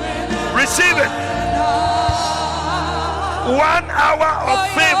 Receive it. 1 hour of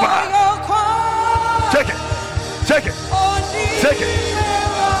favor. Take it. Take it. Take it.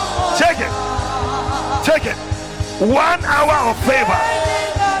 Take it. Take it. 1 hour of favor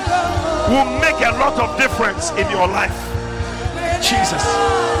will make a lot of difference in your life. Jesus.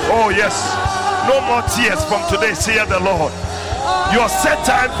 Oh yes. No more tears from today, saith the Lord. Your set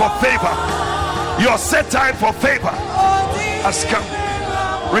time for favor. Your set time for favor has come.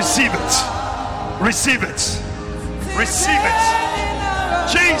 Receive it. Receive it. Receive it.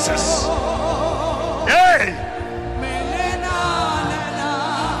 Jesus. Hey.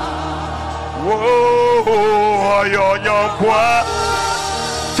 Whoa.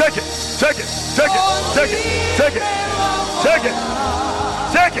 Take it. Take it. Take it. Take it. Take it. Take it.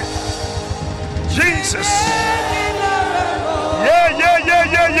 Take it. Jesus. Yeah.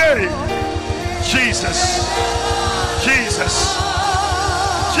 Jesus. Jesus.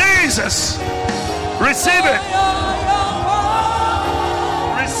 Jesus. Receive it.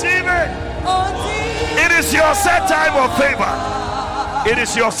 Receive it. It is your set time of favor. It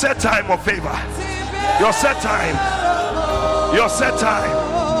is your set time of favor. Your set time. Your set time.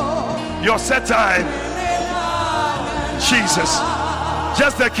 Your set time. Jesus.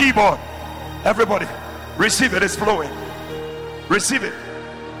 Just the keyboard. Everybody, receive it. It's flowing. Receive it.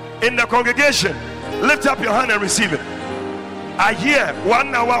 In the congregation, lift up your hand and receive it. I hear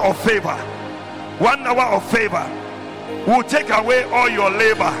 1 hour of favor. 1 hour of favor will take away all your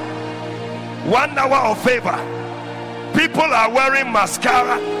labor. 1 hour of favor. People are wearing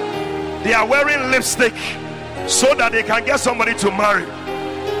mascara. They are wearing lipstick so that they can get somebody to marry.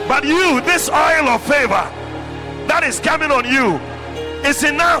 But you, this oil of favor that is coming on you, is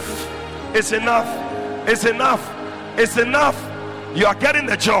enough. It's enough. It's enough. It's enough. You are getting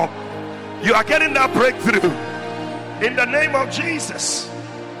the job. You are getting that breakthrough. In the name of Jesus.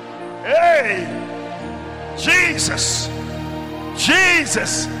 Hey. Jesus.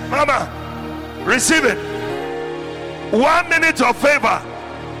 Jesus. Mama, receive it. 1 minute of favor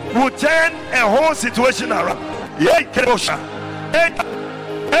will turn a whole situation around.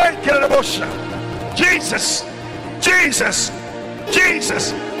 Jesus. Jesus.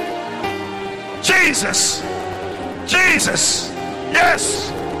 Jesus. Jesus. Jesus.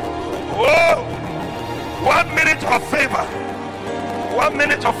 Yes. Whoa. 1 minute of favor. 1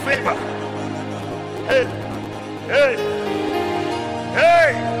 minute of favor. Hey. Hey.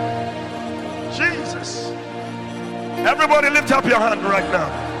 Hey. Jesus. Everybody lift up your hand right now.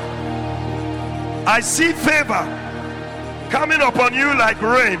 I see favor coming upon you like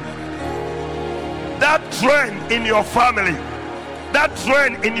rain. That trend in your family, that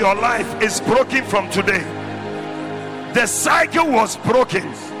trend in your life is broken from today. The cycle was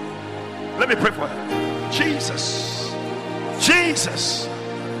broken. Let me pray for you. Jesus. Jesus.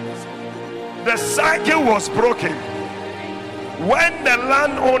 The cycle was broken when the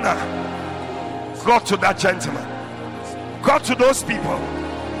landowner got to that gentleman, got to those people.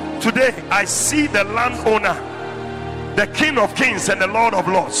 Today I see the landowner, the King of Kings and the Lord of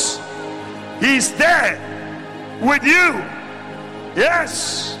Lords. He is there with you.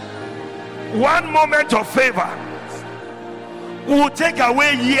 Yes. 1 moment of favor will take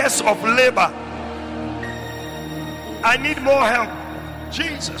away years of labor. I need more help.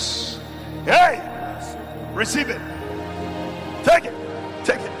 Jesus. Hey, receive it. Take it.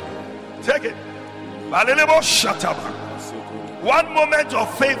 Take it. Take it. 1 moment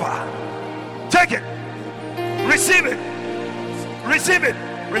of favor. Take it. Receive it. Receive it.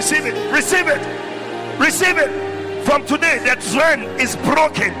 Receive it. Receive it. Receive it. From today, the trend is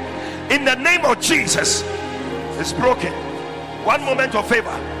broken. In the name of Jesus, it's broken. 1 moment of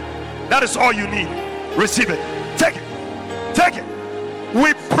favor. That is all you need. Receive it. Take it. Take it.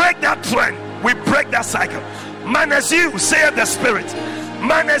 We break that trend. We break that cycle. Minus you, saith the Spirit.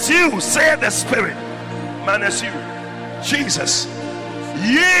 Minus you, saith the Spirit. Minus you. Jesus.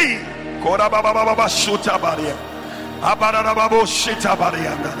 Yea.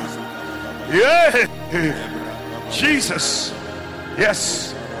 Yeah. Jesus.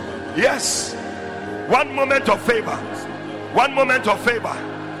 Yes. Yes. 1 moment of favor. 1 moment of favor.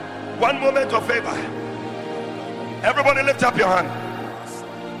 1 moment of favor. Everybody lift up your hand.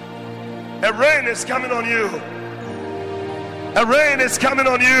 A rain is coming on you. A rain is coming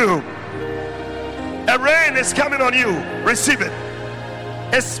on you. A rain is coming on you. Receive it.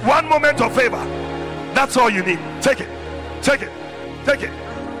 It's 1 moment of favor. That's all you need. Take it. Take it. Take it.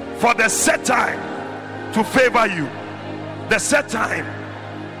 For the set time to favor you. The set time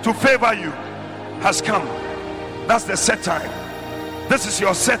to favor you has come. That's the set time. This is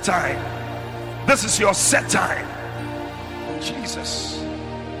your set time. This is your set time. Jesus.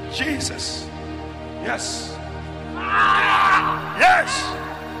 Jesus. Yes. Yes.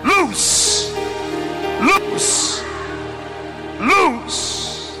 Loose. Loose.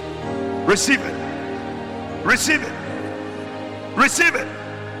 Loose. Receive it. Receive it. Receive it.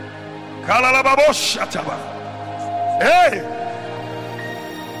 Hey.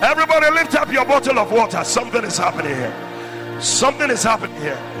 Everybody lift up your bottle of water. Something is happening here. Something is happening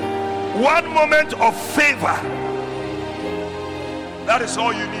here. One moment of favor. That is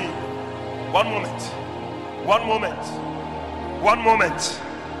all you need. One moment. One moment. One moment.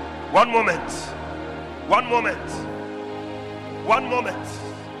 One moment. One moment. One moment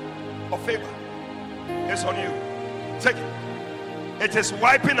of favor is on you. Take it. It is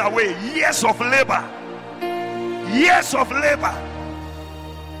wiping away years of labor. Years of labor.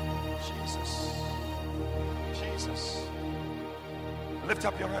 Jesus. Jesus. Lift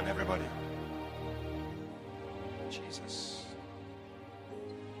up your hand, everybody. Jesus.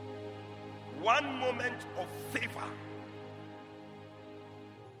 One moment of favor.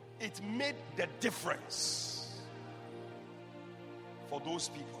 It made the difference for those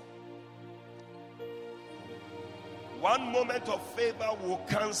people. One moment of favor will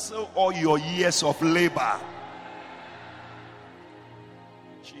cancel all your years of labor.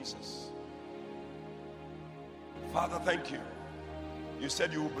 Jesus. Father, thank you. You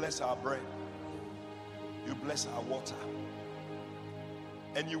said you will bless our bread. You bless our water.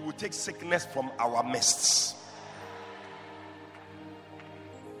 And you will take sickness from our midst.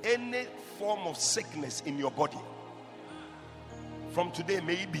 Any form of sickness in your body, from today,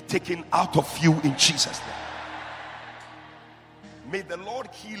 may it be taken out of you in Jesus' name. May the Lord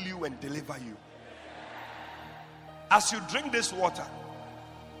heal you and deliver you. As you drink this water,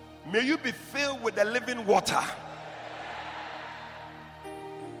 may you be filled with the living water.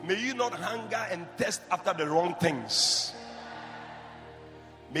 May you not hunger and thirst after the wrong things.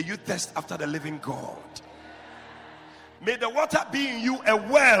 May you thirst after the living God. May the water be in you a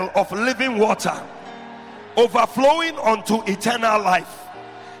well of living water, overflowing unto eternal life.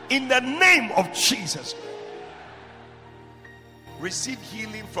 In the name of Jesus. Receive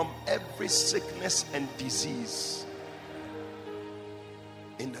healing from every sickness and disease.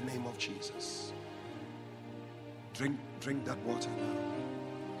 In the name of Jesus. Drink that water now.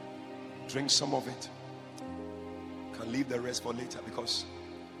 Drink some of it. Can leave the rest for later, because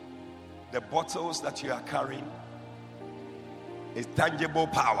the bottles that you are carrying is tangible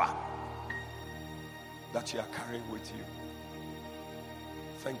power that you are carrying with you.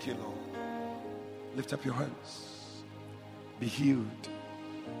 Thank you, Lord. Lift up your hands. Be healed.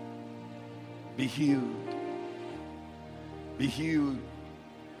 Be healed. Be healed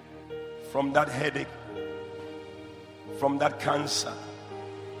from that headache, from that cancer.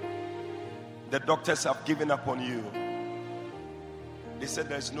 The doctors have given up on you. They said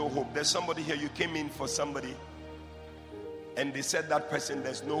there's no hope. There's somebody here, you came in for somebody, and they said that person,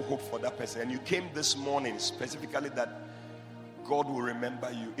 there's no hope for that person. And you came this morning specifically that God will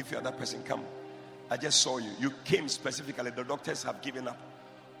remember you. If you're that person, come. I just saw you. You came specifically. The doctors have given up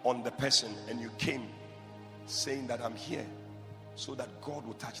on the person, and you came saying that I'm here so that God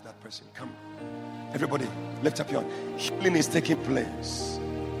will touch that person. Come. Everybody, lift up your hand. Healing is taking place.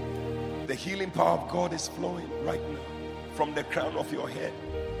 The healing power of God is flowing right now from the crown of your head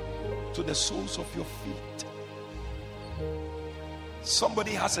to the soles of your feet.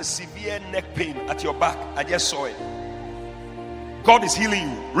 Somebody has a severe neck pain at your back. I just saw it. God is healing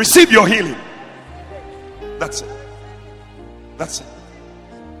you. Receive your healing. That's it. That's it.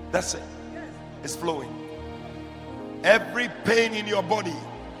 That's it. It's flowing. Every pain in your body,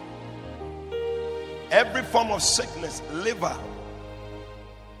 every form of sickness, liver,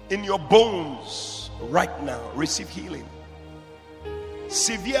 in your bones right now, receive healing.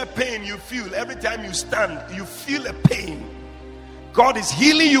 Severe pain you feel every time you stand, you feel a pain. God is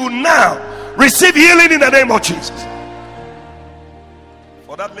healing you now. Receive healing in the name of Jesus.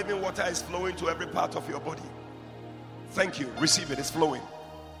 For that living water is flowing to every part of your body. Thank you. Receive it. It's flowing.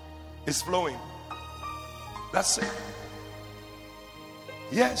 It's flowing. That's it.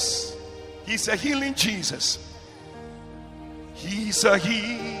 Yes. He's a healing Jesus. He's a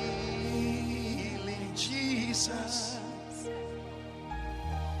healing Jesus.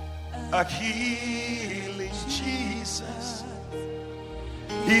 A healing Jesus.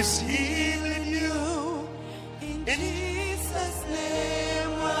 He's healing you in Jesus' name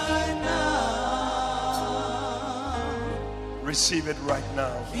right now. Receive it right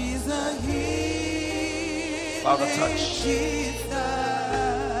now. He's a healing Father, touch. Jesus.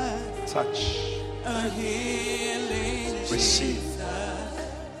 Touch. A healing receive Jesus.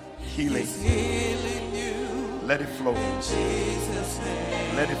 Healing. He's healing you. Let it flow. In Jesus'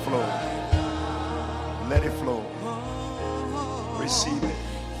 name. Let it flow. Let it flow. Receive it.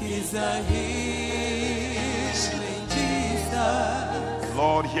 He's a healing Jesus.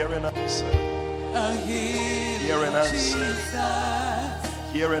 Lord, hear and answer. A hear and answer.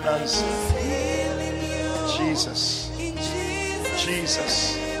 Hear and answer. Jesus.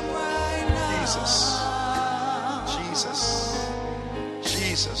 Jesus. Jesus. Jesus.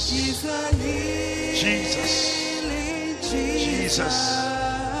 Jesus. Jesus. Jesus.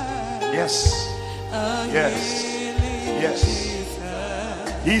 Yes. Yes. Yes.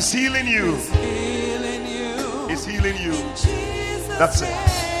 He's healing you. He's healing you. That's it.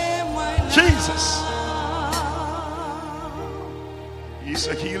 Jesus. He's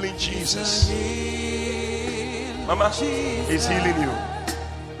a healing Jesus. Mama, he's healing you.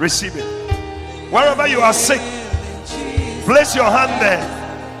 Receive it. Wherever you are sick, place your hand there.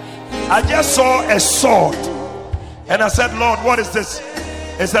 I just saw a sword. And I said, Lord, what is this?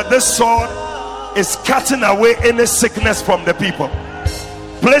 He said, this sword is cutting away any sickness from the people.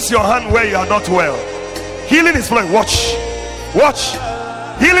 Place your hand where you are not well. Healing is flowing. Watch. Watch.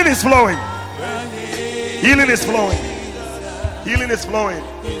 Healing is flowing. Healing is flowing. Healing is flowing.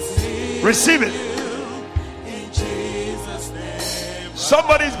 Receive it.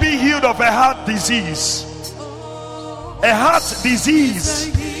 Somebody's being healed of a heart disease. A heart disease.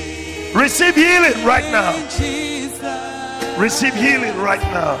 Receive healing right now. Receive healing right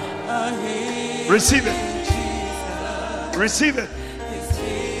now. Receive it. Receive it.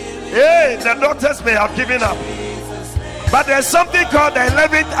 Hey, the doctors may have given up, but there's something called the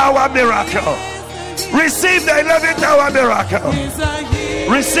 11th hour miracle. Receive the 11th hour miracle.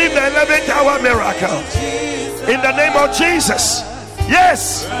 Receive the 11th hour miracle in the name of Jesus.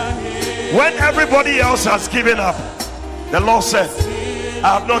 Yes. When everybody else has given up, the Lord said,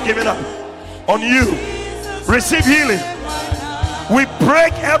 I have not given up on you. Receive healing. We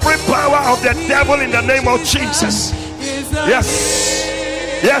break every power of the devil in the name of Jesus. Yes.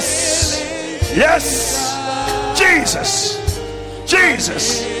 Yes. Yes. Jesus.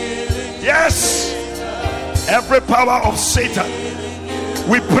 Jesus. Yes. Every power of Satan,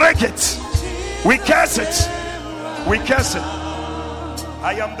 we break it. We curse it. We curse it.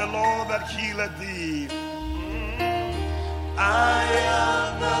 I am the Lord that healeth thee. I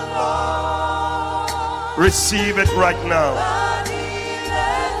am the Lord. Receive it right now.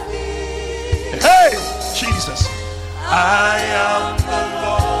 Hey, Jesus. I am the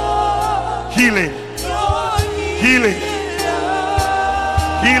Lord. Healing. Healing.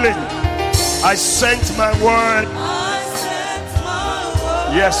 Healing. I sent my word.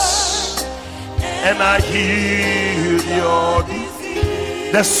 Yes. And I healed your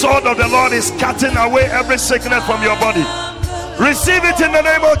disease. The sword of the Lord is cutting away every sickness from your body. Receive it in the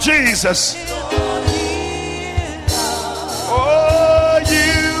name of Jesus. Oh,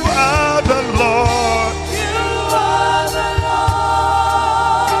 you are the Lord.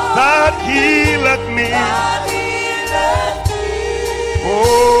 That healeth me. Oh,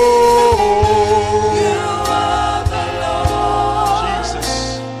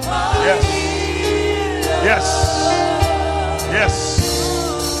 Jesus. Yes. Yes. Yes.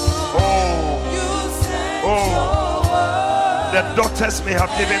 Oh. The doctors may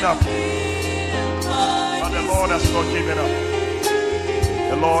have given up, but the Lord has not given up.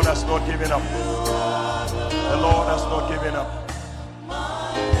 The Lord has not given up. The Lord has not given up.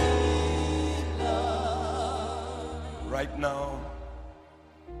 Right now,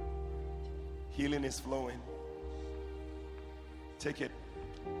 healing is flowing. Take it.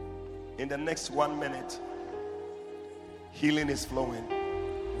 In the next 1 minute, healing is flowing.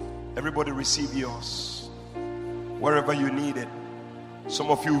 Everybody receive yours. Wherever you need it. Some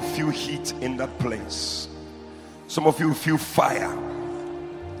of you feel heat in that place. Some of you feel fire.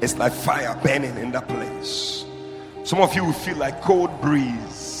 It's like fire burning in that place. Some of you feel like cold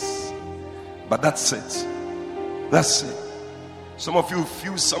breeze. But that's it. That's it. Some of you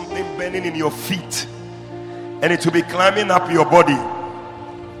feel something burning in your feet, and it will be climbing up your body.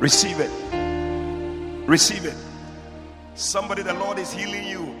 Receive it. Receive it. Somebody, the Lord is healing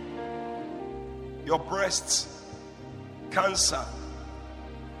you. Your breasts, cancer,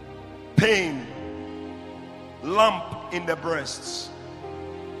 pain, lump in the breasts.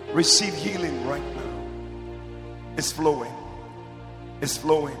 Receive healing right now. It's flowing. It's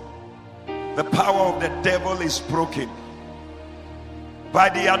flowing. The power of the devil is broken. By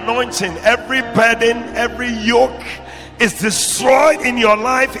the anointing, every burden, every yoke is destroyed in your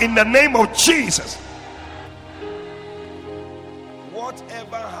life in the name of Jesus.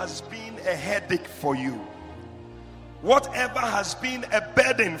 Whatever has been a headache for you, whatever has been a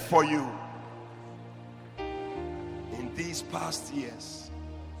burden for you in these past years,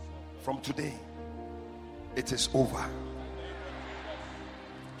 from today, it is over.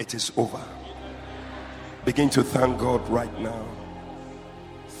 It is over. Begin to thank God right now.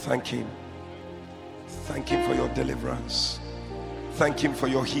 Thank Him. Thank Him for your deliverance. Thank Him for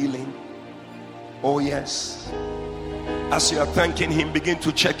your healing. Oh yes. As you are thanking Him, begin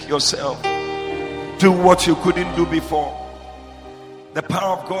to check yourself. Do what you couldn't do before. The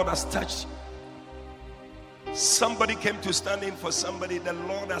power of God has touched. Somebody came to stand in for somebody. The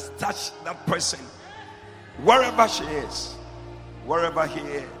Lord has touched that person. Wherever she is, wherever he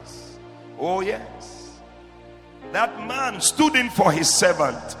is. Oh yes. That man stood in for his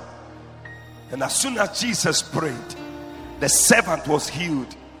servant. And as soon as Jesus prayed, the servant was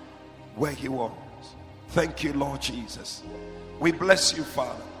healed where he was. Thank you, Lord Jesus. We bless you,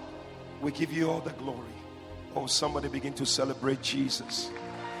 Father. We give you all the glory. Oh, somebody begin to celebrate Jesus.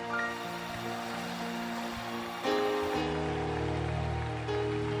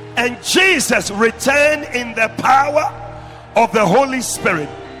 And Jesus returned in the power of the Holy Spirit.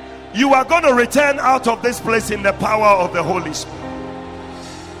 You are going to return out of this place in the power of the Holy Spirit.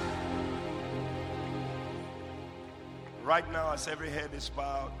 Right now, as every head is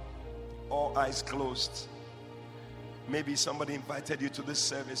bowed, all eyes closed. Maybe somebody invited you to this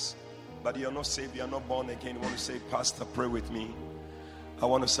service, but you're not saved, you're not born again. You want to say, Pastor, pray with me. I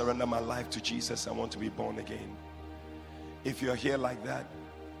want to surrender my life to Jesus. I want to be born again. If you're here like that,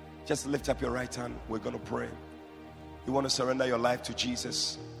 just lift up your right hand. We're going to pray. You want to surrender your life to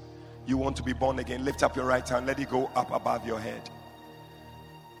Jesus. You want to be born again. Lift up your right hand. Let it go up above your head.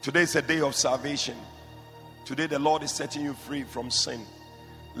 Today is a day of salvation. Today the Lord is setting you free from sin.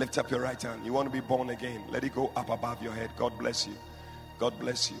 Lift up your right hand. You want to be born again. Let it go up above your head. God bless you. God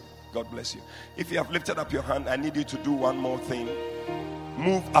bless you. God bless you. If you have lifted up your hand, I need you to do one more thing.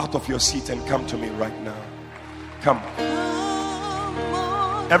 Move out of your seat and come to me right now. Come.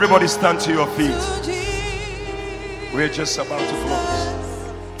 Everybody stand to your feet. We're just about to close.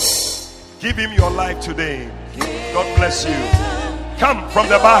 Give him your life today. God bless you. Come from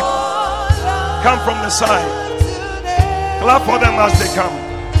the back. Come from the side. Clap for them as they come.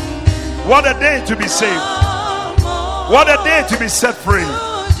 What a day to be saved. What a day to be set free.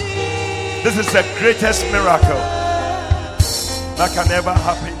 This is the greatest miracle that can ever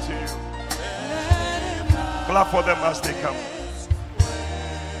happen to you. Clap for them as they come.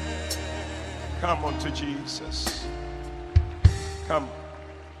 Come unto Jesus. Come.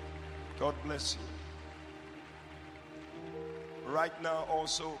 God bless you. Right now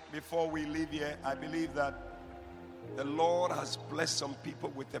also, before we leave here, I believe that the Lord has blessed some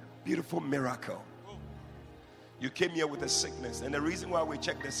people with a beautiful miracle. You came here with a sickness, and the reason why we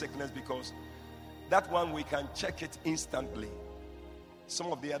check the sickness, because that one we can check it instantly.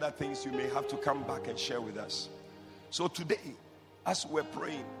 Some of the other things you may have to come back and share with us. So today, as we're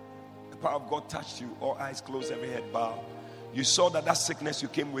praying, the power of God touched you. All eyes closed, every head bowed. You saw that sickness you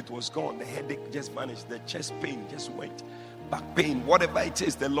came with was gone. The headache just vanished. The chest pain just went. Back pain, whatever it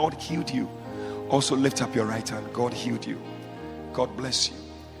is, the Lord healed you. Also lift up your right hand. God healed you. God bless you.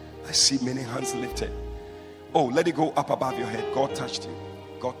 I see many hands lifted. Oh, let it go up above your head. God touched you.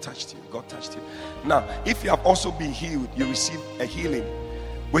 God touched you. God touched you. Now, if you have also been healed, you receive a healing.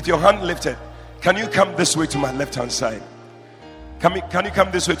 With your hand lifted, can you come this way to my left hand side? Can you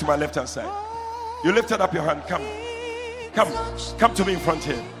come this way to my left hand side? You lifted up your hand. Come to me in front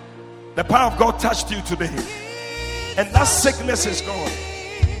here. The power of God touched you today. And that sickness is gone.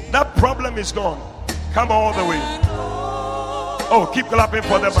 That problem is gone. Come all the way. Oh, keep clapping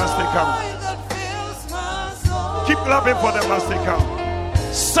for them as they come. Keep clapping for them as they come.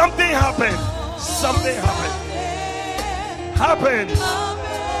 Something happened. Something happened.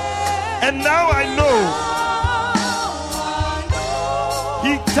 And now I know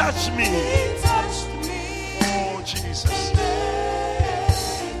He touched me. Oh, Jesus.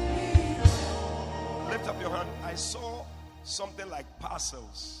 Lift up your hand. I saw something like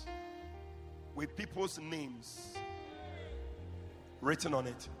parcels with people's names written on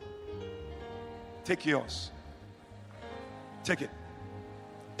it. Take yours. Take it.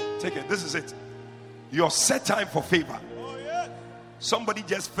 Take it. This is it. Your set time for favor. Somebody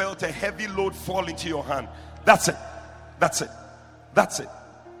just felt a heavy load fall into your hand. That's it. That's it. That's it.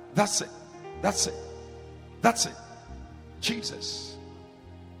 That's it. That's it. That's it. Jesus.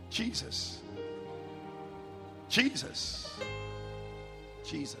 Jesus. Jesus.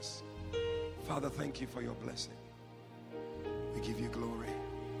 Jesus. Father, thank you for your blessing. We give you glory.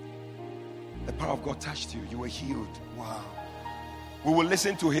 The power of God touched you. You were healed. Wow. We will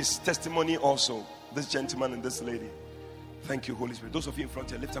listen to his testimony also. This gentleman and this lady. Thank you, Holy Spirit. Those of you in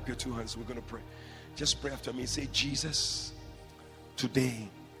front here, lift up your two hands. We're going to pray. Just pray after me. Say, Jesus, today,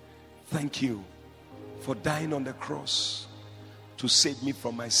 thank you for dying on the cross to save me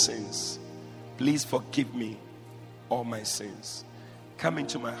from my sins. Please forgive me all my sins. Come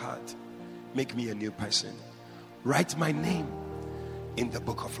into my heart. Make me a new person. Write my name in the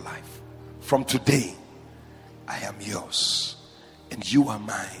book of life. From today, I am yours and you are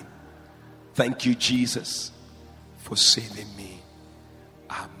mine. Thank you, Jesus, for saving me.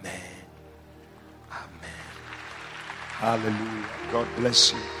 Amen. Amen. Hallelujah. God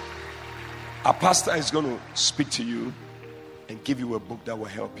bless you. Our pastor is going to speak to you and give you a book that will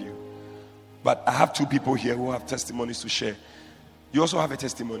help you. But I have two people here who have testimonies to share. You also have a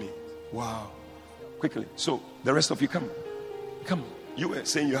testimony. Wow. Quickly. So, the rest of you, come. Come. You were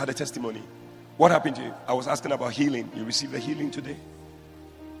saying you had a testimony. What happened to you? I was asking about healing. You received a healing today?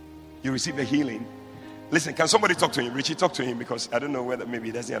 You received a healing? Listen, can somebody talk to him? Richie, talk to him, because I don't know whether maybe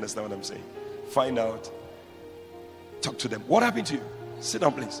he doesn't understand what I'm saying. Find out. Talk to them. What happened to you? Sit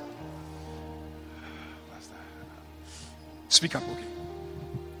down, please. Speak up, okay?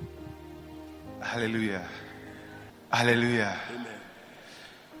 Hallelujah. Hallelujah. Amen.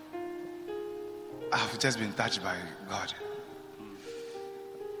 I've just been touched by God.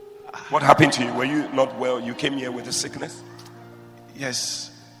 What happened to you? Were you not well? You came here with a sickness?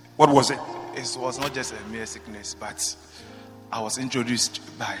 Yes. What was it? It was not just a mere sickness, but I was introduced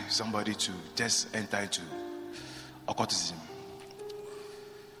by somebody to just enter into occultism.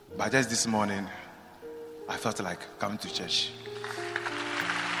 But just this morning, I felt like coming to church.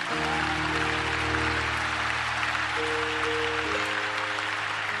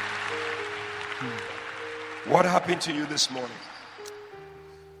 What happened to you this morning?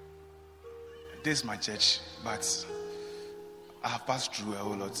 This is my church, but I have passed through a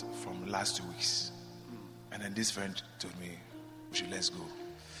whole lot from the last 2 weeks. And then this friend told me, let's go.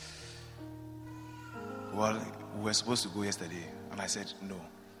 Well, we were supposed to go yesterday, and I said, no,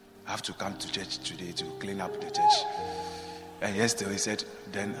 I have to come to church today to clean up the church. And yesterday he said,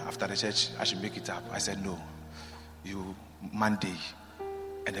 then after the church, I should make it up. I said, no, Monday.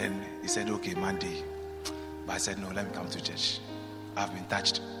 And then he said, okay, Monday. But I said, no, let me come to church. I've been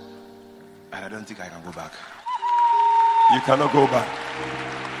touched, and I don't think I can go back. You cannot go back.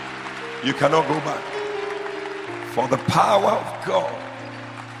 You cannot go back. For the power of God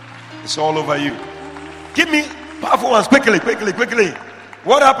is all over you. Give me powerful ones quickly.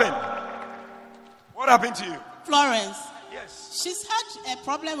 What happened? What happened to you? Florence. Yes. She's had a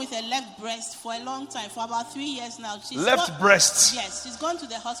problem with her left breast for a long time, for about 3 years now. Breast? Yes, she's gone to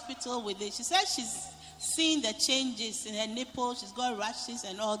the hospital with it. She said she's seen the changes in her nipples. She's got rashes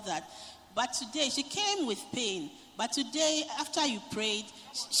and all that. But today, she came with pain. But today, after you prayed,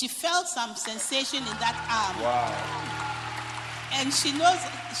 she felt some sensation in that arm. Wow. And she knows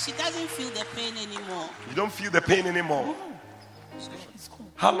she doesn't feel the pain anymore. You don't feel the pain anymore? No. It's cool.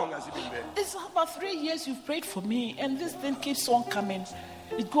 How long has it been there? It's about 3 years you've prayed for me, and this thing keeps on coming.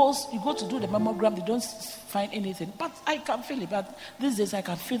 You go to do the mammogram, they don't find anything. But I can feel it. But these days, I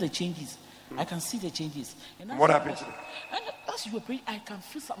can feel the changes. I can see the changes. And what happened to you? And as you were praying, I can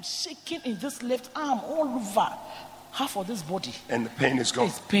feel some shaking in this left arm all over half of this body. And the pain is gone.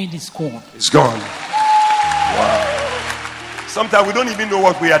 His pain is gone. It's gone. Wow. Sometimes we don't even know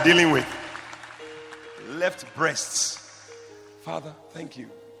what we are dealing with. Left breasts. Father, thank you.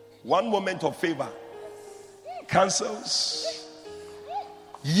 One moment of favor cancels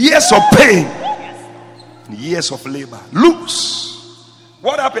years of pain, years of labor. Loose.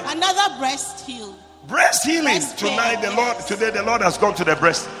 What happened? Another breast healed. Breast healing. Breast Tonight, pain, today the Lord has gone to the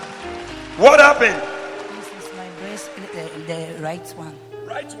breast. What happened? This is my breast, the right one.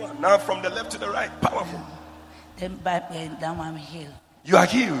 Right one. Now from the left to the right. Powerful. Then now I'm healed. You are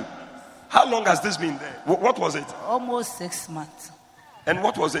healed. How long has this been there? What was it? Almost 6 months. And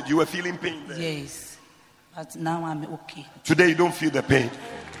what was it? You were feeling pain there? Yes. But now I'm okay. Today you don't feel the pain.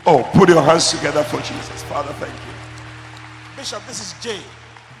 Oh, put your hands together for Jesus. Father, thank you. Bishop, this is Jay.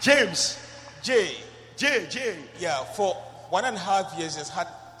 James. Jay. Yeah, for 1.5 years, he's had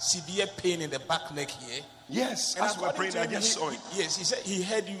severe pain in the back neck here. Yes, And as we're praying, I him, just saw it. Yes, he said he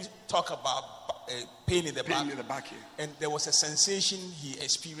heard you talk about pain in the back. Pain in the back here. And there was a sensation he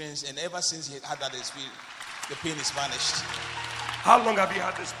experienced, and ever since he had that experience, the pain is vanished. How long have you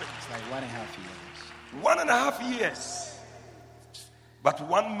had this pain? It's like 1.5 years. 1.5 years. But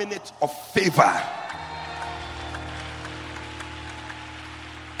 1 minute of favor.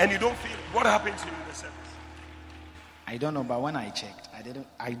 And you don't feel what happened to you in the service? I don't know, but when I checked,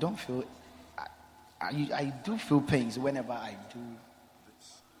 I don't feel. I do feel pains whenever I do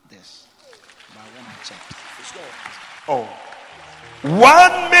this. But when I checked, it's gone. Oh,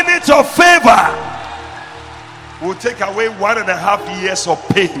 1 minute of favor will take away 1.5 years of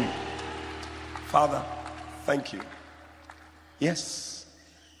pain. Father, thank you. Yes,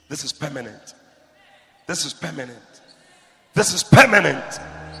 this is permanent. This is permanent. This is permanent.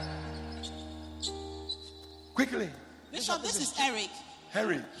 Quickly. Bishop, this is Eric.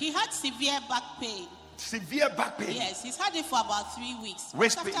 Harry. He had severe back pain. Severe back pain? Yes, he's had it for about 3 weeks.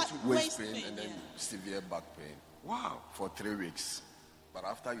 Waist pain? Waist pain and then severe back pain. Wow. For 3 weeks. But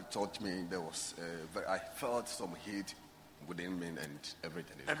after you touched me, there was I felt some heat within me and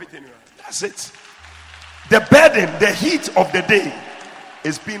everything. Everything. That's it. The burden, the heat of the day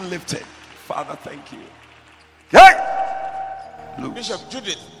is being lifted. Father, thank you. Hey! Look. Bishop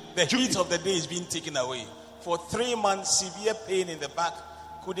Judith, the heat of the day is being taken away. For 3 months, severe pain in the back,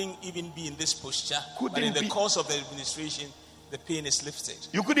 couldn't even be in this posture. But in the course of the administration, the pain is lifted.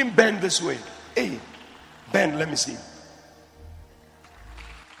 You couldn't bend this way. Hey, bend, let me see.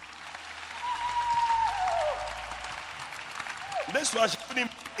 This one, she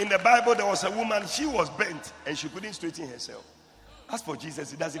couldn't. In the Bible, there was a woman, she was bent and she couldn't straighten herself. As for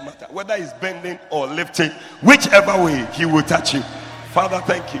Jesus, it doesn't matter whether he's bending or lifting, whichever way he will touch you. Father,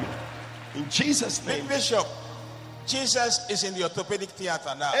 thank you. In Jesus' name. Bishop, Jesus is in the orthopedic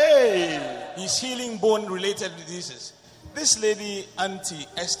theater now. Hey! He's healing bone-related diseases. This lady, Auntie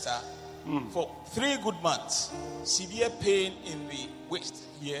Esther, for 3 good months, severe pain in the waist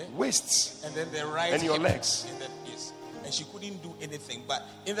here. Waists. And then the right and your hip legs. in the yes. And she couldn't do anything. But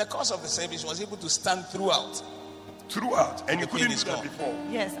in the course of the service, she was able to stand throughout. And you couldn't do that before?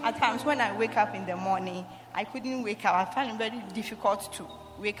 Yes, at times when I wake up in the morning, I couldn't wake up. I find it very difficult to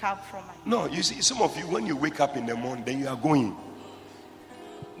wake up from my... No, you see, some of you, when you wake up in the morning, then you are going.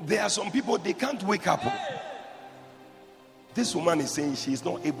 There are some people, they can't wake up. This woman is saying she is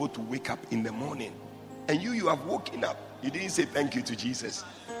not able to wake up in the morning. And you have woken up. You didn't say thank you to Jesus.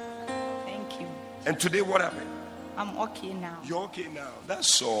 Thank you. And today what happened? I'm okay now. You're okay now.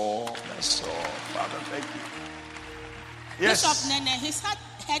 That's all. That's all. Father, thank you. Yes. Bishop Nene, he's had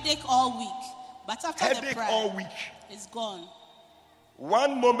headache all week. But after the prayer, all week. It's gone.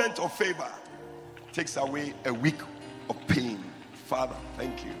 One moment of favor takes away a week of pain. Father,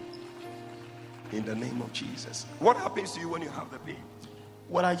 thank you. In the name of Jesus. What happens to you when you have the pain?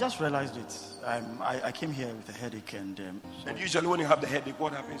 Well, I just realized it. I came here with a headache and... and usually when you have the headache,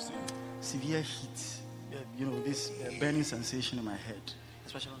 what happens to you? Severe heat. This burning sensation in my head.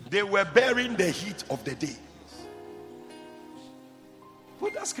 Especially they were bearing the heat of the day.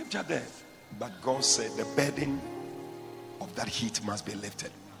 Put that scripture there. But God said the burden of that heat must be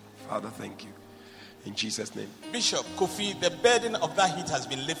lifted. Father, thank you. In Jesus' name. Bishop Kofi, the burden of that heat has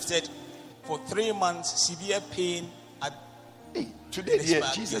been lifted. For 3 months, severe pain at today here,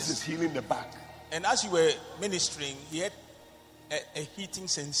 Jesus is healing the back. And as you were ministering, he had a heating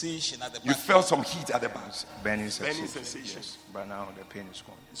sensation at the back. You felt some heat at the back. Burning sensation. Yes. But now the pain is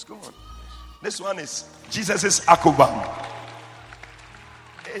gone. It's gone. This one is Jesus' Akobam.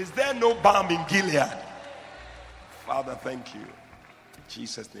 Is there no balm in Gilead? Father, thank you. In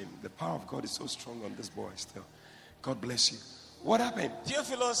Jesus' name. The power of God is so strong on this boy still. God bless you. What happened?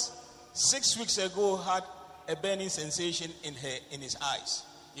 Theophilus, 6 weeks ago, had a burning sensation in his eyes.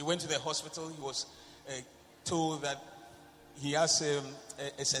 He went to the hospital. He was told that he has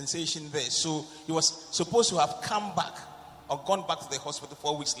a sensation there. So he was supposed to have come back or gone back to the hospital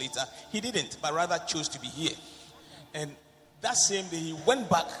 4 weeks later. He didn't, but rather chose to be here. And that same day he went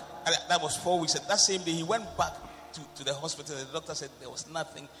back. That was 4 weeks. That same day he went back to the hospital. The doctor said there was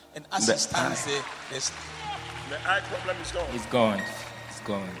nothing. And as he stands there, there's... The eye problem is gone. It's gone. It's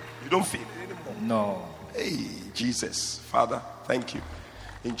gone. You don't feel it anymore? No. Hey, Jesus. Father, thank you.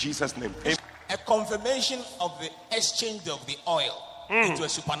 In Jesus' name. Amen. A confirmation of the exchange of the oil into a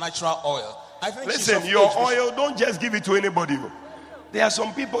supernatural oil. I think listen, your oil, don't just give it to anybody. There are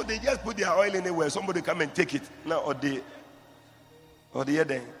some people, they just put their oil anywhere. Somebody come and take it. Now, or the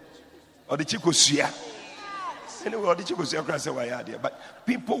chikosia. Anyway, or the chikosia can say why are there. But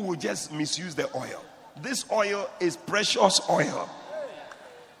people will just misuse the oil. This oil is precious oil.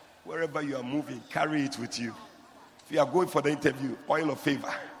 Wherever you are moving, carry it with you. If you are going for the interview, oil of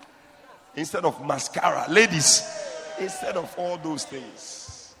favor. Instead of mascara. Ladies, instead of all those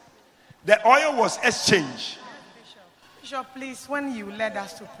things. The oil was exchanged. Bishop, please, when you led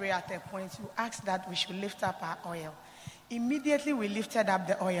us to pray at a point, you asked that we should lift up our oil. Immediately we lifted up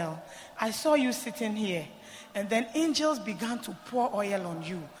the oil. I saw you sitting here, and then angels began to pour oil on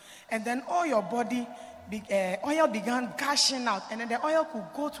you. And then all your body, oil began gushing out, and then the oil could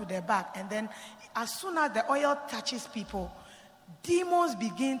go to the back. And then as soon as the oil touches people, demons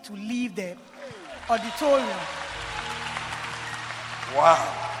begin to leave the auditorium.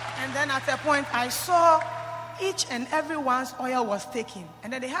 Wow. And then at a point, I saw each and everyone's oil was taken.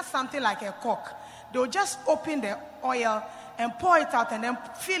 And then they had something like a cork. They would just open the oil and pour it out and then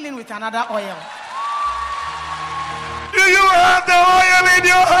fill in with another oil. Do you have the oil in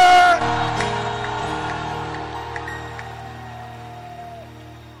your hand?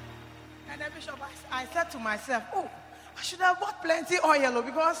 And then, Bishop, I said to myself, I should have bought plenty oil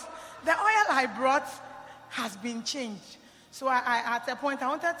because the oil I brought has been changed. So I at a point, I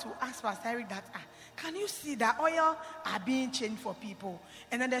wanted to ask Pastor Eric that, can you see that oil are being changed for people?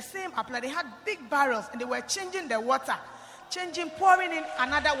 And then the same applied. They had big barrels and they were changing the water. Pouring in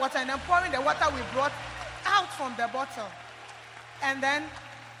another water, and then pouring the water we brought out from the bottle. And then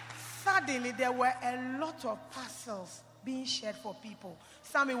suddenly there were a lot of parcels being shared for people.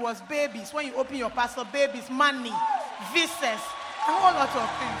 Some it was babies. When you open your parcel, babies, money, visas, a whole lot of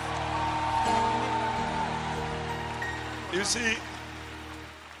things. You see,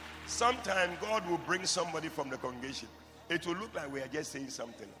 sometimes God will bring somebody from the congregation. It will look like we are just saying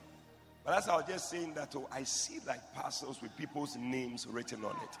something. But as I was just saying that, I see like parcels with people's names written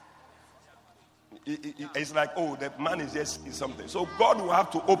on it. It's like, the man is just something. So God will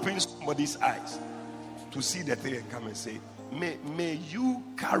have to open somebody's eyes to see the thing and come and say, may you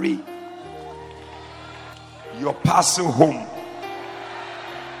carry your parcel home.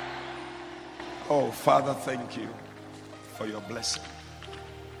 Oh, Father, thank you for your blessing.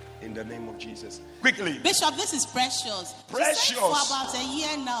 In the name of Jesus. Quickly. Bishop, this is Precious. Precious. She said for about a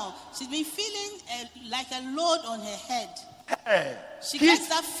year now, she's been feeling like a load on her head. Hey, she gets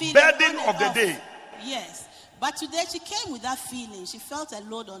that feeling. Burden of the day. Yes. But today she came with that feeling. She felt a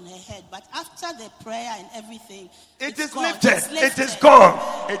load on her head. But after the prayer and everything, it is lifted. It is gone.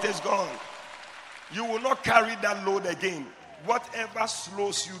 It is gone. You will not carry that load again. Whatever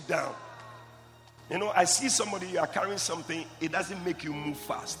slows you down. You know, I see somebody, you are carrying something, it doesn't make you move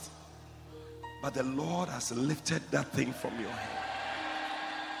fast. But the Lord has lifted that thing from your head.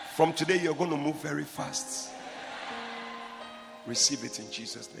 From today, you're going to move very fast. Receive it in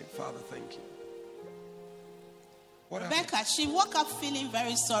Jesus' name. Father, thank you. Rebecca, she woke up feeling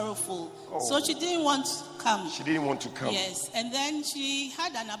very sorrowful. So she didn't want to come. She didn't want to come. Yes. And then she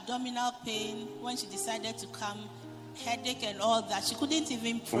had an abdominal pain when she decided to come. Headache and all that. She couldn't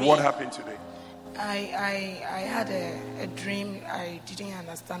even pray. What happened today? I had a dream I didn't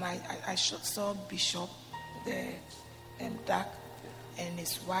understand. I saw Bishop, the Doc, and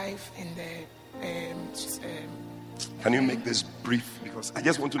his wife, and the. Can you make this brief? Because I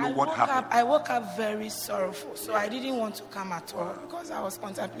just want to know what happened. I woke up very sorrowful, so I didn't want to come at all because I was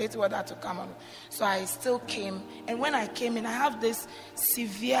contemplating whether to come or not. So I still came, and when I came in, I have this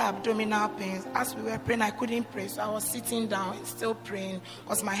severe abdominal pain. As we were praying, I couldn't pray, so I was sitting down and still praying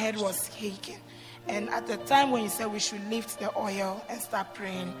because my head was aching. And at the time when you said we should lift the oil and start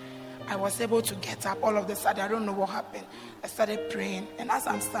praying, I was able to get up all of a sudden. I don't know what happened. I started praying, and as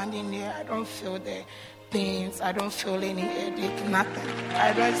I'm standing there, I don't feel the pains. I don't feel any headache, nothing.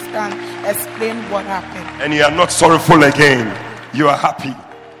 I just can't explain what happened. And you are not sorrowful again. You are happy.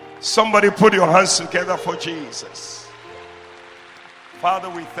 Somebody put your hands together for Jesus. Father,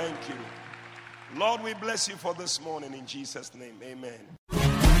 we thank you. Lord, we bless you for this morning in Jesus' name. Amen.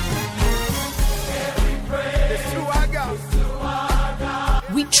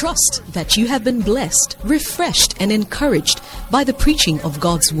 We trust that you have been blessed, refreshed, and encouraged by the preaching of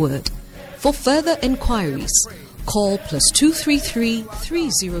God's word. For further inquiries, call +233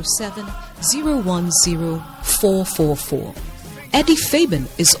 307 010 444. Eddie Fabian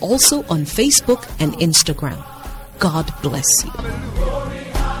is also on Facebook and Instagram. God bless you.